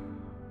life.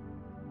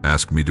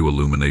 Ask me to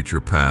illuminate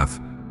your path,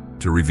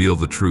 to reveal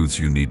the truths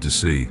you need to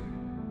see.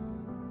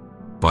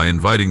 By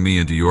inviting me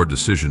into your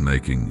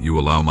decision-making, you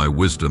allow my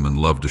wisdom and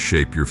love to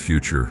shape your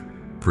future,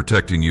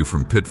 protecting you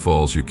from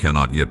pitfalls you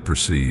cannot yet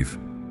perceive.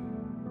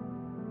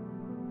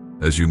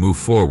 As you move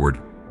forward,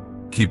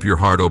 keep your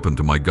heart open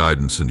to my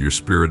guidance and your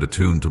spirit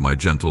attuned to my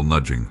gentle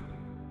nudging.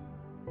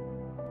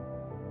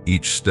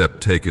 Each step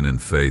taken in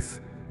faith,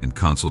 in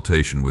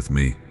consultation with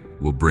me,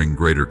 will bring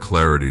greater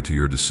clarity to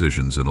your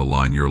decisions and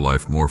align your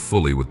life more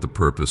fully with the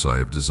purpose I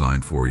have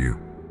designed for you.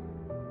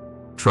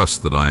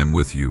 Trust that I am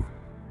with you,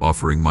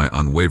 offering my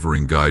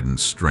unwavering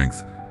guidance,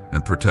 strength,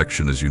 and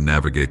protection as you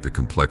navigate the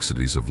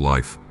complexities of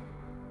life.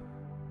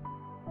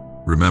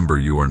 Remember,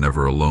 you are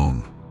never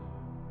alone.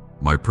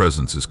 My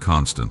presence is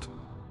constant,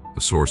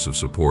 a source of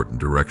support and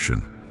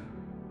direction.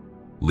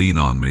 Lean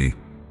on me,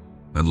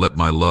 and let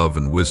my love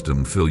and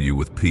wisdom fill you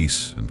with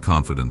peace and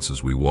confidence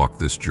as we walk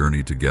this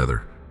journey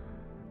together.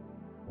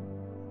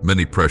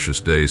 Many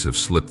precious days have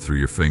slipped through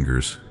your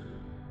fingers,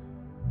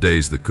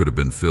 days that could have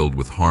been filled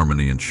with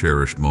harmony and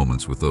cherished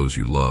moments with those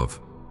you love.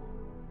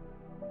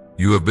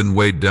 You have been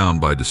weighed down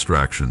by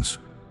distractions,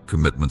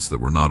 commitments that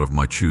were not of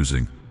my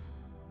choosing,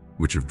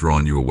 which have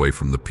drawn you away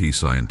from the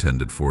peace I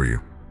intended for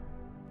you.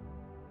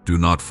 Do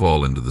not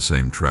fall into the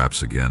same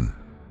traps again.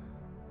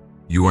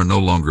 You are no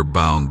longer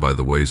bound by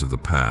the ways of the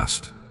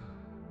past.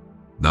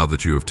 Now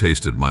that you have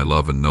tasted my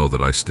love and know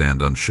that I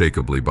stand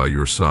unshakably by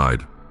your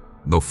side,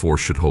 no force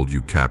should hold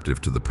you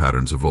captive to the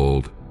patterns of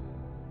old.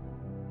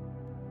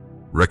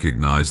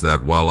 Recognize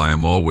that while I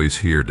am always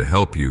here to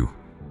help you,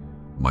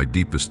 my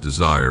deepest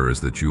desire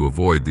is that you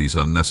avoid these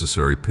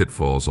unnecessary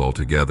pitfalls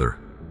altogether.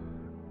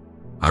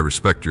 I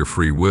respect your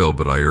free will,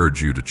 but I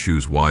urge you to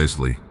choose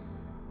wisely,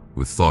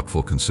 with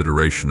thoughtful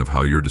consideration of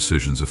how your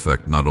decisions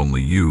affect not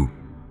only you,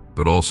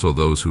 but also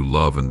those who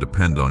love and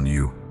depend on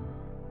you.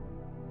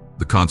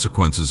 The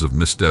consequences of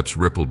missteps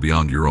ripple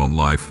beyond your own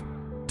life,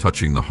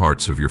 touching the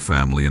hearts of your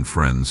family and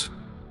friends.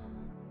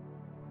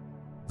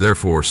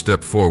 Therefore,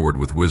 step forward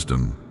with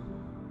wisdom,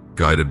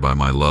 guided by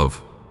my love,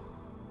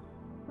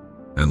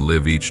 and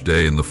live each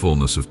day in the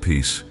fullness of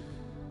peace,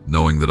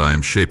 knowing that I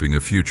am shaping a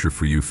future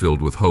for you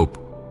filled with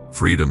hope,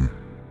 freedom,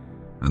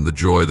 and the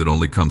joy that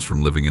only comes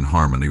from living in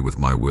harmony with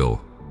my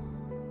will.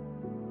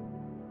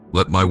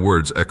 Let my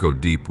words echo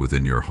deep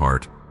within your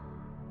heart,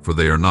 for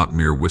they are not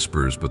mere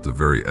whispers but the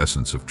very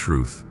essence of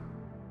truth.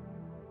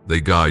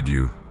 They guide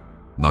you,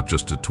 not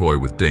just to toy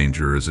with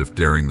danger as if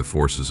daring the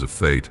forces of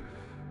fate,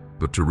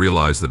 but to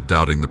realize that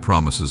doubting the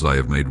promises I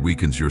have made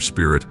weakens your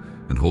spirit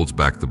and holds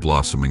back the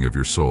blossoming of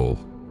your soul.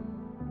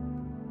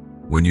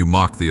 When you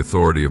mock the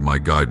authority of my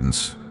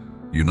guidance,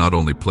 you not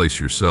only place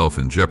yourself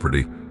in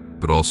jeopardy,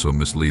 but also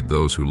mislead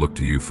those who look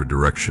to you for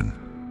direction.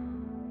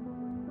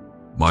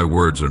 My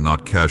words are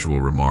not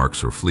casual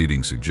remarks or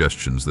fleeting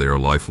suggestions. They are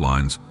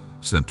lifelines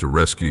sent to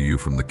rescue you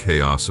from the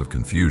chaos of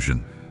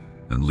confusion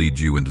and lead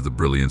you into the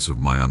brilliance of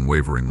my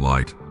unwavering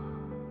light.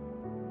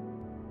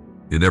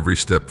 In every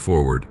step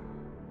forward,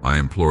 I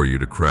implore you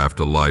to craft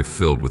a life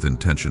filled with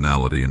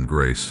intentionality and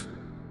grace.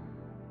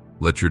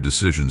 Let your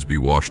decisions be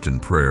washed in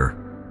prayer,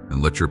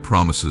 and let your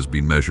promises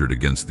be measured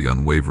against the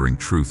unwavering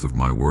truth of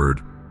my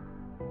word.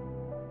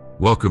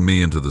 Welcome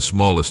me into the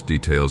smallest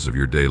details of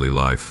your daily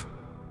life,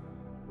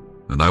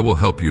 and I will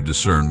help you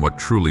discern what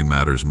truly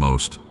matters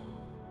most.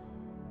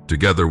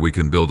 Together we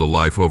can build a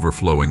life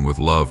overflowing with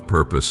love,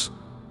 purpose,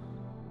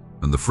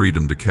 and the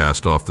freedom to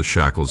cast off the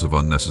shackles of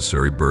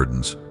unnecessary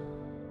burdens.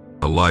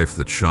 A life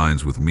that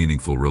shines with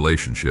meaningful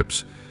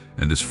relationships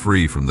and is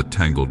free from the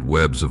tangled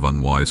webs of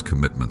unwise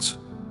commitments.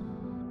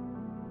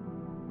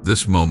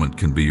 This moment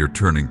can be your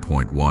turning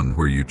point, one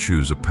where you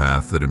choose a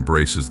path that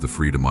embraces the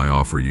freedom I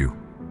offer you.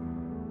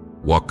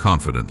 Walk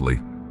confidently,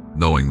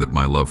 knowing that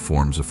my love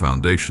forms a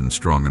foundation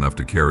strong enough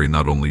to carry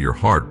not only your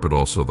heart but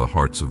also the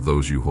hearts of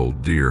those you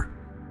hold dear.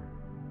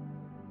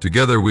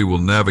 Together we will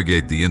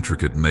navigate the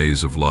intricate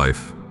maze of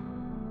life,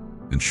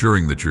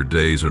 ensuring that your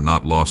days are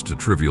not lost to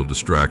trivial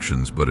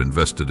distractions but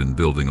invested in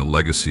building a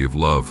legacy of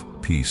love,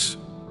 peace,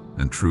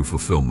 and true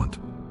fulfillment.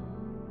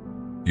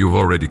 You have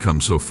already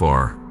come so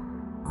far,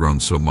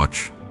 grown so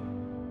much,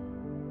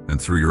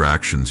 and through your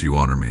actions you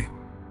honor me.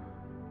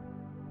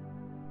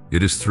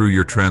 It is through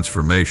your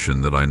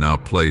transformation that I now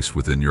place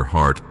within your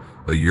heart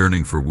a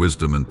yearning for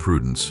wisdom and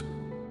prudence,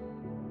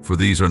 for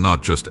these are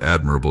not just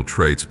admirable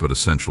traits but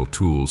essential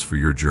tools for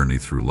your journey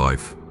through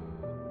life.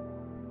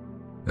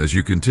 As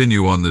you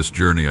continue on this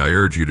journey, I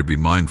urge you to be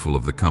mindful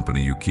of the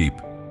company you keep.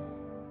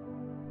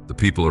 The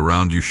people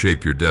around you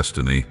shape your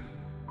destiny,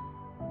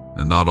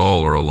 and not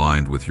all are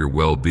aligned with your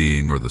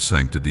well-being or the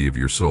sanctity of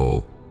your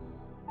soul.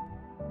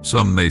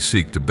 Some may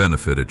seek to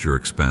benefit at your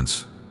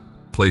expense,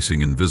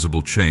 placing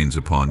invisible chains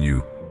upon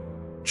you,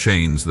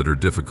 chains that are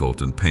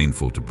difficult and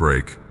painful to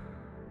break.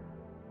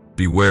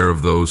 Beware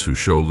of those who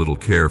show little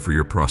care for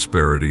your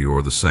prosperity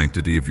or the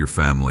sanctity of your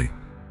family.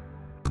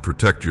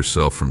 Protect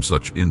yourself from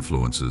such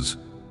influences,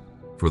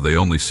 for they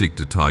only seek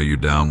to tie you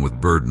down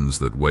with burdens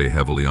that weigh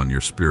heavily on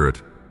your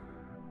spirit.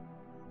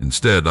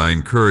 Instead, I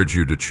encourage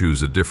you to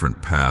choose a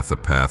different path, a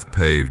path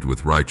paved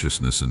with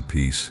righteousness and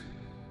peace.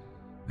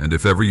 And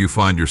if ever you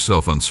find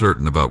yourself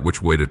uncertain about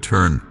which way to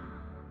turn,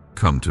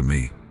 come to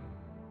me.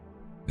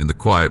 In the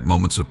quiet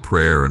moments of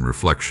prayer and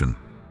reflection,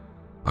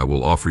 I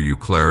will offer you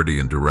clarity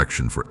and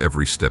direction for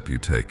every step you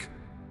take.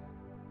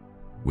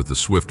 With the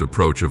swift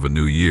approach of a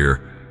new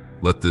year,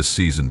 let this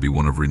season be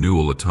one of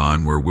renewal, a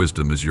time where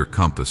wisdom is your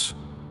compass,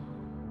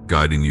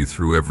 guiding you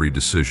through every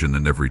decision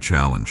and every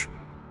challenge.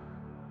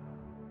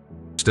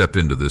 Step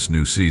into this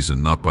new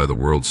season not by the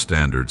world's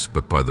standards,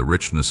 but by the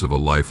richness of a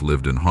life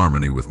lived in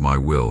harmony with my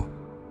will.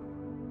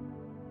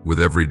 With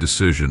every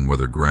decision,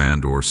 whether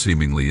grand or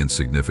seemingly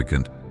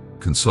insignificant,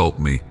 consult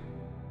me,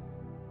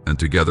 and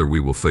together we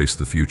will face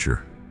the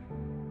future.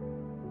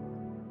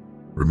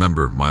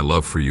 Remember, my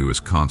love for you is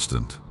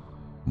constant,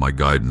 my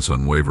guidance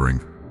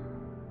unwavering.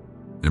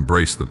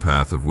 Embrace the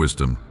path of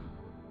wisdom,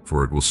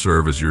 for it will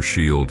serve as your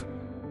shield,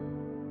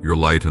 your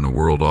light in a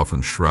world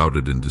often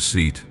shrouded in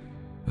deceit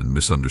and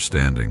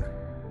misunderstanding.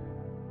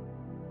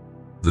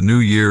 The new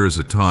year is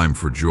a time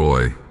for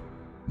joy,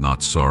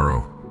 not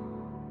sorrow.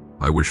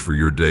 I wish for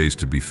your days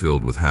to be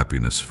filled with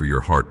happiness, for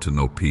your heart to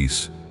know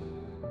peace,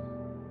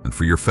 and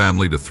for your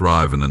family to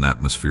thrive in an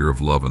atmosphere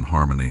of love and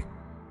harmony.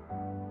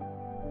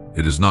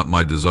 It is not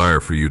my desire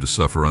for you to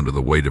suffer under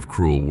the weight of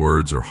cruel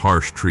words or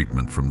harsh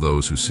treatment from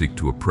those who seek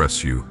to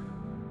oppress you.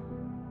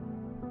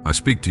 I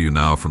speak to you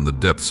now from the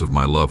depths of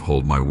my love.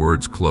 Hold my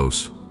words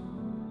close,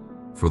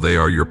 for they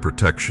are your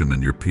protection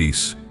and your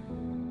peace.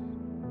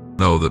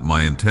 Know that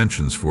my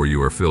intentions for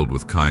you are filled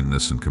with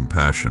kindness and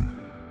compassion.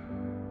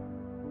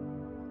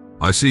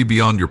 I see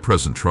beyond your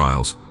present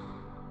trials,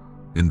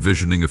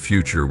 envisioning a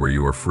future where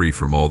you are free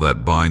from all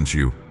that binds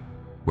you,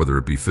 whether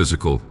it be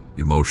physical,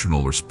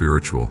 emotional, or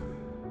spiritual.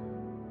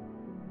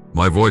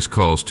 My voice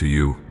calls to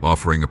you,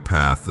 offering a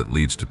path that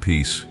leads to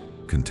peace,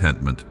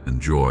 contentment, and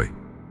joy.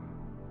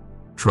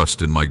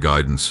 Trust in my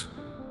guidance,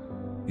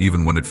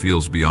 even when it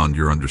feels beyond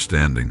your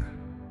understanding.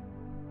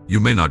 You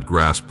may not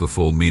grasp the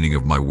full meaning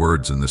of my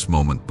words in this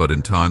moment, but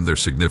in time their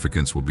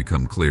significance will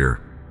become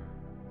clear.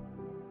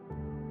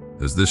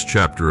 As this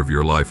chapter of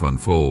your life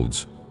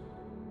unfolds,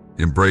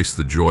 embrace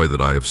the joy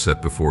that I have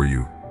set before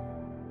you.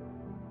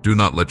 Do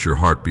not let your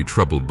heart be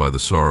troubled by the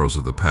sorrows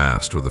of the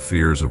past or the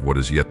fears of what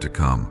is yet to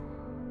come.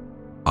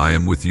 I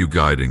am with you,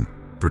 guiding,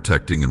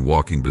 protecting, and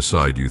walking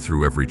beside you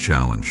through every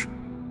challenge.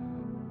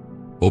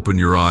 Open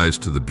your eyes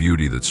to the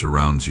beauty that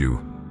surrounds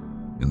you,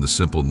 in the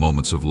simple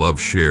moments of love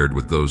shared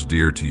with those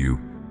dear to you,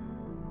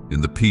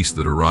 in the peace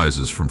that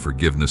arises from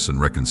forgiveness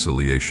and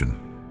reconciliation.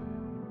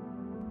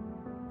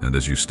 And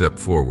as you step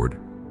forward,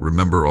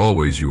 remember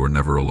always you are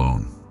never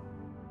alone.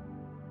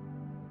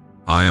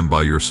 I am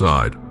by your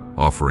side,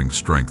 offering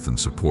strength and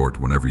support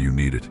whenever you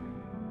need it.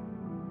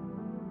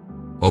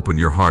 Open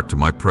your heart to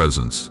my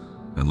presence,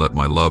 and let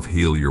my love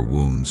heal your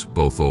wounds,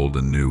 both old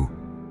and new.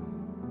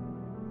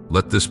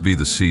 Let this be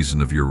the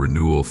season of your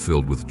renewal,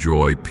 filled with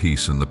joy,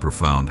 peace, and the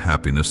profound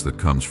happiness that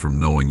comes from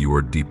knowing you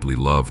are deeply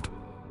loved.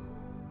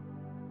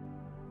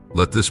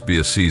 Let this be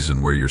a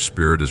season where your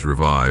spirit is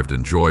revived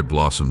and joy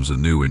blossoms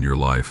anew in your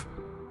life.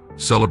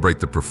 Celebrate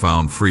the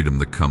profound freedom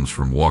that comes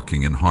from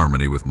walking in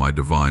harmony with my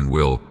divine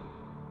will,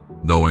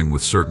 knowing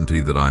with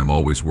certainty that I am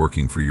always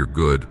working for your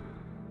good,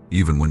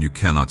 even when you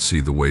cannot see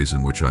the ways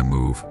in which I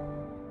move.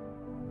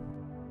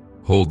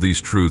 Hold these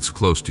truths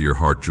close to your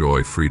heart: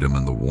 joy, freedom,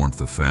 and the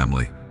warmth of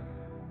family.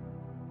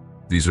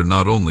 These are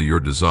not only your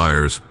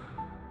desires,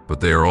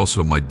 but they are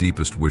also my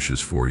deepest wishes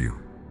for you.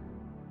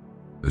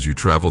 As you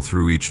travel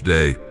through each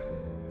day,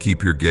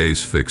 keep your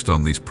gaze fixed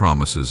on these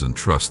promises and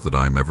trust that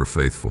I am ever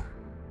faithful.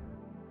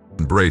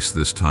 Embrace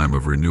this time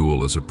of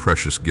renewal as a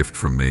precious gift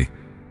from me,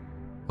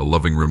 a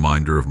loving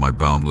reminder of my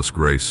boundless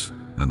grace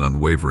and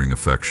unwavering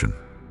affection.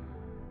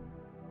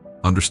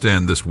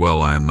 Understand this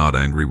well: I am not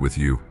angry with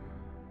you.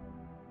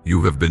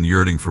 You have been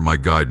yearning for my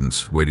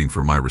guidance, waiting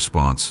for my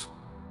response,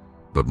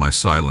 but my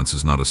silence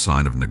is not a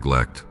sign of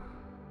neglect.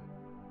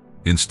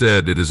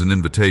 Instead, it is an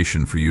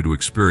invitation for you to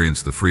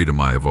experience the freedom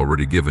I have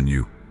already given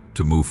you,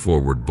 to move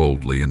forward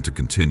boldly and to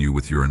continue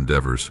with your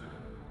endeavors.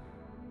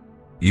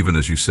 Even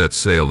as you set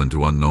sail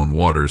into unknown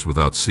waters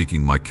without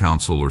seeking my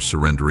counsel or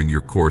surrendering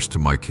your course to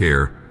my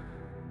care,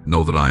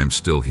 know that I am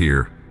still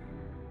here.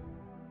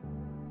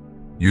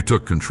 You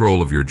took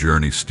control of your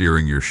journey,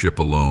 steering your ship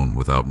alone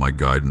without my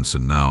guidance,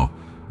 and now,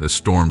 as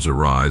storms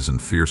arise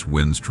and fierce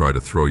winds try to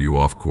throw you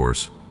off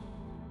course,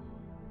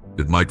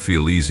 it might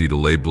feel easy to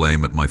lay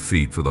blame at my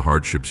feet for the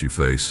hardships you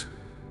face.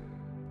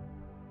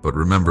 But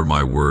remember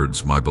my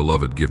words, my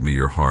beloved: give me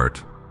your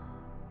heart,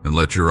 and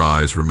let your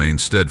eyes remain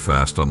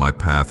steadfast on my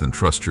path, and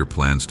trust your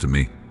plans to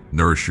me.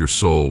 Nourish your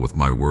soul with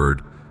my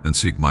word, and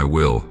seek my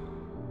will.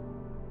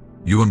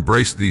 You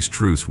embraced these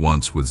truths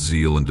once with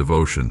zeal and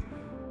devotion,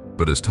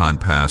 but as time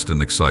passed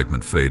and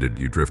excitement faded,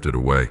 you drifted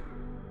away.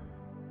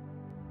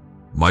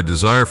 My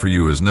desire for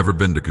you has never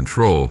been to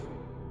control,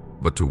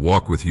 but to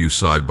walk with you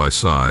side by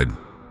side,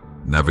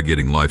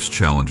 navigating life's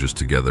challenges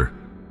together.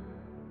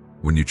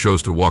 When you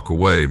chose to walk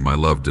away, my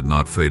love did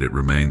not fade, it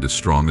remained as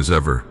strong as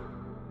ever.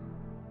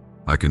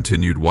 I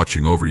continued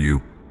watching over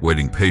you,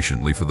 waiting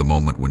patiently for the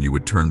moment when you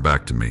would turn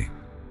back to me.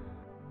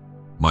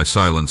 My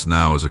silence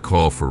now is a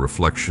call for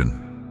reflection,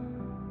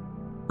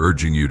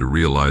 urging you to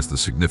realize the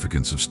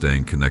significance of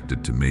staying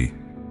connected to me,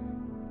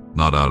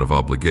 not out of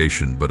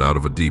obligation, but out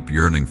of a deep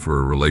yearning for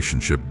a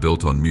relationship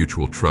built on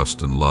mutual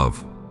trust and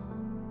love.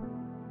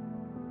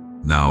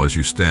 Now, as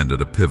you stand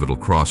at a pivotal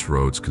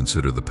crossroads,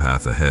 consider the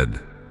path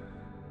ahead.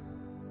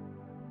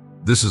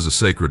 This is a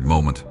sacred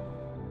moment,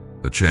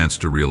 a chance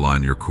to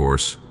realign your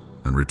course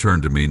and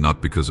return to me,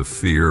 not because of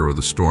fear or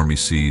the stormy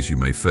seas you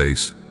may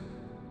face,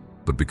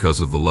 but because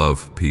of the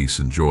love, peace,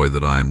 and joy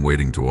that I am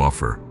waiting to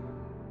offer.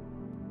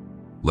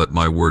 Let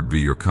my word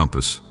be your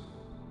compass,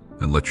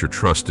 and let your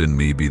trust in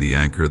me be the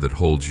anchor that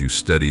holds you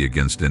steady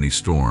against any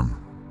storm.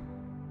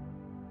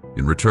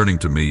 In returning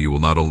to me, you will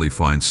not only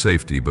find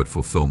safety but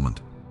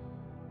fulfillment.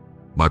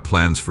 My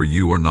plans for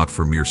you are not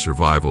for mere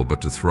survival,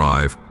 but to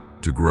thrive,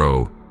 to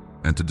grow,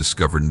 and to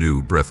discover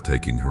new,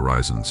 breathtaking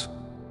horizons.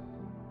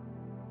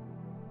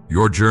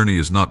 Your journey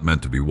is not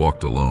meant to be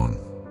walked alone.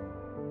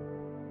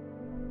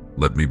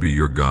 Let me be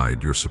your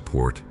guide, your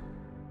support.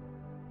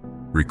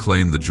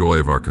 Reclaim the joy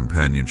of our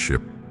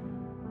companionship,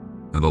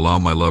 and allow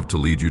my love to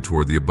lead you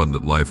toward the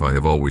abundant life I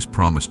have always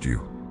promised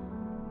you.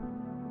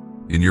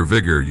 In your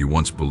vigor, you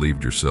once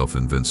believed yourself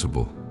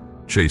invincible,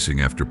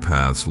 chasing after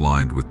paths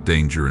lined with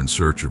danger in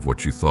search of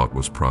what you thought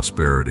was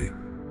prosperity.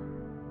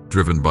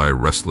 Driven by a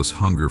restless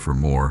hunger for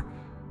more,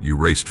 you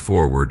raced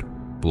forward,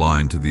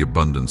 blind to the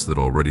abundance that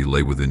already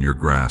lay within your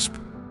grasp.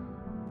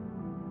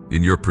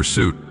 In your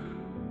pursuit,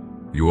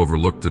 you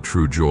overlooked the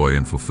true joy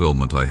and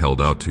fulfillment I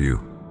held out to you,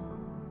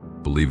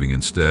 believing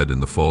instead in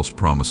the false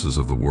promises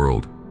of the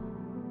world.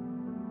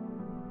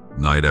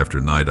 Night after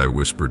night I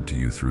whispered to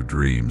you through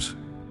dreams,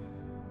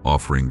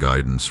 offering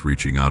guidance,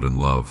 reaching out in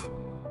love.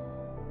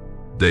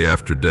 Day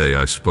after day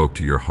I spoke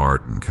to your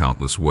heart in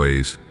countless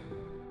ways,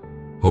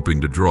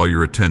 hoping to draw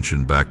your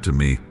attention back to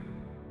me,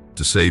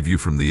 to save you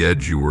from the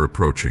edge you were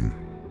approaching.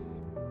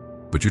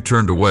 But you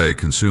turned away,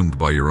 consumed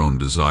by your own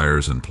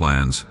desires and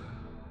plans.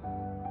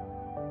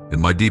 In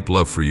my deep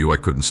love for you, I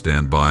couldn't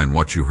stand by and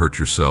watch you hurt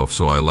yourself,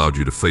 so I allowed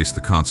you to face the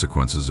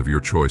consequences of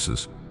your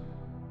choices,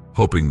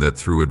 hoping that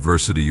through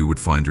adversity you would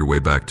find your way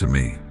back to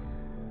me.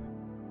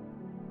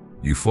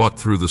 You fought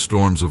through the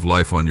storms of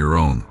life on your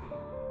own,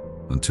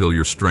 until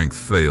your strength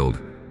failed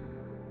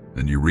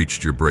and you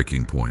reached your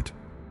breaking point.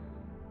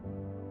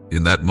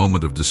 In that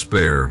moment of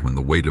despair, when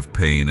the weight of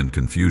pain and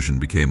confusion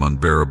became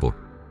unbearable,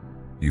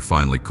 you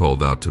finally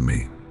called out to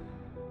me.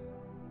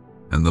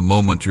 And the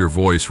moment your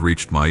voice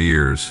reached my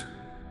ears,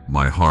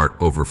 my heart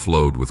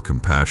overflowed with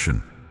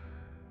compassion.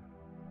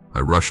 I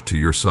rushed to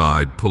your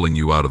side, pulling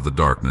you out of the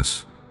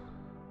darkness,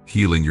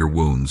 healing your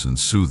wounds and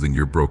soothing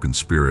your broken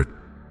spirit.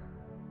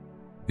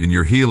 In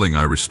your healing,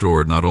 I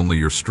restored not only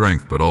your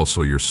strength but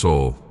also your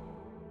soul.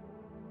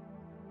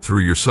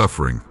 Through your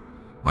suffering,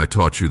 I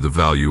taught you the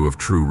value of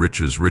true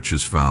riches,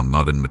 riches found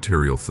not in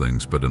material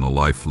things but in a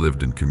life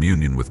lived in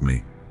communion with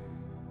me.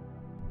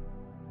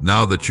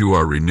 Now that you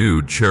are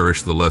renewed,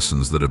 cherish the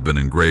lessons that have been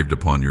engraved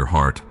upon your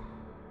heart.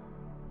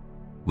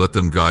 Let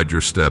them guide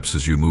your steps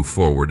as you move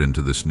forward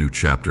into this new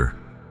chapter.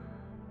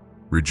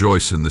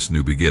 Rejoice in this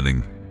new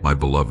beginning, my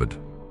beloved.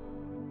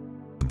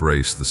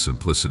 Embrace the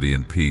simplicity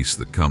and peace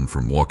that come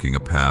from walking a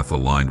path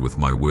aligned with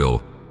my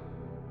will.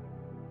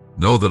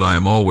 Know that I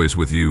am always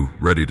with you,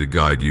 ready to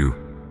guide you,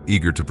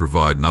 eager to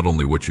provide not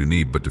only what you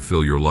need but to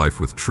fill your life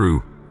with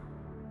true,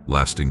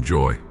 lasting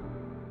joy.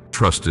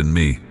 Trust in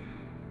me,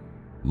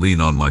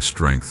 lean on my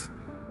strength,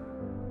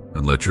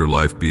 and let your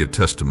life be a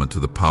testament to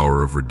the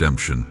power of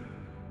redemption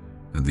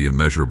and the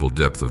immeasurable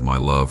depth of my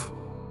love.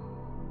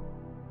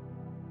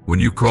 When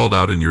you called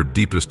out in your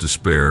deepest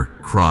despair,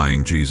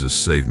 crying, "Jesus,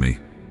 save me.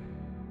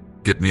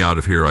 Get me out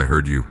of here," I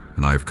heard you,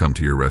 and I have come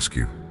to your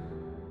rescue.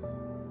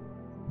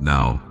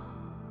 Now,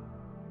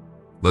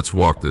 let's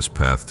walk this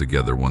path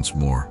together once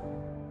more.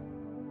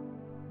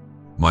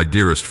 My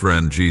dearest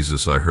friend,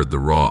 Jesus, I heard the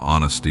raw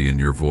honesty in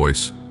your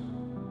voice,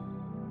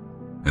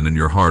 and in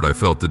your heart I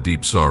felt the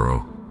deep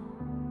sorrow,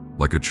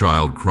 like a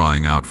child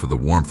crying out for the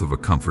warmth of a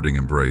comforting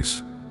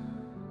embrace.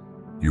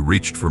 You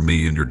reached for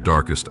me in your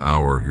darkest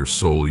hour, your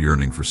soul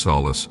yearning for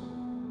solace,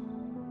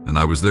 and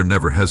I was there,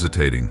 never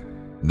hesitating,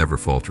 never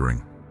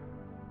faltering.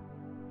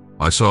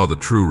 I saw the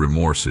true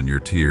remorse in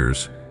your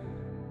tears,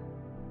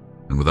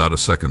 and without a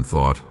second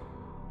thought,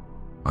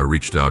 I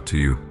reached out to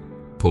you,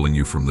 pulling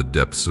you from the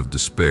depths of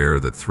despair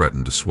that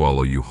threatened to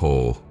swallow you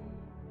whole.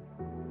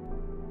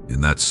 In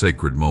that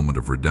sacred moment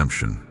of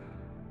redemption,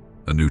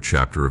 a new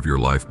chapter of your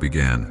life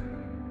began.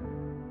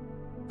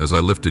 As I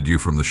lifted you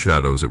from the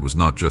shadows, it was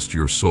not just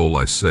your soul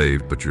I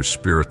saved, but your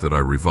spirit that I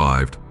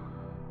revived.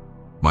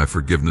 My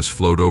forgiveness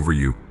flowed over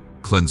you,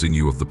 cleansing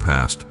you of the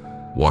past,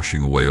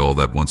 washing away all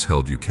that once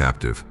held you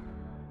captive.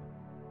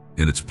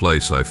 In its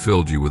place, I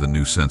filled you with a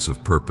new sense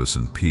of purpose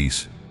and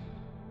peace,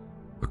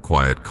 a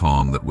quiet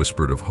calm that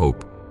whispered of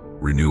hope,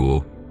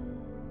 renewal,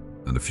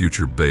 and a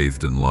future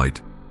bathed in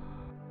light.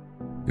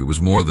 It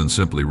was more than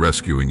simply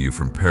rescuing you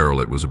from peril.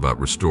 It was about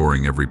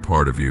restoring every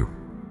part of you,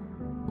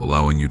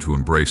 allowing you to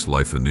embrace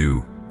life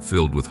anew,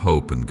 filled with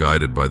hope and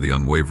guided by the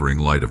unwavering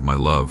light of my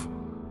love.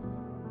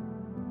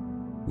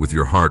 With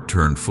your heart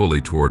turned fully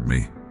toward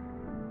me,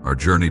 our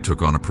journey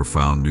took on a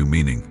profound new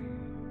meaning.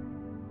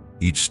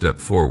 Each step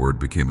forward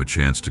became a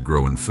chance to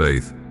grow in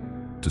faith,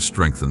 to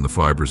strengthen the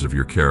fibers of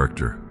your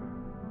character.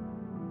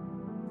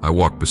 I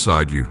walked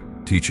beside you,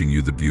 teaching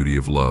you the beauty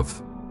of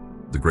love,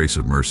 the grace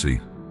of mercy,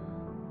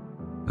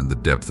 and the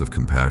depth of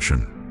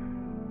compassion.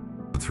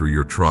 Through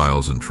your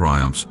trials and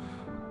triumphs,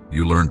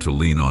 you learn to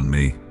lean on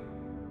me,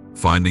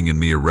 finding in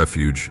me a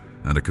refuge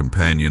and a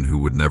companion who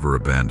would never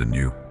abandon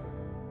you.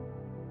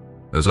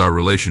 As our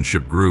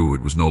relationship grew,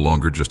 it was no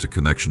longer just a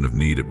connection of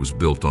need. It was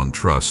built on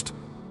trust,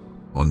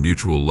 on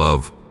mutual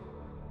love,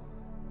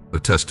 a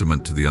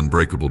testament to the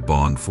unbreakable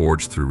bond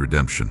forged through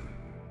redemption.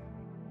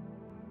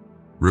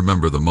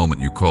 Remember the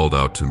moment you called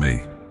out to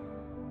me.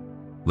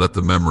 Let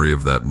the memory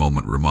of that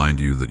moment remind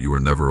you that you are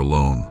never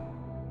alone,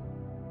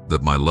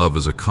 that my love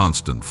is a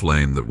constant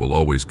flame that will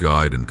always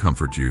guide and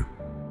comfort you.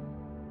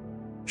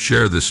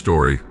 Share this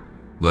story.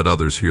 Let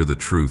others hear the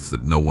truth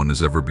that no one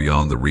is ever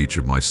beyond the reach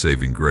of my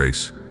saving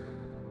grace.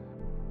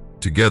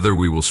 Together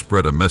we will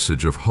spread a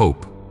message of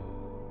hope,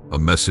 a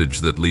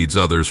message that leads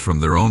others from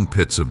their own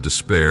pits of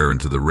despair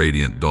into the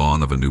radiant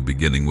dawn of a new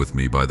beginning with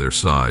me by their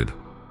side.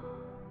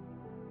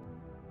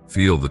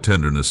 Feel the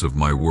tenderness of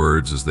my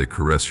words as they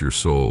caress your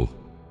soul.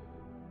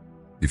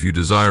 If you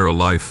desire a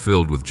life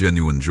filled with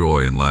genuine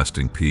joy and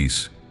lasting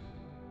peace,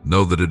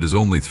 know that it is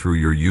only through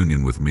your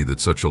union with me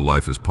that such a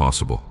life is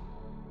possible.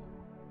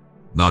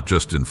 Not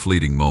just in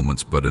fleeting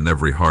moments, but in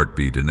every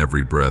heartbeat, in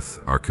every breath,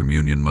 our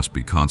communion must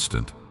be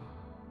constant.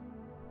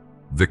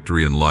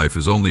 Victory in life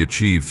is only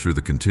achieved through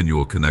the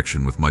continual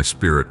connection with my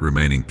spirit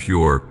remaining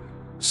pure,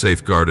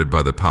 safeguarded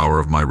by the power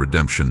of my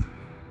redemption,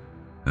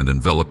 and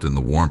enveloped in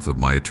the warmth of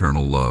my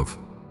eternal love.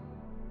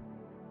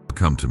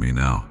 Come to me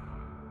now.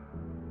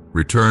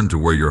 Return to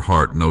where your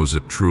heart knows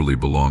it truly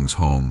belongs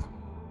home.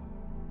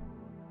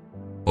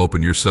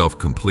 Open yourself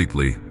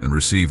completely and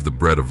receive the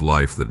bread of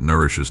life that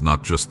nourishes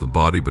not just the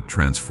body but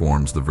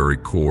transforms the very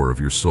core of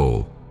your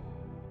soul.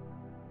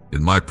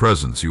 In my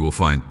presence you will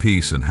find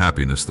peace and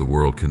happiness the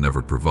world can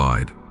never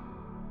provide.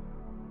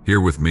 Here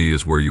with me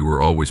is where you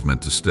were always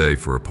meant to stay,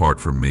 for apart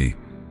from me,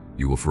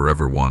 you will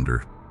forever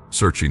wander,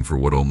 searching for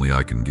what only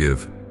I can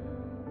give.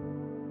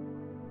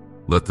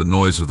 Let the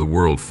noise of the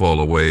world fall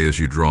away as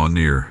you draw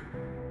near.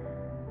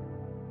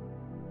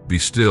 Be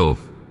still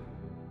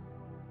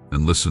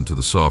and listen to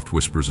the soft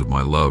whispers of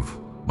my love,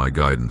 my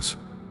guidance.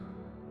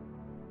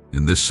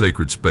 In this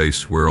sacred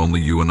space where only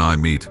you and I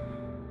meet,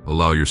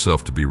 allow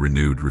yourself to be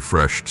renewed,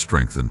 refreshed,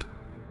 strengthened.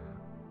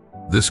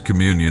 This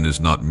communion is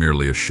not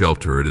merely a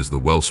shelter, it is the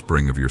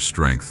wellspring of your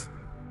strength,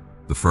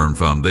 the firm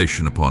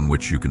foundation upon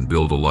which you can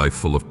build a life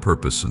full of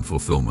purpose and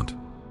fulfillment.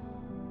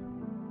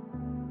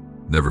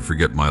 Never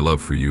forget my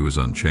love for you is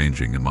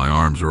unchanging, and my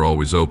arms are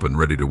always open,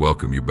 ready to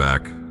welcome you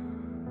back,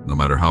 no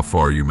matter how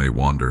far you may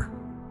wander.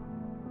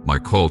 My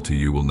call to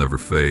you will never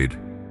fade,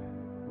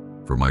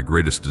 for my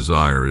greatest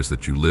desire is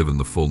that you live in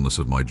the fullness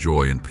of my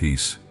joy and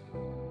peace.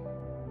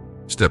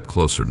 Step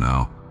closer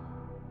now.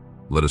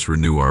 Let us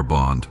renew our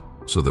bond,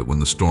 so that when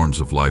the storms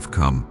of life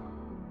come,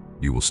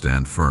 you will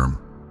stand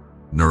firm,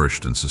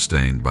 nourished and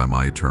sustained by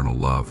my eternal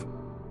love.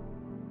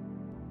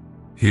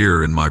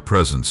 Here in my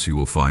presence you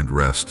will find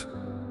rest.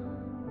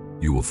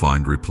 You will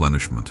find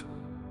replenishment.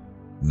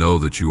 Know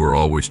that you are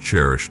always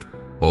cherished,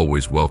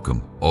 always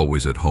welcome,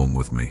 always at home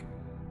with me.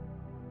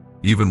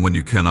 Even when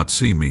you cannot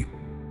see me,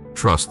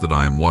 trust that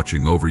I am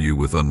watching over you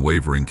with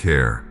unwavering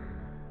care.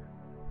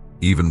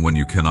 Even when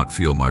you cannot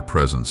feel my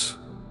presence,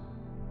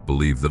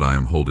 believe that I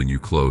am holding you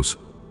close,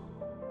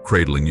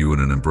 cradling you in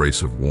an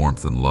embrace of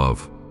warmth and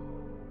love.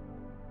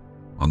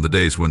 On the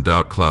days when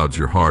doubt clouds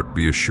your heart,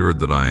 be assured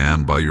that I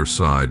am by your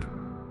side,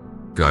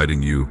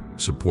 guiding you,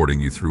 supporting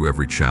you through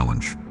every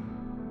challenge.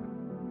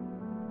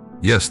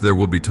 Yes, there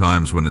will be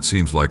times when it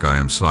seems like I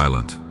am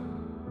silent,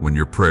 when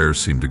your prayers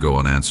seem to go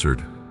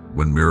unanswered,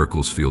 when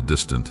miracles feel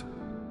distant.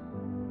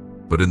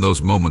 But in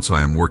those moments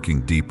I am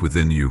working deep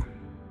within you,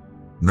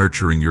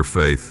 nurturing your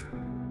faith,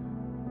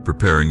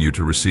 preparing you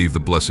to receive the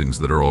blessings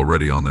that are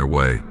already on their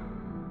way.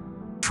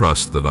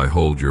 Trust that I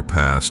hold your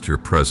past, your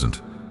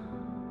present,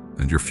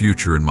 and your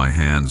future in my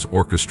hands,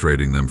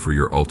 orchestrating them for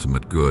your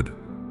ultimate good.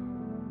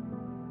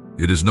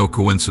 It is no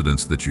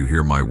coincidence that you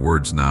hear my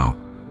words now.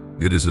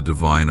 It is a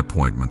divine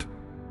appointment,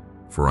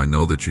 for I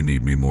know that you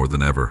need me more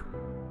than ever.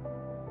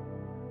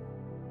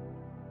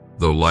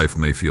 Though life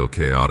may feel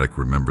chaotic,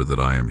 remember that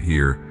I am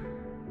here,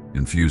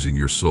 infusing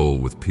your soul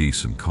with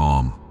peace and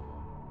calm.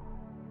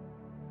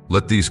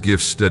 Let these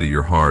gifts steady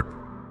your heart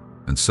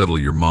and settle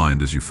your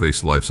mind as you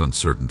face life's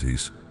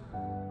uncertainties.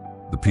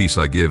 The peace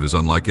I give is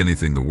unlike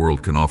anything the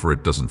world can offer.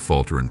 It doesn't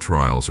falter in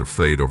trials or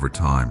fade over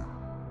time.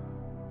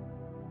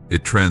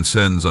 It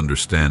transcends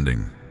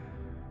understanding,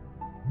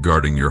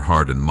 guarding your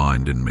heart and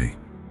mind in me.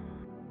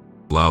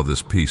 Allow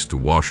this peace to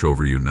wash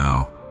over you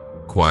now,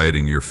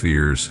 quieting your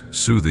fears,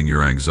 soothing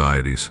your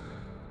anxieties.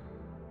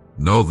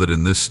 Know that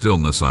in this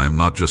stillness I am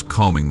not just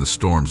calming the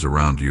storms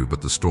around you,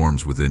 but the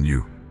storms within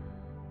you.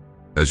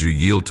 As you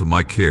yield to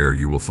my care,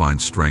 you will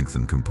find strength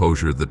and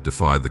composure that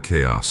defy the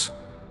chaos.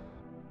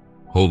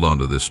 Hold on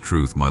to this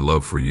truth: my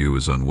love for you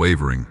is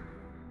unwavering,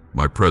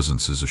 my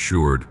presence is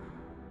assured,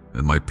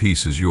 and my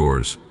peace is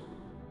yours.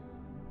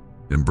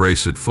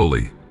 Embrace it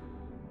fully,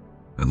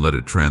 and let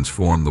it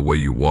transform the way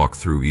you walk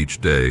through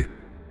each day,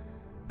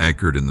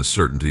 anchored in the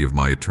certainty of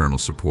my eternal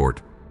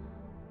support.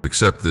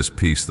 Accept this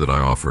peace that I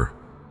offer,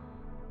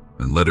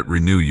 and let it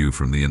renew you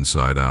from the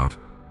inside out.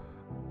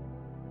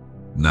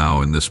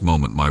 Now, in this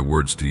moment, my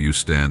words to you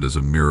stand as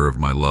a mirror of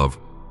my love,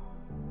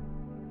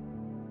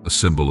 a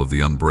symbol of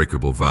the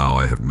unbreakable vow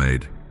I have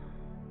made.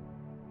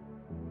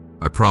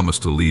 I promise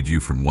to lead you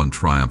from one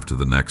triumph to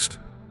the next,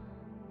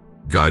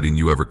 guiding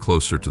you ever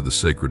closer to the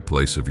sacred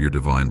place of your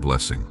divine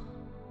blessing.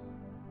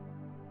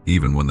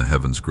 Even when the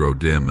heavens grow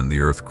dim and the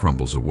earth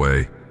crumbles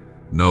away,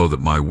 know that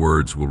my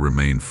words will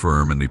remain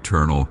firm and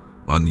eternal,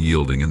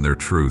 unyielding in their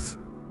truth.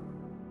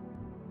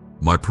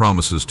 My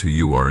promises to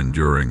you are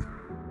enduring,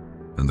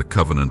 and the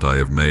covenant I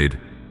have made,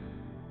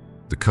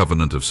 the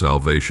covenant of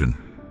salvation,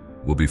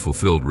 will be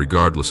fulfilled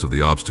regardless of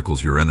the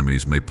obstacles your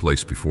enemies may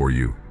place before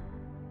you.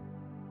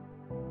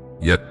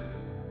 Yet,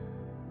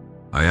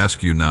 I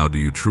ask you now, do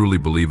you truly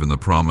believe in the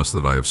promise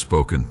that I have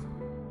spoken?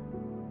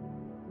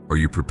 Are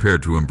you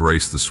prepared to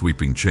embrace the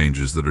sweeping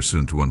changes that are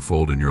soon to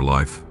unfold in your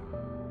life?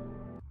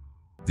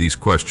 These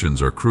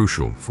questions are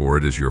crucial, for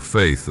it is your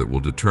faith that will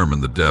determine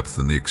the depth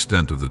and the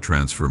extent of the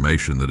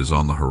transformation that is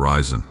on the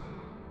horizon.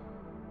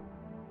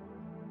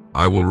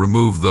 I will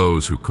remove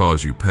those who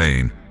cause you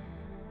pain,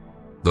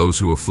 those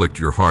who afflict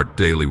your heart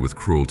daily with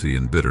cruelty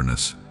and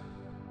bitterness.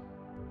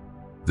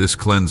 This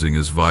cleansing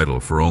is vital,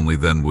 for only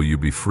then will you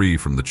be free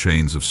from the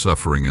chains of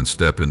suffering and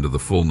step into the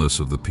fullness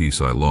of the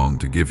peace I long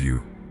to give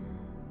you.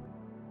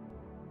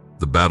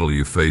 The battle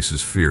you face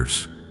is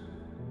fierce,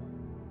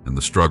 and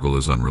the struggle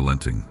is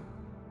unrelenting.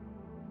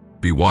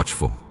 Be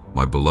watchful,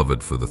 my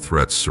beloved, for the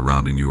threats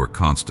surrounding you are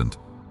constant,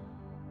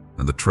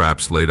 and the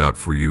traps laid out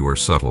for you are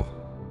subtle.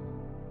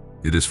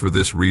 It is for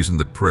this reason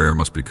that prayer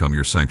must become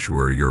your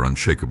sanctuary, your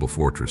unshakable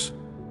fortress.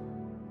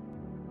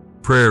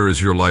 Prayer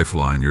is your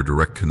lifeline, your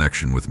direct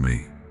connection with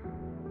me.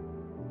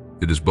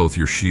 It is both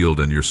your shield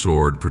and your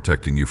sword,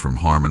 protecting you from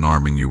harm and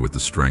arming you with the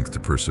strength to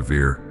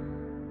persevere.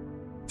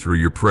 Through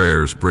your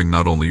prayers, bring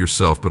not only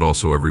yourself but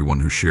also everyone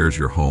who shares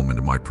your home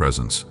into my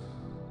presence.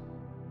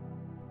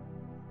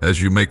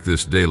 As you make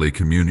this daily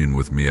communion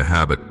with me a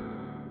habit,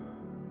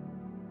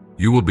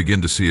 you will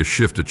begin to see a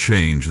shift, a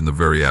change in the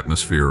very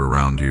atmosphere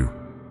around you.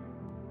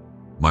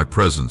 My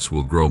presence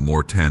will grow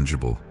more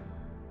tangible,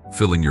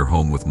 filling your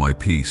home with my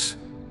peace,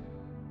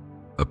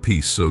 a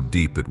peace so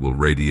deep it will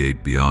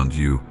radiate beyond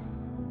you,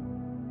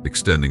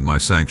 extending my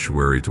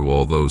sanctuary to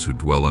all those who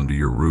dwell under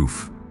your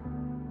roof.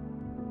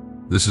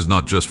 This is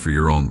not just for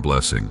your own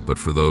blessing, but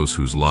for those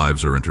whose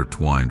lives are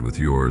intertwined with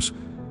yours,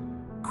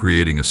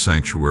 creating a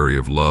sanctuary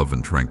of love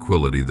and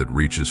tranquility that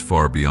reaches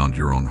far beyond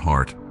your own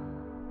heart.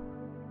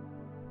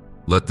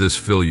 Let this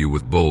fill you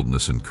with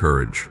boldness and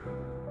courage.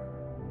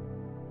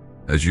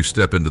 As you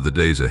step into the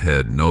days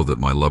ahead, know that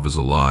my love is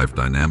alive,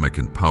 dynamic,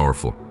 and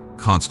powerful,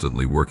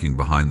 constantly working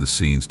behind the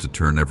scenes to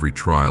turn every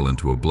trial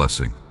into a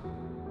blessing.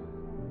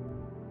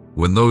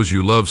 When those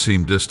you love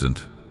seem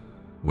distant,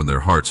 when their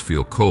hearts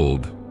feel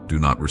cold, do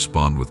not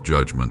respond with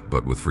judgment,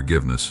 but with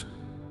forgiveness.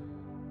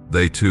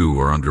 They too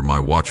are under my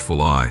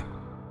watchful eye,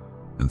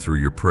 and through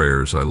your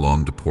prayers I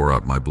long to pour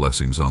out my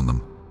blessings on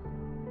them.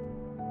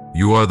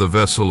 You are the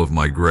vessel of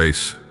my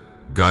grace,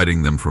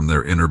 guiding them from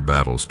their inner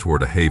battles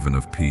toward a haven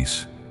of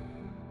peace.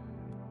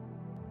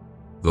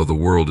 Though the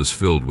world is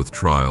filled with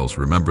trials,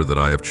 remember that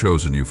I have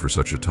chosen you for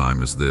such a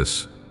time as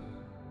this.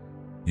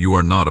 You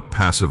are not a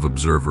passive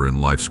observer in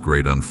life's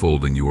great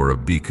unfolding. You are a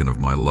beacon of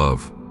my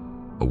love,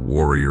 a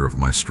warrior of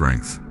my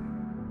strength.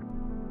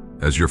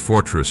 As your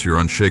fortress, your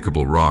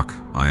unshakable rock,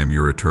 I am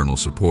your eternal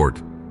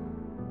support.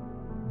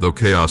 Though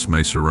chaos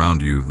may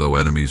surround you, though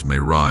enemies may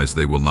rise,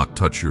 they will not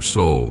touch your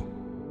soul.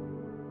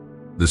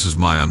 This is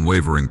my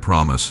unwavering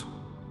promise,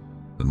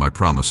 and my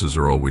promises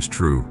are always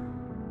true.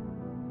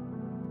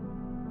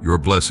 Your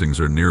blessings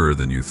are nearer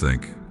than you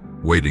think,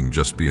 waiting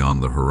just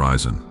beyond the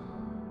horizon.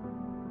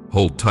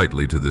 Hold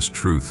tightly to this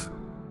truth,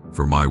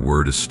 for my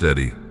word is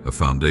steady, a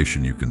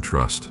foundation you can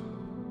trust.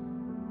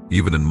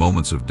 Even in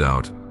moments of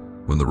doubt,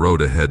 when the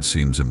road ahead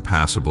seems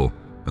impassable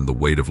and the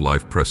weight of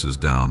life presses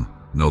down,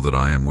 know that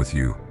I am with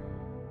you.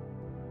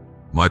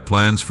 My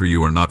plans for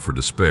you are not for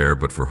despair,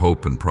 but for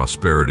hope and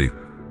prosperity,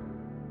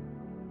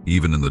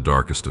 even in the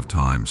darkest of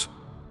times.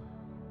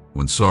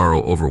 When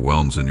sorrow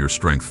overwhelms and your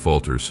strength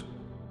falters,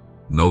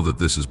 know that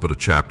this is but a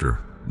chapter,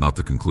 not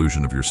the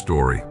conclusion of your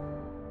story.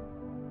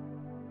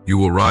 You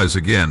will rise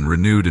again,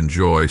 renewed in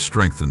joy,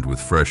 strengthened with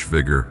fresh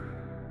vigor.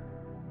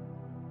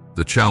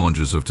 The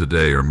challenges of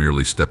today are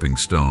merely stepping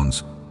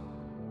stones,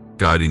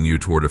 guiding you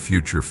toward a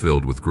future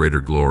filled with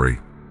greater glory.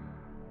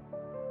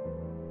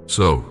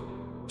 So,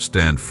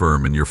 stand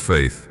firm in your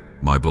faith,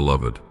 my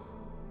beloved.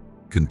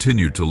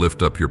 Continue to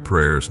lift up your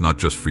prayers, not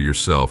just for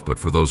yourself, but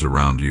for those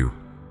around you.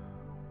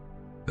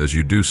 As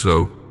you do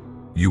so,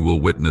 you will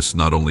witness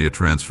not only a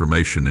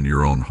transformation in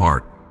your own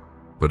heart,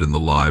 but in the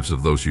lives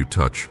of those you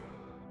touch.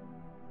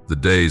 The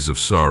days of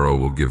sorrow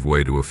will give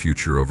way to a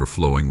future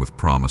overflowing with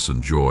promise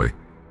and joy,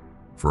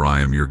 for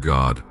I am your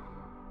God,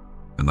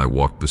 and I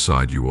walk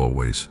beside you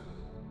always.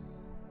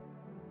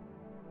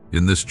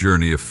 In this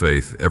journey of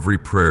faith, every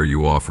prayer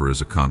you offer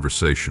is a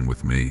conversation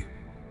with me,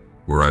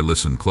 where I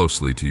listen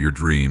closely to your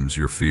dreams,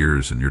 your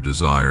fears, and your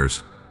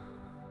desires.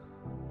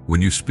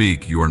 When you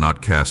speak, you are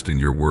not casting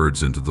your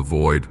words into the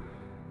void,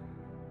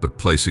 but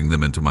placing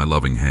them into my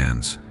loving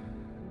hands.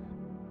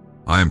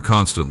 I am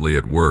constantly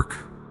at work,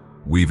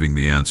 weaving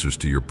the answers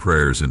to your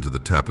prayers into the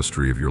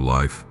tapestry of your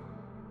life,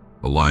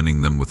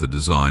 aligning them with a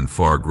design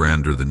far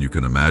grander than you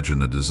can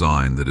imagine, a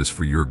design that is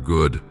for your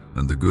good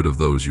and the good of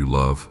those you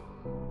love.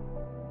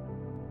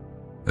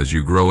 As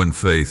you grow in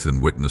faith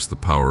and witness the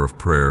power of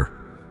prayer,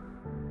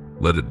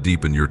 let it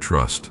deepen your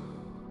trust.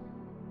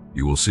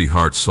 You will see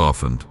hearts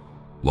softened,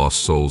 lost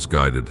souls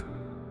guided,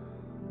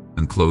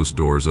 and closed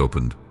doors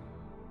opened.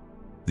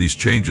 These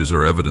changes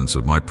are evidence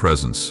of my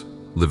presence,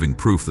 living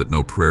proof that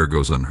no prayer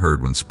goes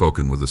unheard when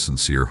spoken with a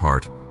sincere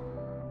heart.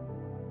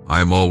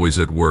 I am always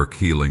at work,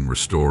 healing,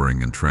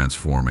 restoring, and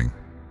transforming.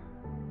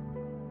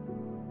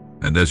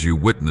 And as you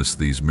witness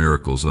these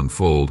miracles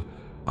unfold,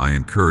 I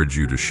encourage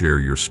you to share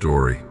your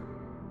story.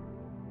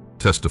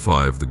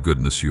 Testify of the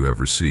goodness you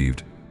have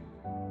received,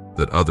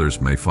 that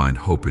others may find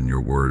hope in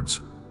your words.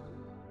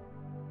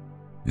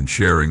 In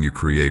sharing, you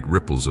create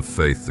ripples of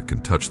faith that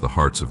can touch the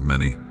hearts of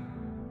many,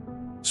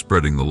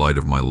 spreading the light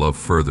of my love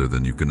further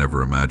than you can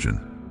ever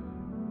imagine.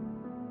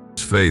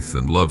 Faith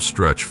and love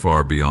stretch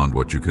far beyond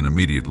what you can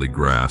immediately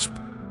grasp,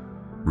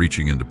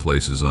 reaching into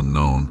places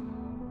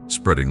unknown,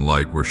 spreading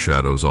light where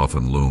shadows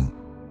often loom.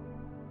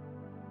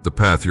 The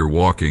path you're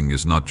walking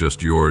is not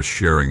just yours.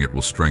 Sharing it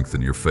will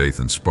strengthen your faith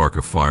and spark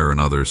a fire in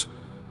others,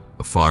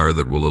 a fire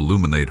that will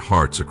illuminate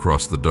hearts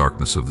across the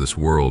darkness of this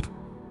world.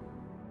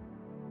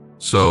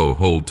 So,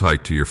 hold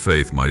tight to your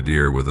faith, my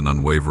dear, with an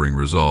unwavering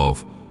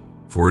resolve,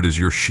 for it is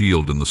your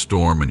shield in the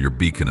storm and your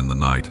beacon in the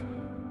night.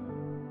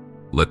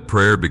 Let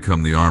prayer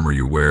become the armor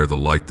you wear, the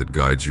light that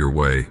guides your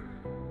way.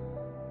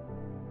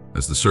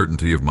 As the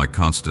certainty of my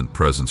constant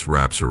presence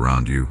wraps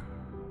around you,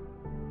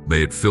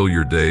 may it fill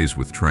your days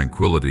with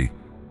tranquility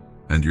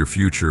and your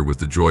future with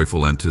the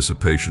joyful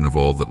anticipation of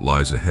all that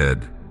lies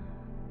ahead.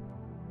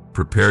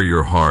 Prepare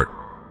your heart,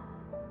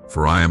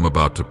 for I am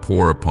about to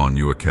pour upon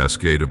you a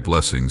cascade of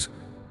blessings,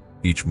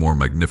 each more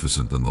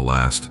magnificent than the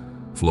last,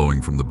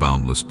 flowing from the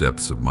boundless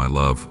depths of my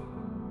love.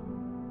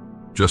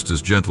 Just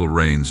as gentle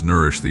rains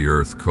nourish the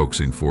earth,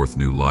 coaxing forth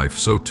new life,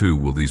 so too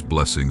will these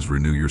blessings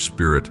renew your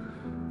spirit,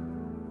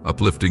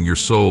 uplifting your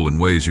soul in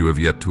ways you have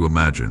yet to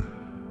imagine.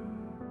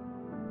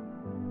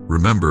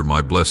 Remember,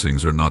 my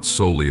blessings are not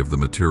solely of the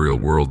material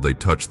world. They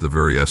touch the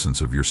very essence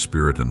of your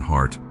spirit and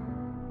heart.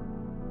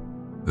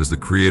 As the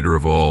creator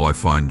of all, I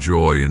find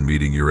joy in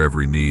meeting your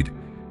every need,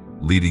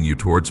 leading you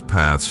towards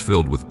paths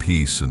filled with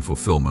peace and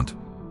fulfillment.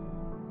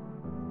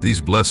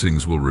 These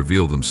blessings will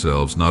reveal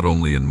themselves not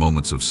only in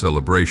moments of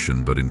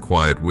celebration, but in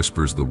quiet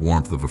whispers, the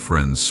warmth of a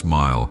friend's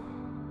smile,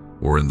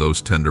 or in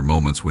those tender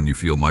moments when you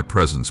feel my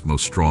presence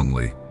most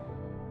strongly.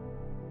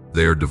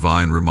 They are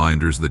divine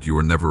reminders that you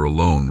are never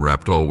alone,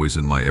 wrapped always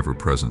in my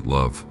ever-present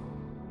love.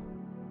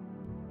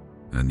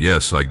 And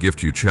yes, I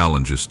gift you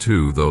challenges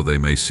too, though they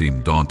may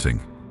seem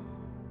daunting.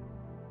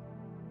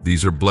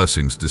 These are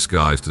blessings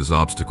disguised as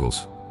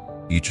obstacles,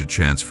 each a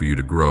chance for you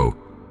to grow,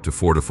 to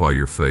fortify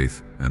your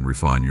faith and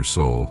refine your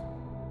soul.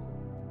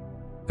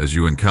 As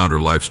you encounter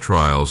life's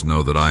trials,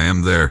 know that I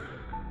am there,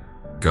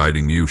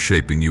 guiding you,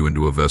 shaping you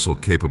into a vessel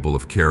capable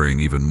of carrying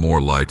even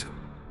more light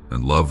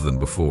and love than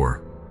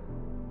before.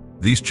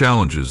 These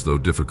challenges, though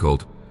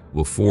difficult,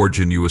 will forge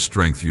in you a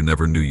strength you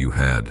never knew you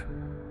had.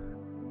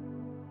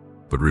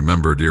 But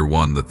remember, dear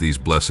one, that these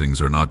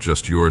blessings are not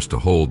just yours to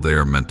hold, they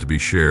are meant to be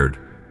shared.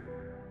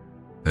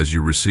 As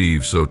you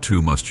receive, so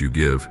too must you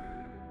give.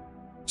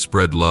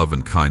 Spread love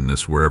and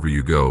kindness wherever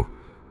you go,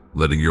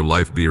 letting your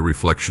life be a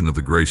reflection of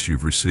the grace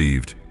you've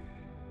received.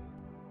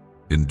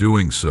 In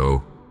doing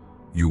so,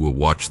 you will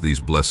watch these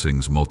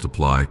blessings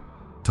multiply,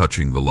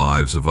 touching the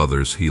lives of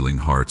others, healing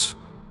hearts,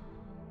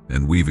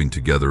 and weaving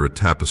together a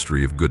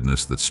tapestry of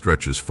goodness that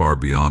stretches far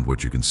beyond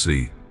what you can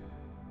see.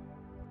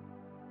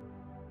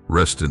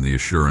 Rest in the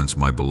assurance,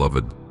 my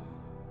beloved,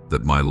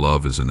 that my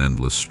love is an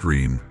endless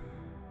stream,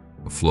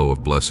 a flow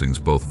of blessings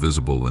both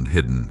visible and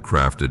hidden,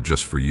 crafted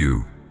just for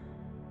you.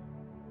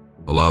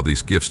 Allow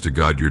these gifts to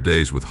guide your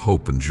days with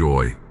hope and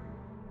joy.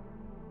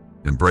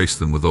 Embrace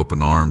them with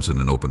open arms and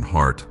an open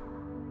heart,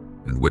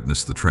 and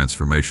witness the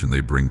transformation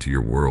they bring to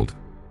your world.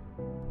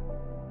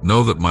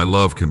 Know that my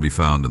love can be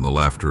found in the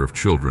laughter of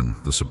children,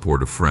 the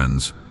support of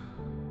friends,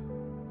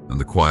 and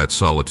the quiet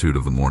solitude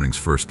of the morning's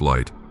first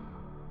light.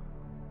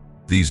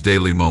 These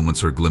daily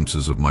moments are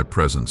glimpses of my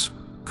presence,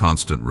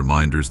 constant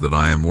reminders that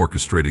I am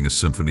orchestrating a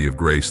symphony of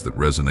grace that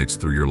resonates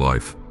through your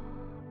life.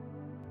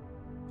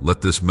 Let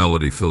this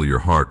melody fill your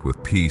heart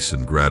with peace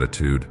and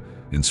gratitude,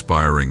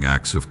 inspiring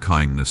acts of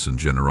kindness and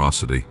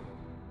generosity.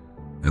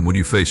 And when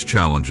you face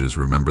challenges,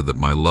 remember that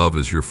my love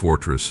is your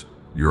fortress,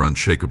 your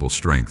unshakable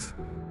strength.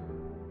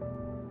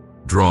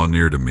 Draw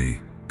near to me,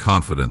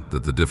 confident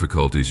that the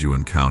difficulties you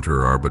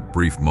encounter are but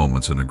brief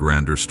moments in a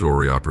grander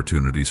story,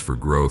 opportunities for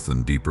growth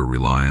and deeper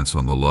reliance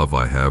on the love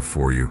I have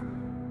for you.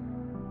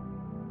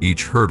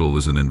 Each hurdle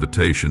is an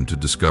invitation to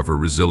discover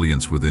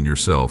resilience within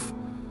yourself,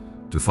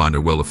 to find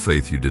a well of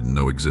faith you didn't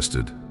know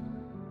existed.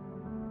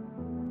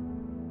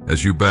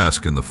 As you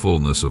bask in the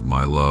fullness of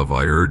my love,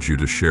 I urge you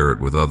to share it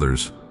with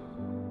others.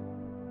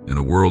 In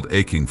a world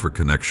aching for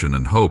connection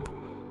and hope,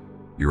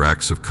 your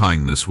acts of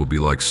kindness will be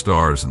like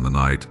stars in the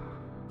night,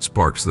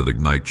 sparks that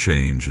ignite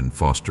change and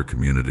foster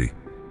community.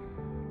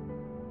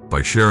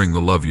 By sharing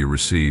the love you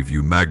receive,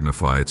 you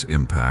magnify its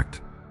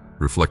impact,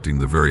 reflecting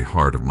the very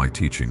heart of my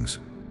teachings.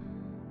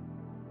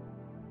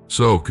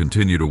 So,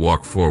 continue to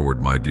walk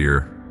forward, my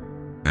dear,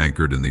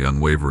 anchored in the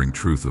unwavering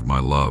truth of my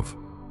love.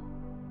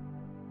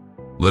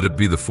 Let it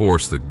be the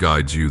force that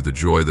guides you, the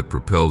joy that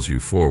propels you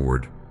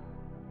forward.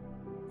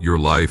 Your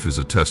life is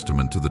a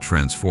testament to the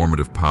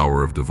transformative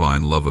power of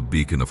divine love, a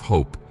beacon of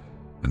hope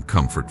and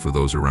comfort for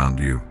those around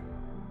you.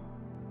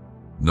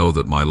 Know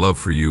that my love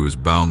for you is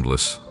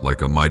boundless,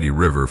 like a mighty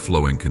river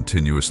flowing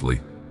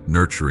continuously,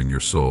 nurturing your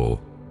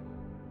soul.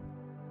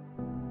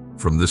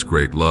 From this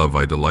great love,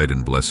 I delight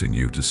in blessing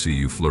you to see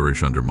you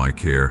flourish under my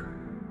care.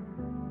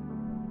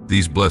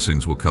 These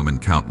blessings will come in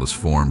countless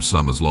forms,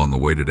 some as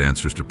long-awaited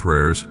answers to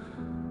prayers,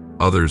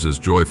 others as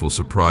joyful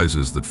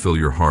surprises that fill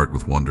your heart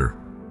with wonder.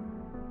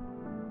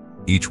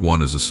 Each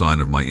one is a sign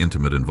of my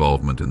intimate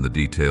involvement in the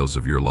details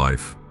of your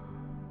life.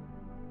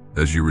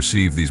 As you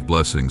receive these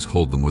blessings,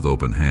 hold them with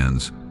open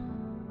hands,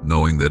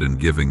 knowing that in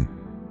giving,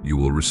 you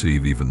will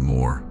receive even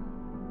more.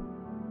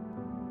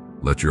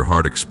 Let your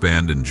heart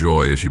expand in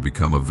joy as you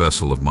become a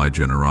vessel of my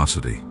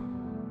generosity.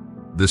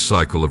 This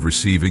cycle of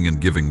receiving and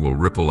giving will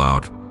ripple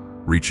out,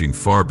 reaching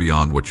far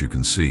beyond what you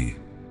can see.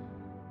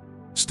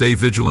 Stay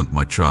vigilant,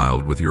 my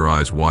child, with your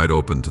eyes wide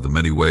open to the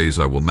many ways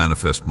I will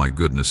manifest my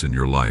goodness in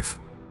your life.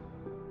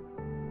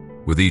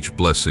 With each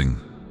blessing,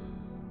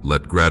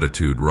 let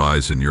gratitude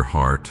rise in your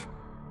heart,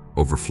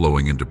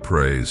 overflowing into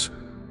praise.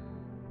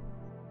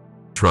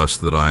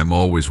 Trust that I am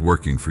always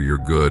working for your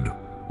good,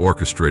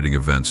 orchestrating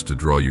events to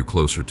draw you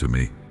closer to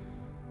me.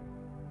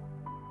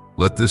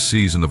 Let this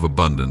season of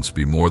abundance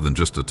be more than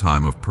just a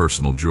time of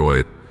personal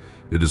joy.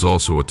 It is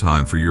also a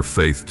time for your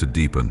faith to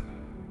deepen.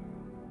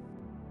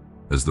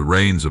 As the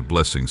rains of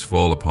blessings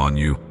fall upon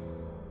you,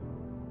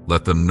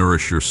 let them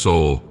nourish your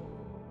soul,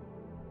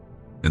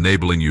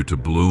 enabling you to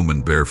bloom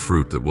and bear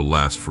fruit that will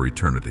last for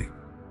eternity.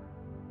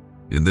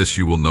 In this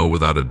you will know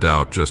without a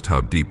doubt just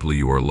how deeply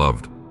you are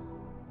loved,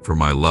 for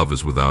my love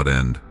is without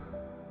end.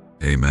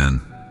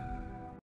 Amen.